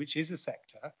disabilities, which is a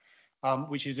sector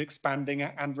which is expanding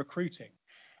and recruiting.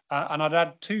 And I'd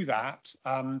add to that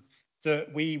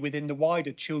that we, within the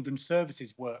wider children's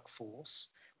services workforce,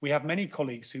 we have many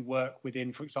colleagues who work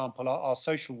within, for example, our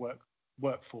social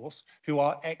workforce, who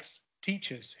are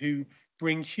ex-teachers who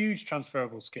bring huge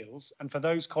transferable skills. And for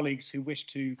those colleagues who wish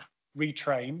to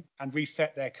retrain and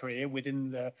reset their career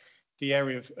within the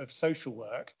area of social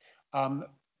work,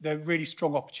 there are really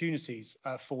strong opportunities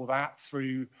for that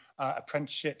through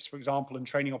apprenticeships, for example, and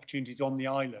training opportunities on the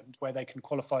island where they can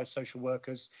qualify as social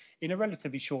workers in a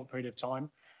relatively short period of time.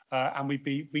 And we'd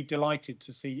be delighted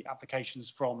to see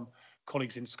applications from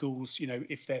colleagues in schools,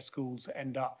 if their schools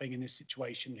end up being in this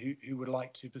situation, who would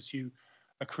like to pursue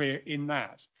a career in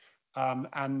that.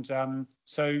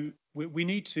 So we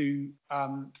need to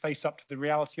face up to the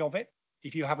reality of it.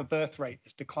 If you have a birth rate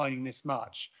that's declining this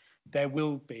much, there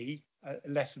will be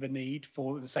less of a need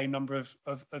for the same number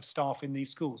of staff in these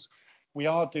schools. We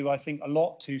do, I think, a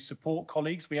lot to support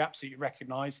colleagues. We absolutely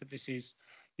recognise that this is,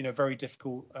 a very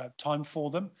difficult time for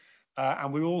them.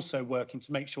 And we're also working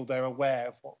to make sure they're aware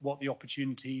of what the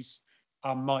opportunities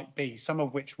might be, some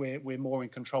of which we're more in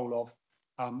control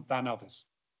of than others.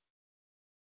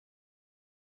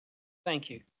 Thank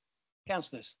you.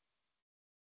 Councillors.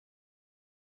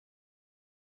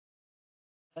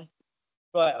 Okay.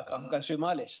 Right, I'll go through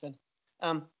my list then.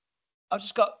 I've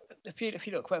just got a few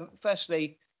look.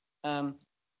 Firstly,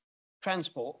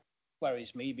 transport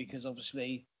worries me because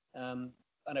obviously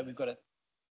I know we've got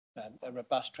a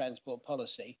robust transport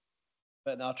policy,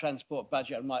 but our transport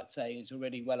budget, I might say, is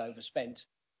already well overspent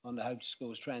on the home to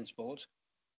schools transport.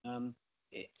 There'll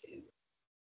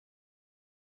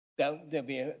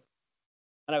be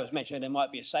I know it was mentioned there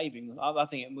might be a saving. I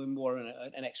think it will be more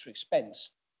an extra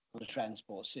expense on the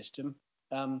transport system.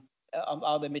 Are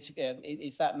there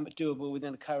is that doable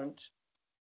within the current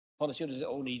policy, or does it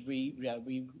all need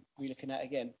re-looking at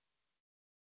again?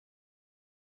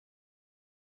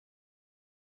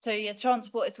 So yeah,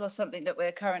 transport is something that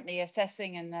we're currently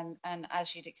assessing, and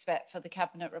as you'd expect for the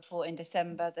Cabinet report in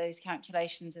December, those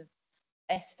calculations of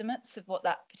estimates of what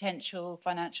that potential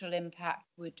financial impact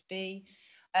would be.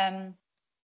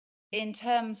 In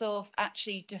terms of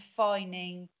actually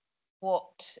defining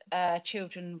what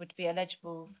children would be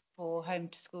eligible for home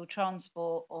to school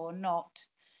transport or not,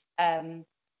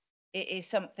 it is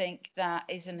something that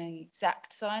isn't an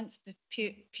exact science, but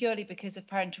purely because of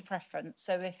parental preference.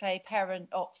 So if a parent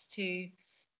opts to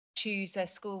choose a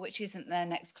school which isn't their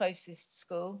next closest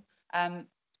school,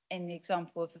 in the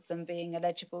example of them being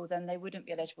eligible, then they wouldn't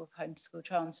be eligible for home to school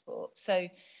transport. So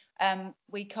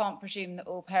we can't presume that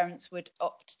all parents would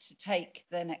opt to take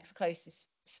the next closest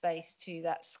space to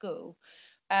that school.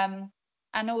 And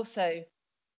also,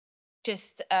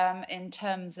 just in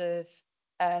terms of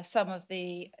some of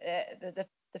the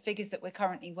figures that we're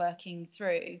currently working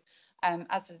through,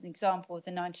 as an example, of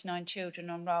the 99 children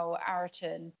on Royal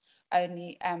Arreton,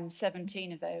 only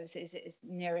 17 of those is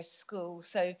nearest school.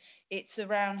 So it's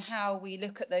around how we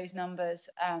look at those numbers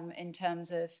in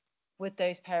terms of, would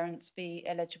those parents be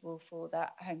eligible for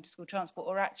that home to school transport,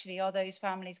 or actually are those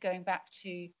families going back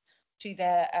to to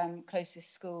their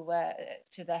closest school,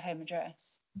 to their home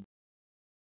address.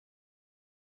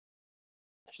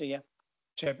 Actually, yeah.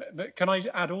 Chair, but can I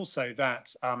add also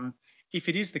that if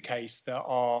it is the case that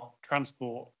our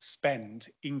transport spend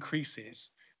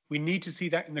increases, we need to see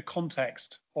that in the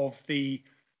context of the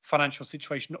financial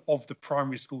situation of the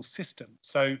primary school system.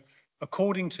 So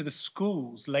according to the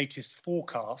school's latest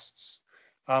forecasts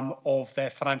of their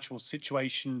financial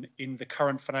situation in the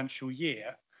current financial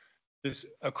year, there's,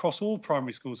 across all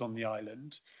primary schools on the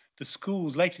island, the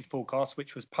school's latest forecast,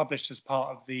 which was published as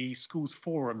part of the Schools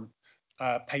Forum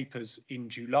papers in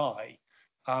July,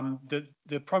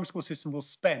 the primary school system will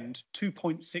spend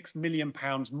 £2.6 million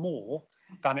more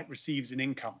than it receives in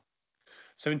income.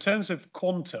 So in terms of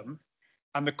quantum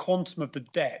and the quantum of the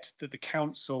debt that the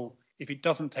council, if it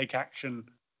doesn't take action,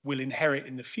 will inherit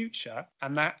in the future,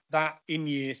 and that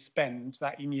in-year spend,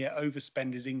 that in-year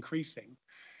overspend is increasing.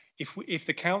 If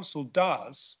the council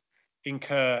does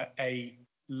incur a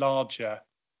larger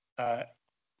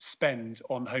spend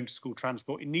on home to school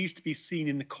transport, it needs to be seen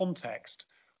in the context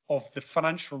of the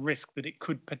financial risk that it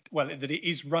could, well, that it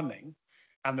is running,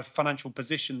 and the financial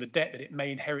position, the debt that it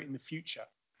may inherit in the future.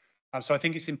 So I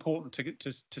think it's important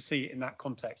to see it in that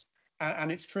context.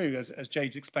 And it's true, as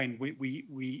Jade's explained,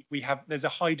 we have, there's a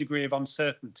high degree of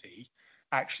uncertainty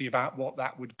actually about what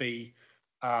that would be,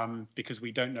 because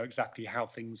we don't know exactly how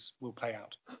things will play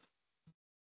out.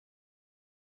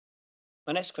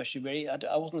 My next question, really,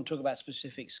 I wasn't talking about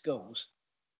specific schools,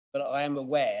 but I am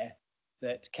aware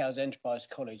that Cowes Enterprise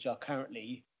College are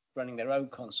currently running their own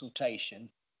consultation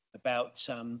about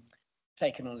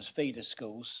taking on as feeder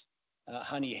schools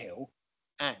Honey Hill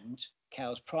and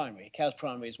Cowes Primary. Cowes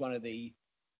Primary is one of the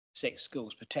 6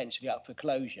 schools potentially up for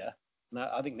closure. And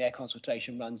I think their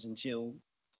consultation runs until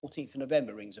 14th of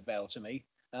November, rings a bell to me.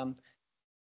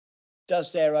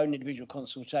 Does their own individual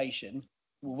consultation,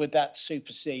 would that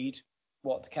supersede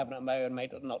what the Cabinet may or may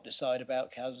not decide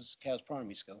about Cowes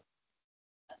Primary School?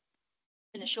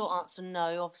 In a short answer,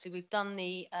 no. Obviously, we've done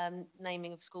the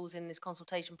naming of schools in this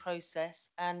consultation process,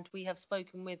 and we have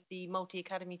spoken with the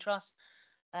Multi-Academy Trust,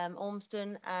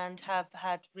 Ormston, and have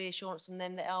had reassurance from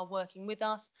them that they are working with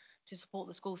us to support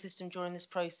the school system during this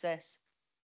process.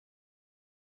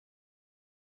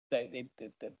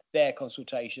 Their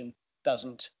consultation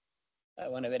doesn't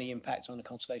want to have any impact on the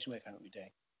consultation we're currently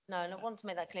doing. No, and I want to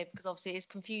make that clear because obviously it's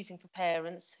confusing for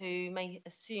parents who may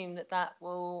assume that that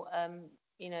will,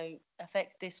 you know,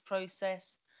 affect this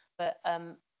process. But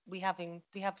we have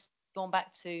gone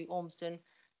back to Ormston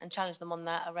and challenged them on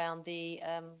that around the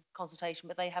consultation,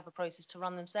 but they have a process to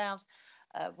run themselves.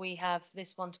 We have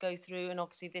this one to go through, and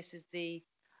obviously this is the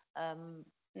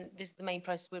main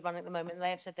process we're running at the moment, and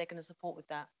they have said they're going to support with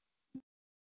that.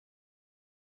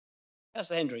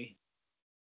 Councillor Hendry.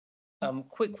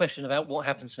 Quick question about what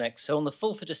happens next. So on the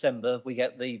 4th of December, we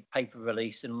get the paper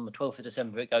release, and on the 12th of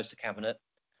December, it goes to Cabinet.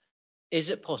 Is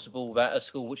it possible that a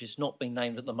school which is not being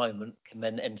named at the moment can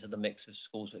then enter the mix of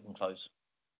schools that can close?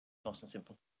 Nice and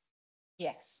simple.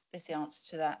 Yes, is the answer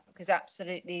to that, because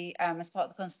absolutely, as part of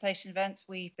the consultation events,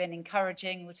 we've been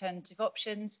encouraging alternative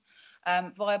options,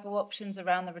 viable options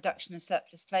around the reduction of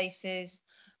surplus places.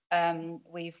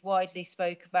 We've widely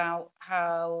spoke about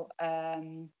how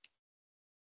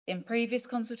in previous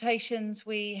consultations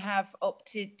we have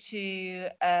opted to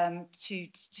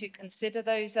consider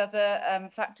those other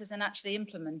factors and actually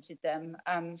implemented them.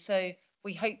 So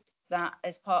we hope that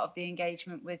as part of the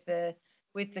engagement with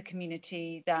the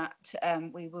community that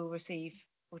we will receive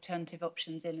alternative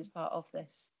options in as part of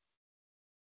this.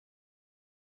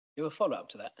 Do a follow-up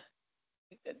to that.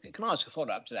 Can I ask a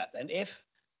follow-up to that then? If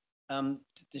the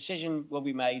decision will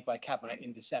be made by Cabinet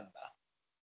in December,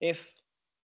 if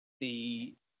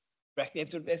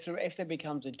there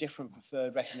becomes a different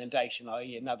preferred recommendation,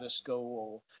 i.e. another school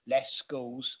or less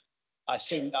schools, I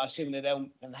assume that there'll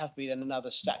have to be then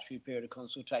another statutory period of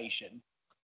consultation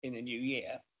in the new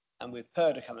year. And with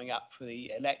PERDA coming up for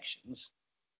the elections,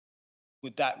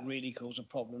 would that really cause a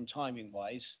problem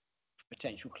timing-wise for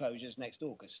potential closures next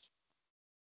August?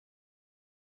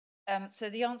 So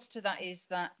the answer to that is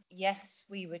that, yes,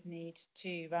 we would need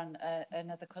to run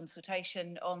another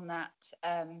consultation on that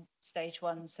stage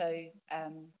 1. So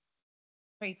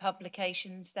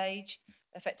pre-publication stage,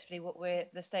 effectively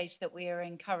the stage that we are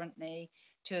in currently,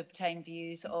 to obtain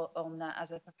views on that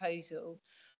as a proposal.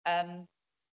 The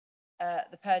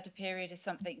PERDA period is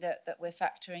something that we're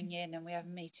factoring in, and we have a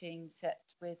meeting set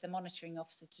with the monitoring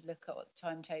officer to look at what the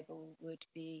timetable would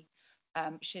be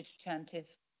should alternative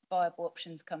viable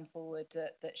options come forward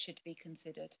that should be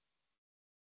considered.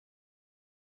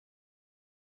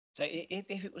 So if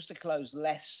it was to close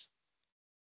less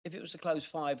If it was to close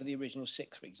 5 of the original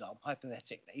 6, for example,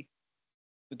 hypothetically,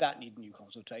 would that need new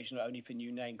consultation or only if a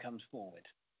new name comes forward?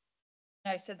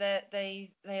 No, so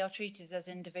they are treated as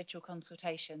individual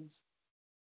consultations.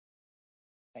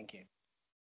 Thank you.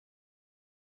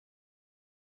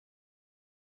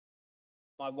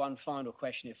 My one final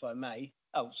question, if I may.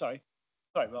 Oh, sorry.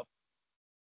 Sorry, Rob.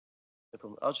 No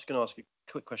problem. I was just going to ask a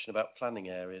quick question about planning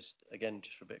areas, again,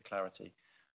 just for a bit of clarity.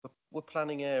 Were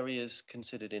planning areas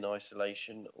considered in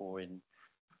isolation or in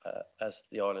as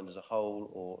the island as a whole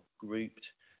or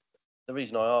grouped? The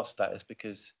reason I asked that is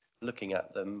because looking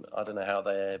at them, I don't know how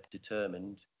they're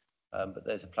determined, but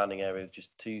there's a planning area with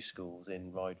just 2 schools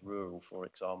in Ryde Rural, for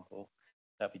example.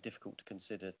 That'd be difficult to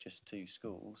consider just 2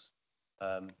 schools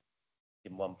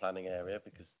in one planning area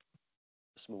because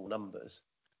of small numbers.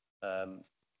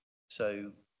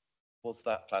 So was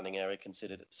that planning area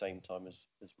considered at the same time as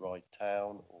Ryde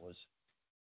Town, or was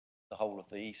the whole of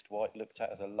the East White looked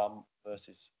at as a lump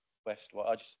versus West White?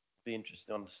 I'd just be interested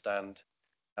to understand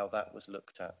how that was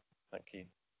looked at. Thank you.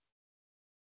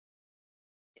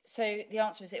 So the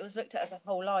answer is it was looked at as a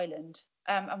whole island,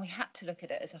 and we had to look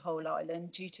at it as a whole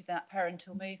island due to that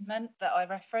parental movement that I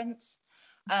reference,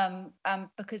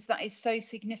 because that is so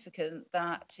significant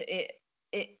that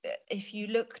if you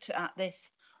looked at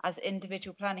this as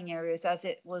individual planning areas as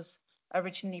it was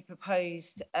originally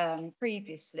proposed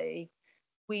previously,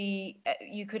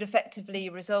 you could effectively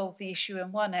resolve the issue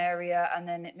in one area and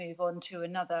then it move on to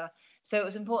another. So it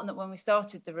was important that when we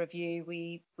started the review,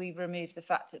 we removed the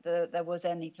fact that there was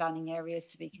any planning areas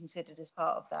to be considered as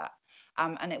part of that,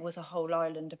 and it was a whole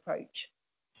island approach.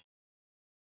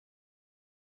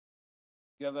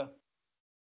 You ever?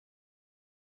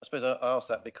 I suppose I asked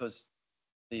that because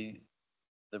the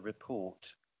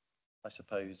report, I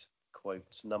suppose,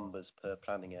 quotes numbers per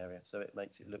planning area, so it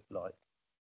makes it look like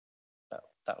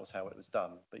that was how it was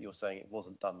done. But you're saying it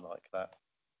wasn't done like that,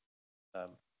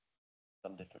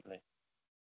 done differently.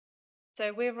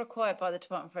 So we're required by the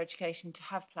Department for Education to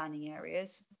have planning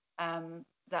areas.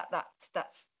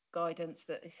 That's guidance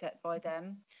that is set by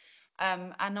them.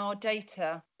 And our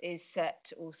data is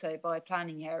set also by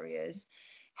planning areas.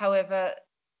 However,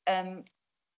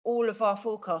 all of our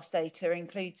forecast data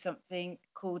includes something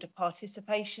called a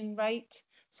participation rate.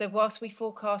 So whilst we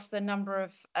forecast the number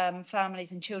of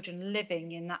families and children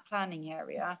living in that planning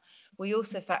area, we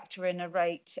also factor in a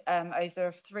rate over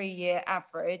a 3-year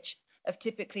average of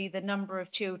typically the number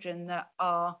of children that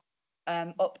are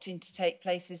opting to take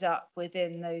places up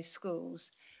within those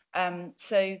schools.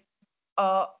 So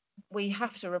we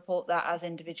have to report that as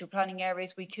individual planning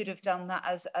areas. We could have done that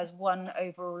as one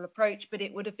overall approach, but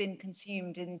it would have been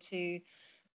consumed into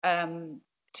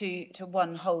to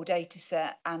one whole data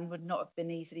set and would not have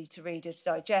been easily to read or to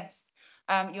digest.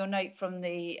 You'll note from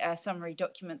the summary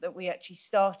document that we actually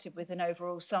started with an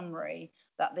overall summary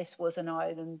that this was an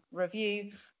island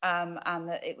review and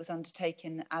that it was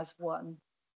undertaken as one.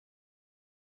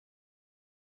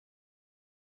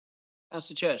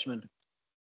 Councillor Churchman.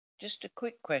 Just a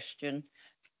quick question.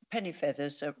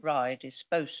 Pennyfeathers at Ryde is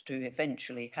supposed to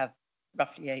eventually have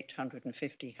roughly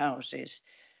 850 houses.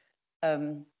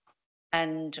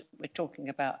 And we're talking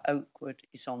about Oakwood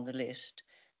is on the list.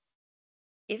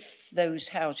 If those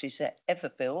houses are ever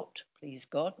built, please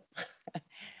God,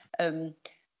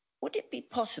 would it be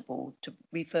possible to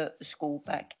revert the school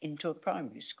back into a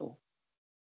primary school?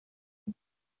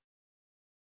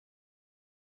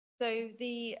 So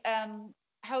the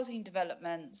housing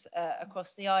developments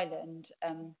across the island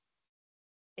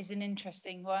is an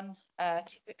interesting one.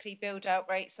 Typically build out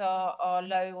rates are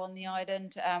low on the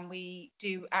island, and we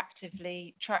do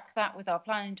actively track that with our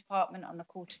planning department on a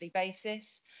quarterly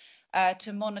basis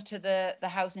to monitor the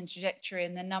housing trajectory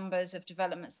and the numbers of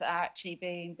developments that are actually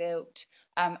being built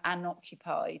and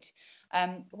occupied.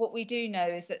 What we do know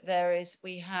is that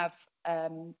we have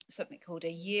something called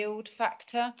a yield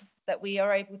factor that we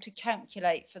are able to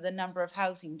calculate for the number of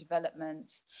housing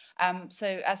developments.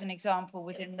 So as an example,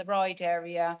 within the Ryde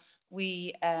area,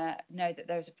 we know that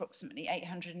there's approximately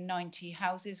 890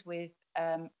 houses with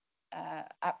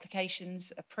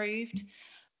applications approved.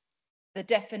 The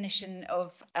definition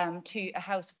of a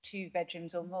house of 2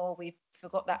 bedrooms or more, we've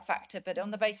forgot that factor, but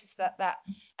on the basis that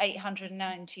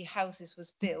 890 houses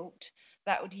was built,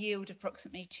 that would yield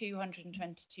approximately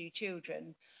 222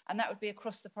 children, and that would be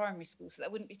across the primary school. So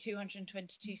that wouldn't be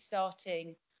 222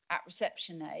 starting at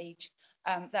reception age.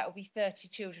 That would be 30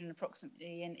 children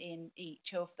approximately in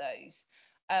each of those.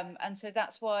 And so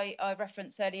that's why I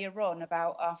referenced earlier on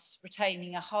about us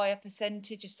retaining a higher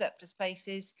percentage of surplus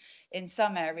places in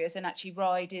some areas, and actually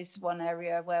Ryde is one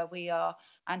area where we are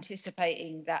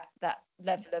anticipating that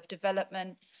level of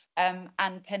development.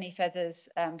 and penny feathers,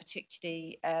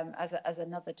 particularly as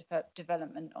another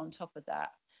development on top of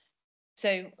that.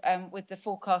 So with the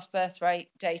forecast birth rate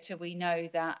data, we know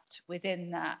that within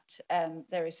that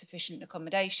there is sufficient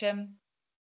accommodation.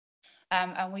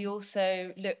 And we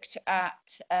also looked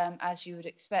at, as you would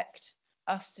expect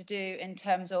us to do, in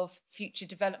terms of future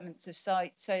developments of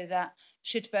sites, so that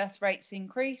should birth rates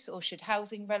increase or should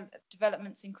housing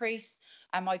developments increase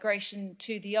and migration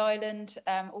to the island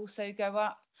also go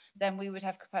up, then we would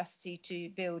have capacity to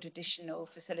build additional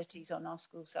facilities on our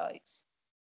school sites.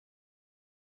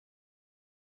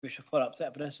 We should follow up to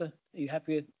that, Vanessa. Are you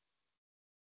happy with?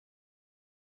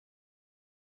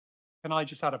 Can I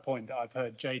just add a point that I've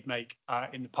heard Jade make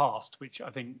in the past, which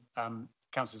I think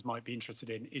councillors might be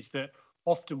interested in, is that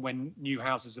often when new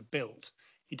houses are built,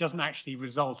 it doesn't actually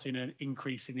result in an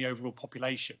increase in the overall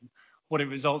population. What it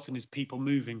results in is people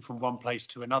moving from one place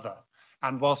to another.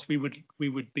 And whilst we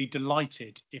would be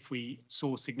delighted if we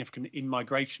saw significant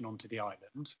in-migration onto the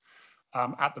island,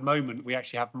 at the moment we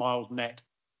actually have mild net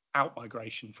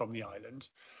out-migration from the island.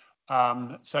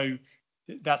 So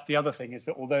that's the other thing, is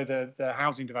that although the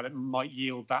housing development might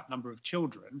yield that number of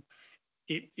children,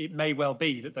 it may well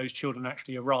be that those children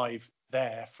actually arrive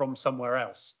there from somewhere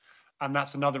else. And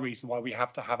that's another reason why we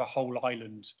have to have a whole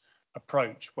island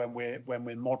approach when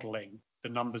we're modelling the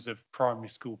numbers of primary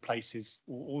school places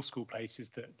or all school places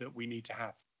that we need to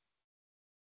have.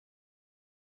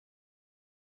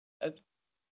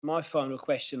 My final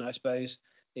question, I suppose,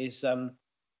 is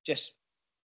just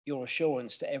your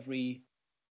assurance that every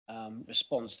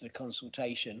response to the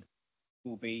consultation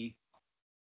will be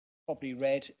properly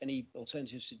read. Any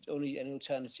alternative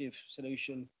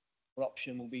solution or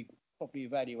option will be properly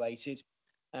evaluated,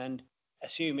 and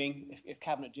assuming if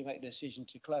Cabinet do make the decision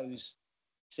to close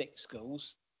 6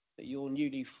 schools, that your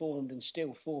newly formed and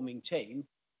still forming team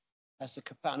has the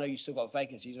capacity. I know you've still got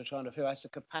vacancies, we're trying to fill, has the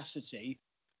capacity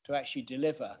to actually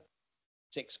deliver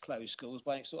 6 closed schools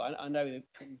by next. I know that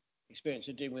from experience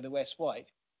of dealing with the West White,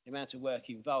 the amount of work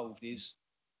involved is,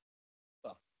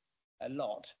 well, a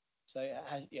lot. So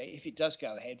if it does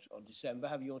go ahead on December,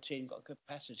 have your team got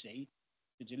capacity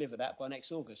to deliver that by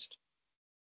next August?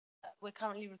 We're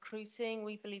currently recruiting.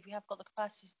 We believe we have got the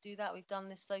capacity to do that. We've done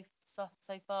this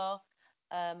so far,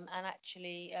 and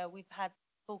actually we've had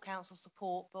full council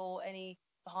support for any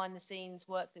behind the scenes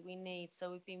work that we need.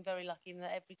 So we've been very lucky in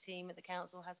that every team at the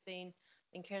council has been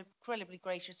incredibly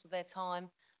gracious with their time,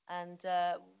 and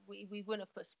we wouldn't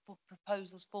have put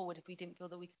proposals forward if we didn't feel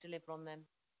that we could deliver on them.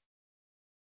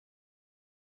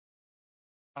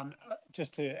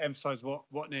 Just to emphasise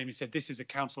what Naomi said, this is a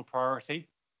council priority,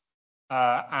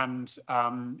 and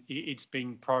it's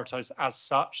being prioritised as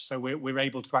such. So we're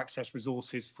able to access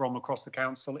resources from across the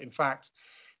council. In fact,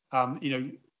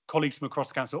 colleagues from across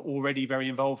the council are already very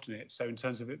involved in it. So in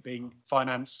terms of it being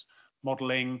finance,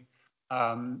 modelling,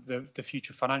 the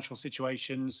future financial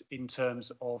situations, in terms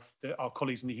of our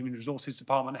colleagues in the Human Resources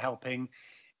Department helping,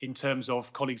 in terms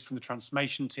of colleagues from the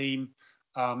transformation team.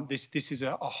 This is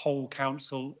a whole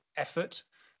council effort.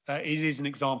 It is an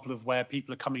example of where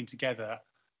people are coming together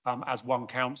as one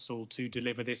council to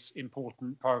deliver this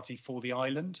important priority for the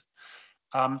island.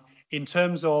 In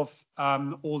terms of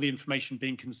all the information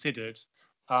being considered,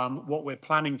 what we're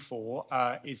planning for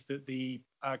is that the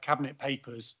Cabinet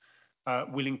papers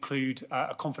will include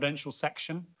a confidential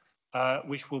section,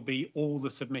 which will be all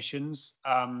the submissions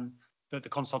that the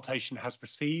consultation has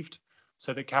received,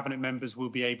 so that Cabinet members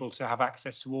will be able to have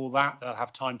access to all that. They'll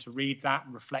have time to read that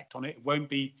and reflect on it. It won't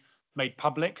be made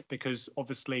public because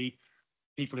obviously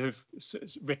people who have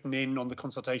written in on the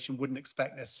consultation wouldn't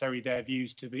expect necessarily their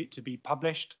views to be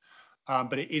published.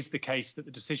 But it is the case that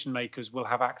the decision makers will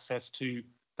have access to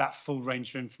that full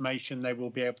range of information. They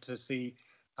will be able to see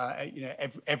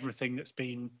everything that's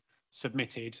been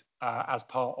submitted as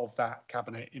part of that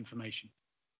Cabinet information.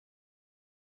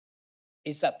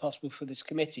 Is that possible for this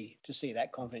committee to see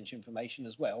that confidential information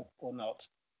as well, or not?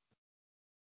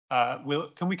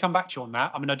 Can we come back to you on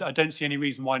that? I mean, I don't see any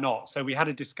reason why not. So we had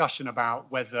a discussion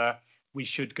about whether we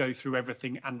should go through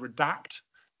everything and redact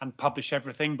and publish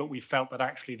everything, but we felt that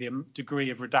actually the degree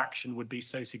of redaction would be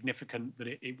so significant that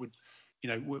it would,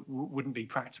 wouldn't be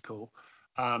practical.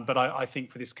 But I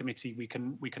think for this committee, we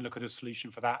can look at a solution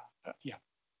for that. Yeah.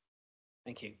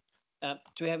 Thank you.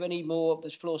 Do we have any more?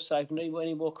 This floor side.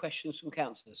 Any more questions from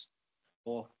councillors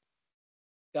or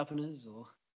governors or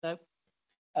no?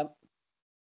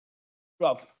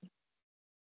 Rob.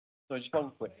 So just one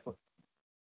quick.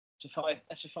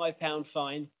 That's a £5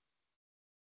 fine.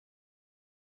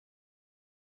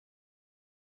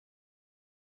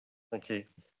 Thank you.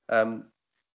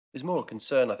 There's more a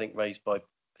concern, I think, raised by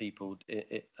people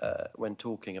when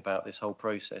talking about this whole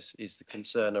process is the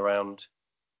concern around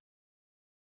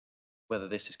whether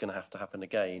this is going to have to happen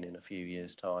again in a few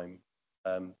years' time,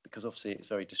 because obviously it's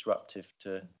very disruptive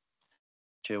to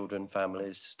children,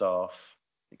 families, staff,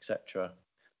 etc.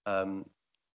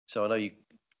 So I know you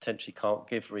potentially can't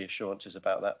give reassurances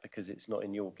about that because it's not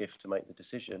in your gift to make the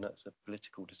decision. That's a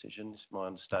political decision, is my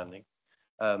understanding.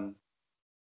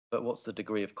 But what's the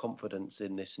degree of confidence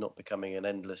in this not becoming an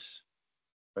endless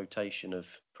rotation of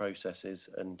processes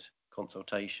and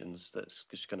consultations that's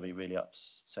just going to be really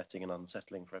upsetting and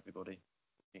unsettling for everybody?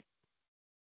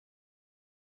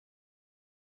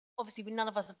 Obviously, none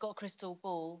of us have got a crystal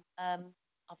ball.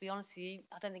 I'll be honest with you,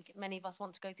 I don't think many of us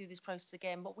want to go through this process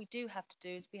again. What we do have to do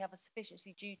is we have a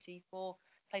sufficiency duty for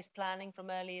place planning from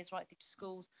early years right through to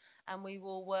schools, and we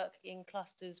will work in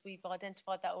clusters. We've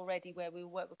identified that already, where we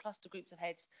will work with cluster groups of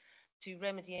heads to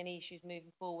remedy any issues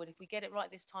moving forward. If we get it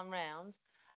right this time round,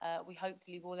 we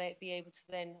hopefully will be able to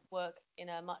then work in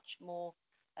a much more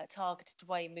targeted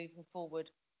way moving forward.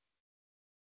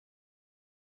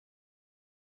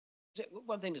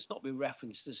 One thing that's not been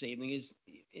referenced this evening is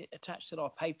attached to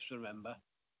our papers, remember,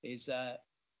 is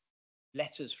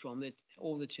letters from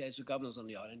all the chairs of governors on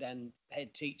the island and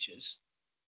head teachers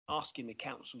asking the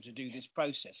council to do this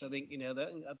process. I think,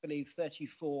 I believe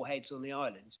 34 heads on the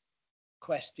island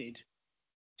requested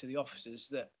to the officers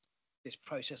that this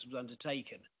process was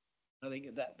undertaken. I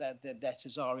think that the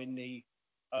letters are in the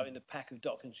pack of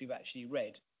documents we've actually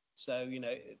read. So,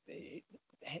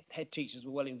 head teachers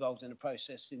were well involved in the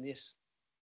process in this,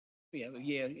 a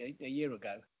year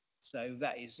ago. So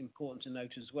that is important to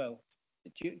note as well.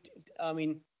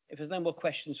 If there's no more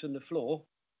questions from the floor,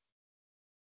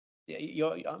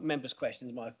 your members'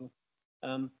 questions, Michael.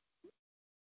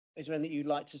 Is there anything you'd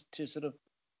like to sort of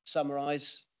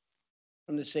summarise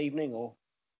from this evening, or?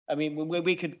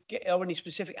 We could get, are any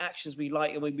specific actions we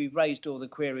like, and we've raised all the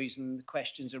queries and the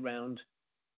questions around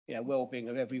well-being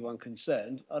of everyone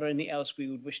concerned. Are there anything else we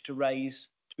would wish to raise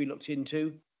to be looked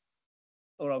into,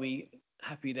 or are we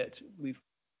happy that we've?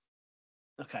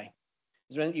 Okay.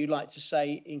 Is there anything you'd like to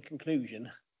say in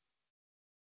conclusion?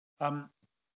 A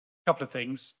couple of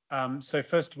things. So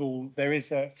first of all, there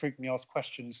is a frequently asked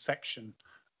questions section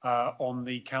on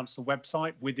the council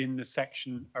website within the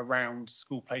section around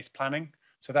school place planning.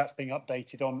 So that's being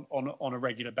updated on a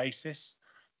regular basis.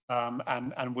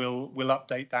 And we'll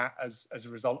update that as a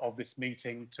result of this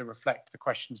meeting to reflect the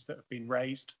questions that have been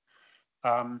raised.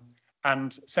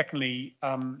 And secondly,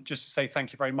 just to say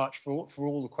thank you very much for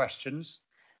all the questions.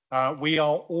 We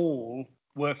are all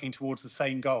working towards the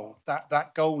same goal.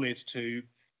 That goal is to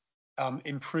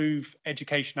improve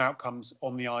education outcomes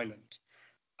on the island.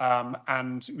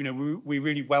 And we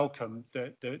really welcome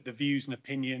the views and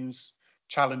opinions,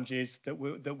 challenges that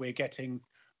we're getting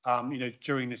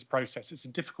during this process. It's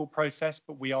a difficult process,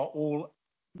 but we are all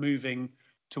moving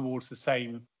towards the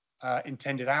same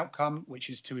intended outcome, which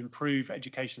is to improve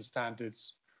education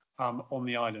standards on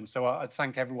the island. So I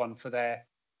thank everyone for their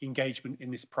engagement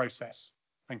in this process.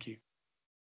 Thank you.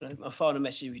 My final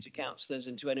message to councillors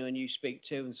and to anyone you speak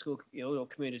to in school, your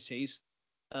communities,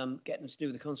 get them to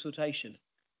do the consultation.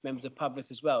 Members of the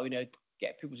public as well,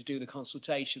 get people to do the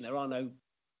consultation. There are no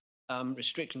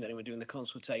restrictions on anyone doing the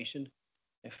consultation.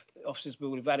 If officers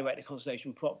will evaluate the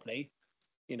consultation properly,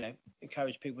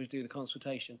 encourage people to do the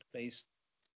consultation, please.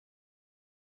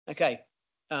 Okay,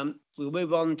 we'll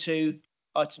move on to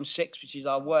item 6, which is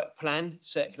our work plan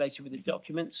circulated with the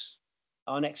documents.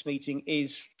 Our next meeting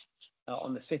is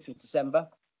on the 5th of December.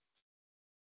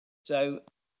 So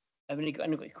have any got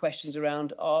any questions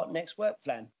around our next work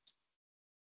plan?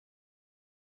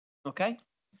 Okay,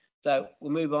 so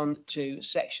we'll move on to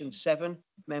section 7,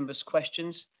 members'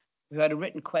 questions. We had a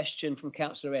written question from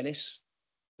Councillor Ellis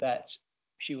that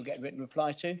she will get a written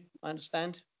reply to, I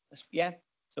understand. Yeah,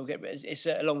 so we'll get it's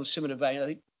along with similar vein. I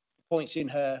think points in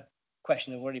her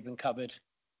question have already been covered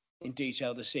in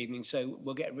detail this evening, so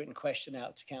we'll get a written question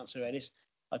out to Councillor Ellis.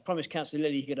 I promised Councillor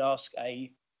Lilly he could ask a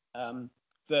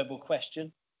verbal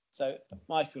question. So,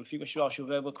 Michael, if you wish to ask your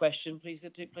verbal question, please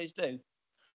do.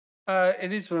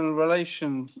 It is in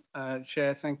relation,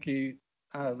 Chair, thank you,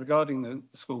 regarding the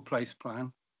school place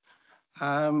plan.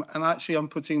 And actually I'm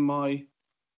putting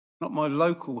not my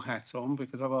local hat on,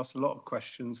 because I've asked a lot of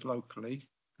questions locally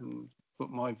and put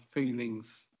my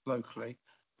feelings locally,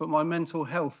 but my mental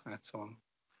health hat on,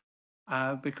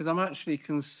 because I'm actually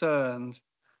concerned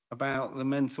about the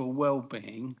mental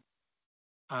well-being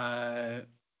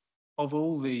of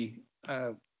all the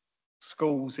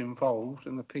schools involved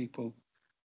and the people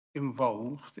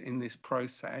involved in this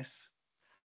process,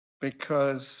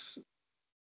 because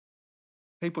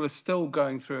people are still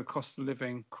going through a cost of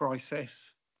living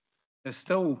crisis. They're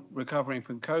still recovering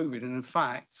from COVID. And in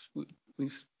fact,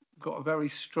 we've got a very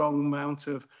strong amount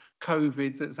of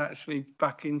COVID that's actually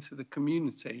back into the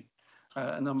community.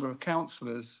 A number of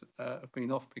councillors have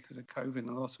been off because of COVID and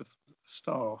a lot of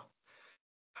staff.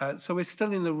 So we're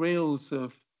still in the reels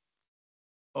of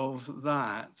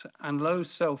that, and low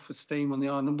self-esteem on the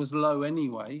island was low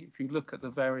anyway. If you look at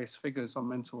the various figures on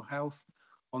mental health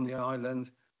on the island,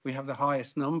 we have the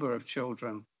highest number of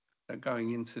children that are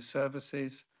going into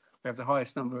services. We have the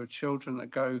highest number of children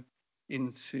that go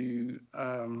into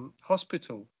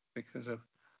hospital because of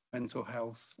mental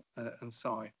health and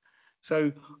psy.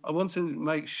 So I want to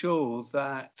make sure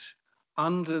that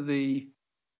under the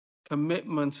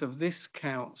commitment of this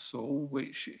council,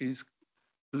 which is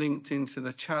linked into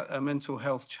the mental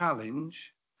health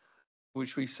challenge,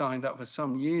 which we signed up for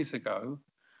some years ago,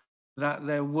 that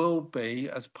there will be,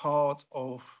 as part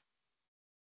of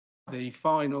the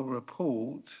final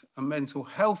report, a mental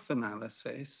health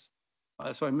analysis,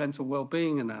 mental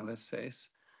well-being analysis,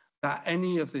 that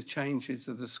any of the changes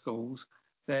of the schools,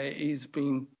 there is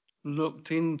being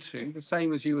looked into, the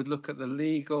same as you would look at the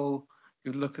legal,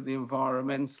 you look at the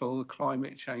environmental, the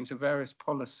climate change, the various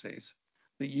policies,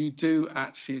 that you do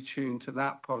actually attune to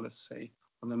that policy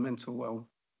on the mental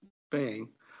well-being.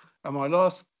 And my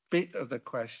last bit of the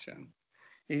question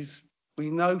is, we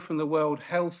know from the World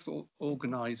Health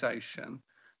Organization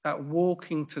that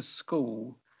walking to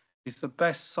school is the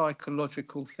best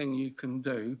psychological thing you can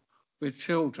do with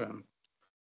children.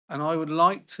 And I would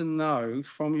like to know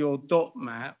from your dot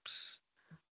maps,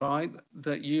 right,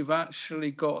 that you've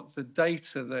actually got the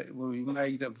data that will be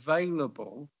made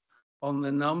available on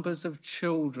the numbers of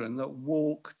children that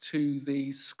walk to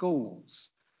these schools.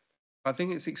 I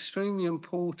think it's extremely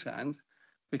important,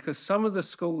 because some of the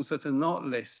schools that are not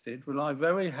listed rely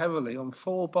very heavily on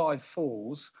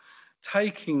 4x4s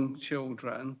taking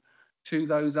children to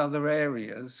those other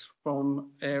areas from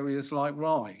areas like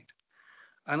Ryde.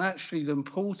 And actually the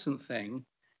important thing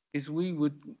is we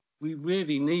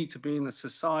really need to be in a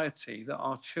society that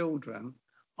our children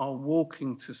are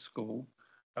walking to school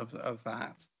of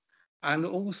that. And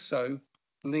also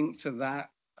linked to that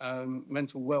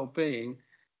mental well-being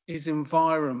is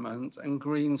environment and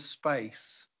green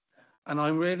space. And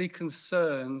I'm really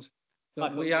concerned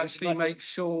that we actually make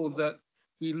sure that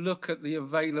we look at the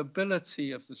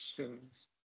availability of the schools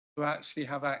to actually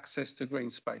have access to green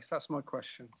space. That's my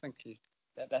question. Thank you.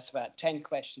 That's about 10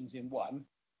 questions in one.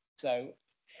 So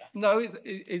no,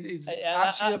 it's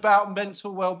actually about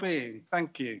mental well-being.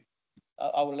 Thank you.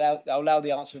 I'll allow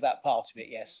the answer to that part of it,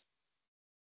 yes.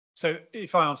 So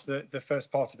if I answer the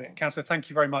first part of it, Councillor, thank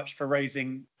you very much for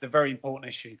raising the very important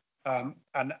issue.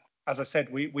 And as I said,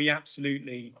 we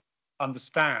absolutely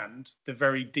understand the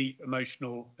very deep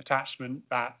emotional attachment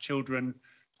that children,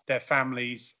 their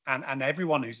families, and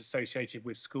everyone who's associated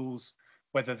with schools,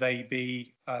 whether they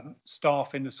be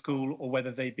staff in the school or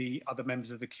whether they be other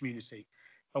members of the community.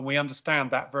 And we understand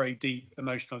that very deep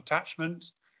emotional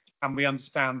attachment, and we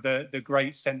understand the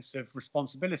great sense of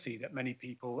responsibility that many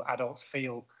people, adults,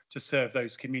 feel to serve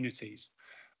those communities.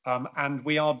 And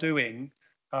we are doing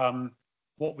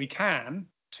what we can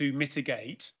to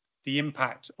mitigate the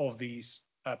impact of these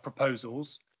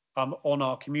proposals on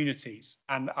our communities.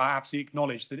 And I absolutely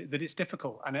acknowledge that it's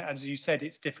difficult. And as you said,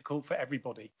 it's difficult for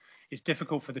everybody. It's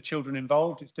difficult for the children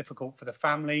involved. It's difficult for the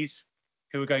families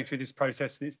who are going through this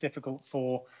process. And it's difficult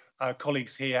for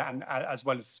colleagues here and as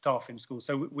well as the staff in school.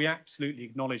 So we absolutely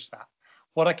acknowledge that.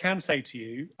 What I can say to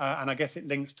you, and I guess it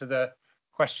links to the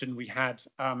question we had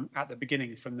at the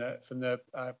beginning from the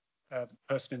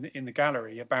person in the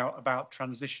gallery about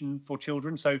transition for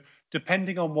children. So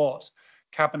depending on what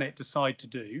Cabinet decide to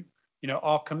do,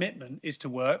 our commitment is to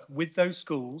work with those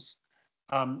schools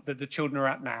that the children are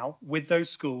at now, with those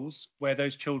schools where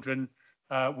those children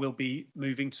will be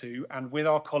moving to, and with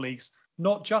our colleagues,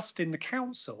 not just in the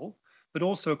council, but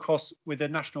also across with the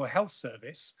National Health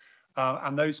Service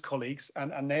and those colleagues.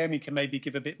 And Naomi can maybe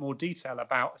give a bit more detail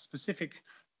about a specific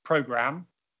programme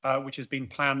which has been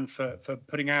planned for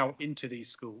putting out into these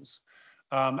schools.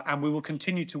 And we will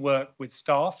continue to work with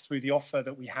staff through the offer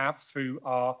that we have through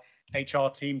our HR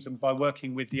teams and by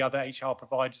working with the other HR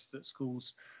providers that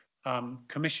schools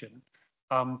commission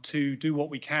to do what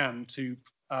we can to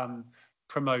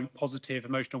promote positive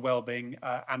emotional well-being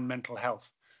and mental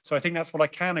health. So I think that's what I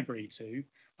can agree to,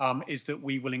 is that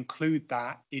we will include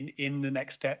that in the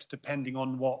next steps, depending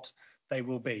on what they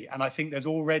will be. And I think there's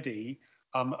already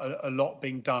a lot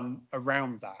being done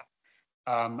around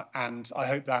that. And I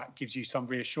hope that gives you some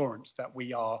reassurance that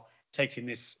we are taking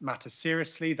this matter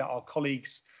seriously, that our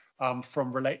colleagues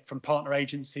from partner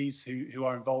agencies who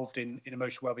are involved in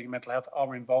emotional wellbeing and mental health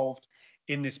are involved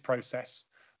in this process,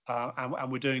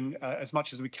 and we're doing as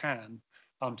much as we can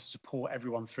to support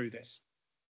everyone through this.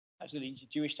 Absolutely. Do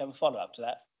you wish to have a follow-up to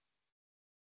that?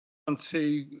 And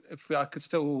if I could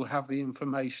still have the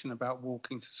information about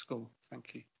walking to school.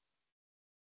 Thank you.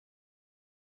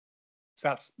 So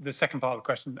that's the second part of the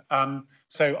question.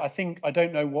 So I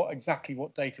don't know exactly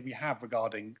what data we have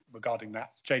regarding that.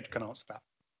 Jade can answer that.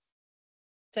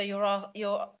 So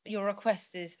your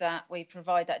request is that we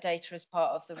provide that data as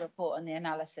part of the report and the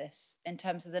analysis in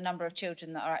terms of the number of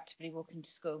children that are actively walking to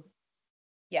school.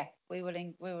 Yeah, we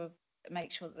will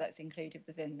make sure that that's included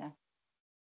within there.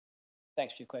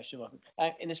 Thanks for your question, Michael.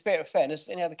 In the spirit of fairness,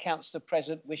 any other councillor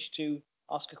present wish to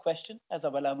ask a question? As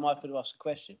I've allowed Michael to ask a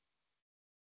question.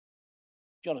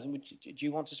 Jonathan, do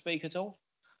you want to speak at all?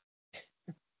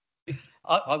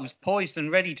 I was poised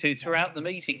and ready to throughout the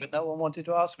meeting, but no one wanted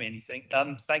to ask me anything.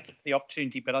 Thank you for the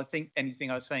opportunity, but I think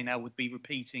anything I say now would be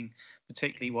repeating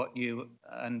particularly what you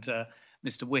and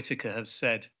Mr. Whitaker have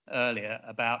said earlier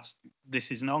about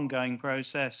this is an ongoing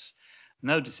process.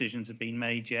 No decisions have been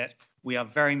made yet. We are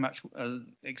very much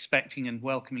expecting and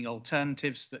welcoming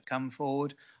alternatives that come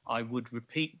forward. I would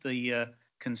repeat the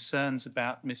concerns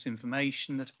about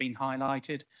misinformation that have been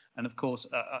highlighted. And of course,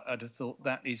 I'd have thought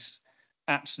that is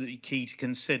absolutely key to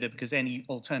consider, because any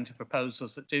alternative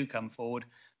proposals that do come forward,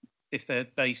 if they're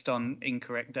based on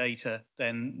incorrect data,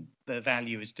 then their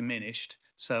value is diminished.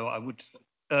 So I would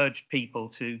urge people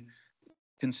to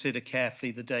consider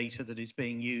carefully the data that is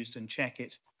being used and check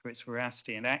it for its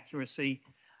veracity and accuracy.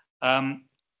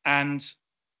 And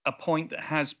a point that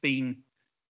has been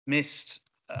missed,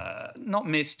 not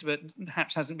missed, but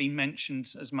perhaps hasn't been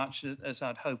mentioned as much as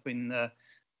I'd hope in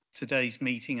today's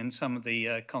meeting and some of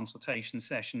the consultation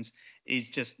sessions, is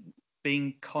just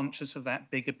being conscious of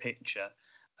that bigger picture.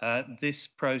 This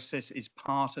process is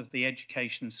part of the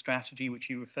education strategy, which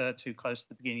you referred to close to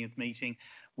the beginning of the meeting,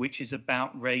 which is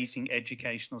about raising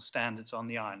educational standards on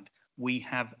the island. We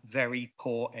have very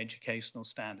poor educational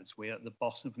standards. We're at the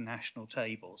bottom of national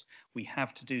tables. We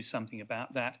have to do something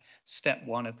about that. Step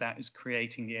one of that is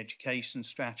creating the education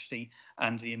strategy,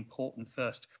 and the important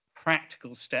first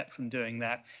practical step from doing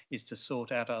that is to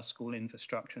sort out our school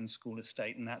infrastructure and school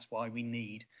estate, and that's why we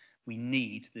need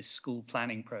this school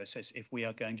planning process if we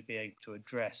are going to be able to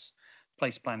address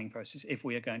place planning process, if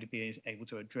we are going to be able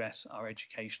to address our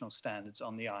educational standards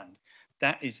on the island.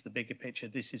 That is the bigger picture.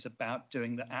 This is about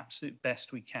doing the absolute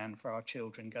best we can for our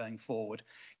children going forward.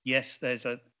 Yes, there's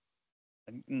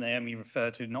Naomi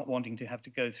referred to not wanting to have to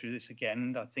go through this again,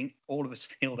 and I think all of us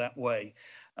feel that way,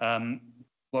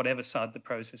 whatever side the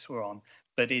process we're on,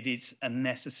 but it is a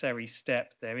necessary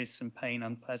step. There is some pain,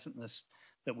 unpleasantness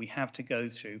that we have to go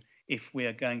through if we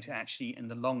are going to actually, in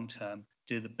the long term,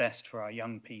 do the best for our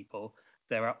young people,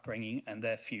 their upbringing and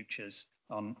their futures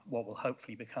on what will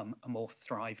hopefully become a more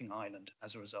thriving island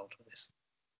as a result of this.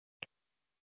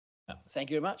 Thank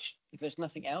you very much. If there's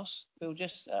nothing else, we'll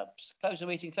just close the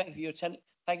meeting. Thank you for your attendance.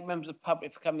 Thank you, members of the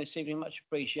public, for coming this evening. Much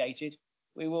appreciated.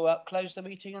 We will close the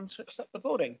meeting and stop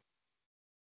recording.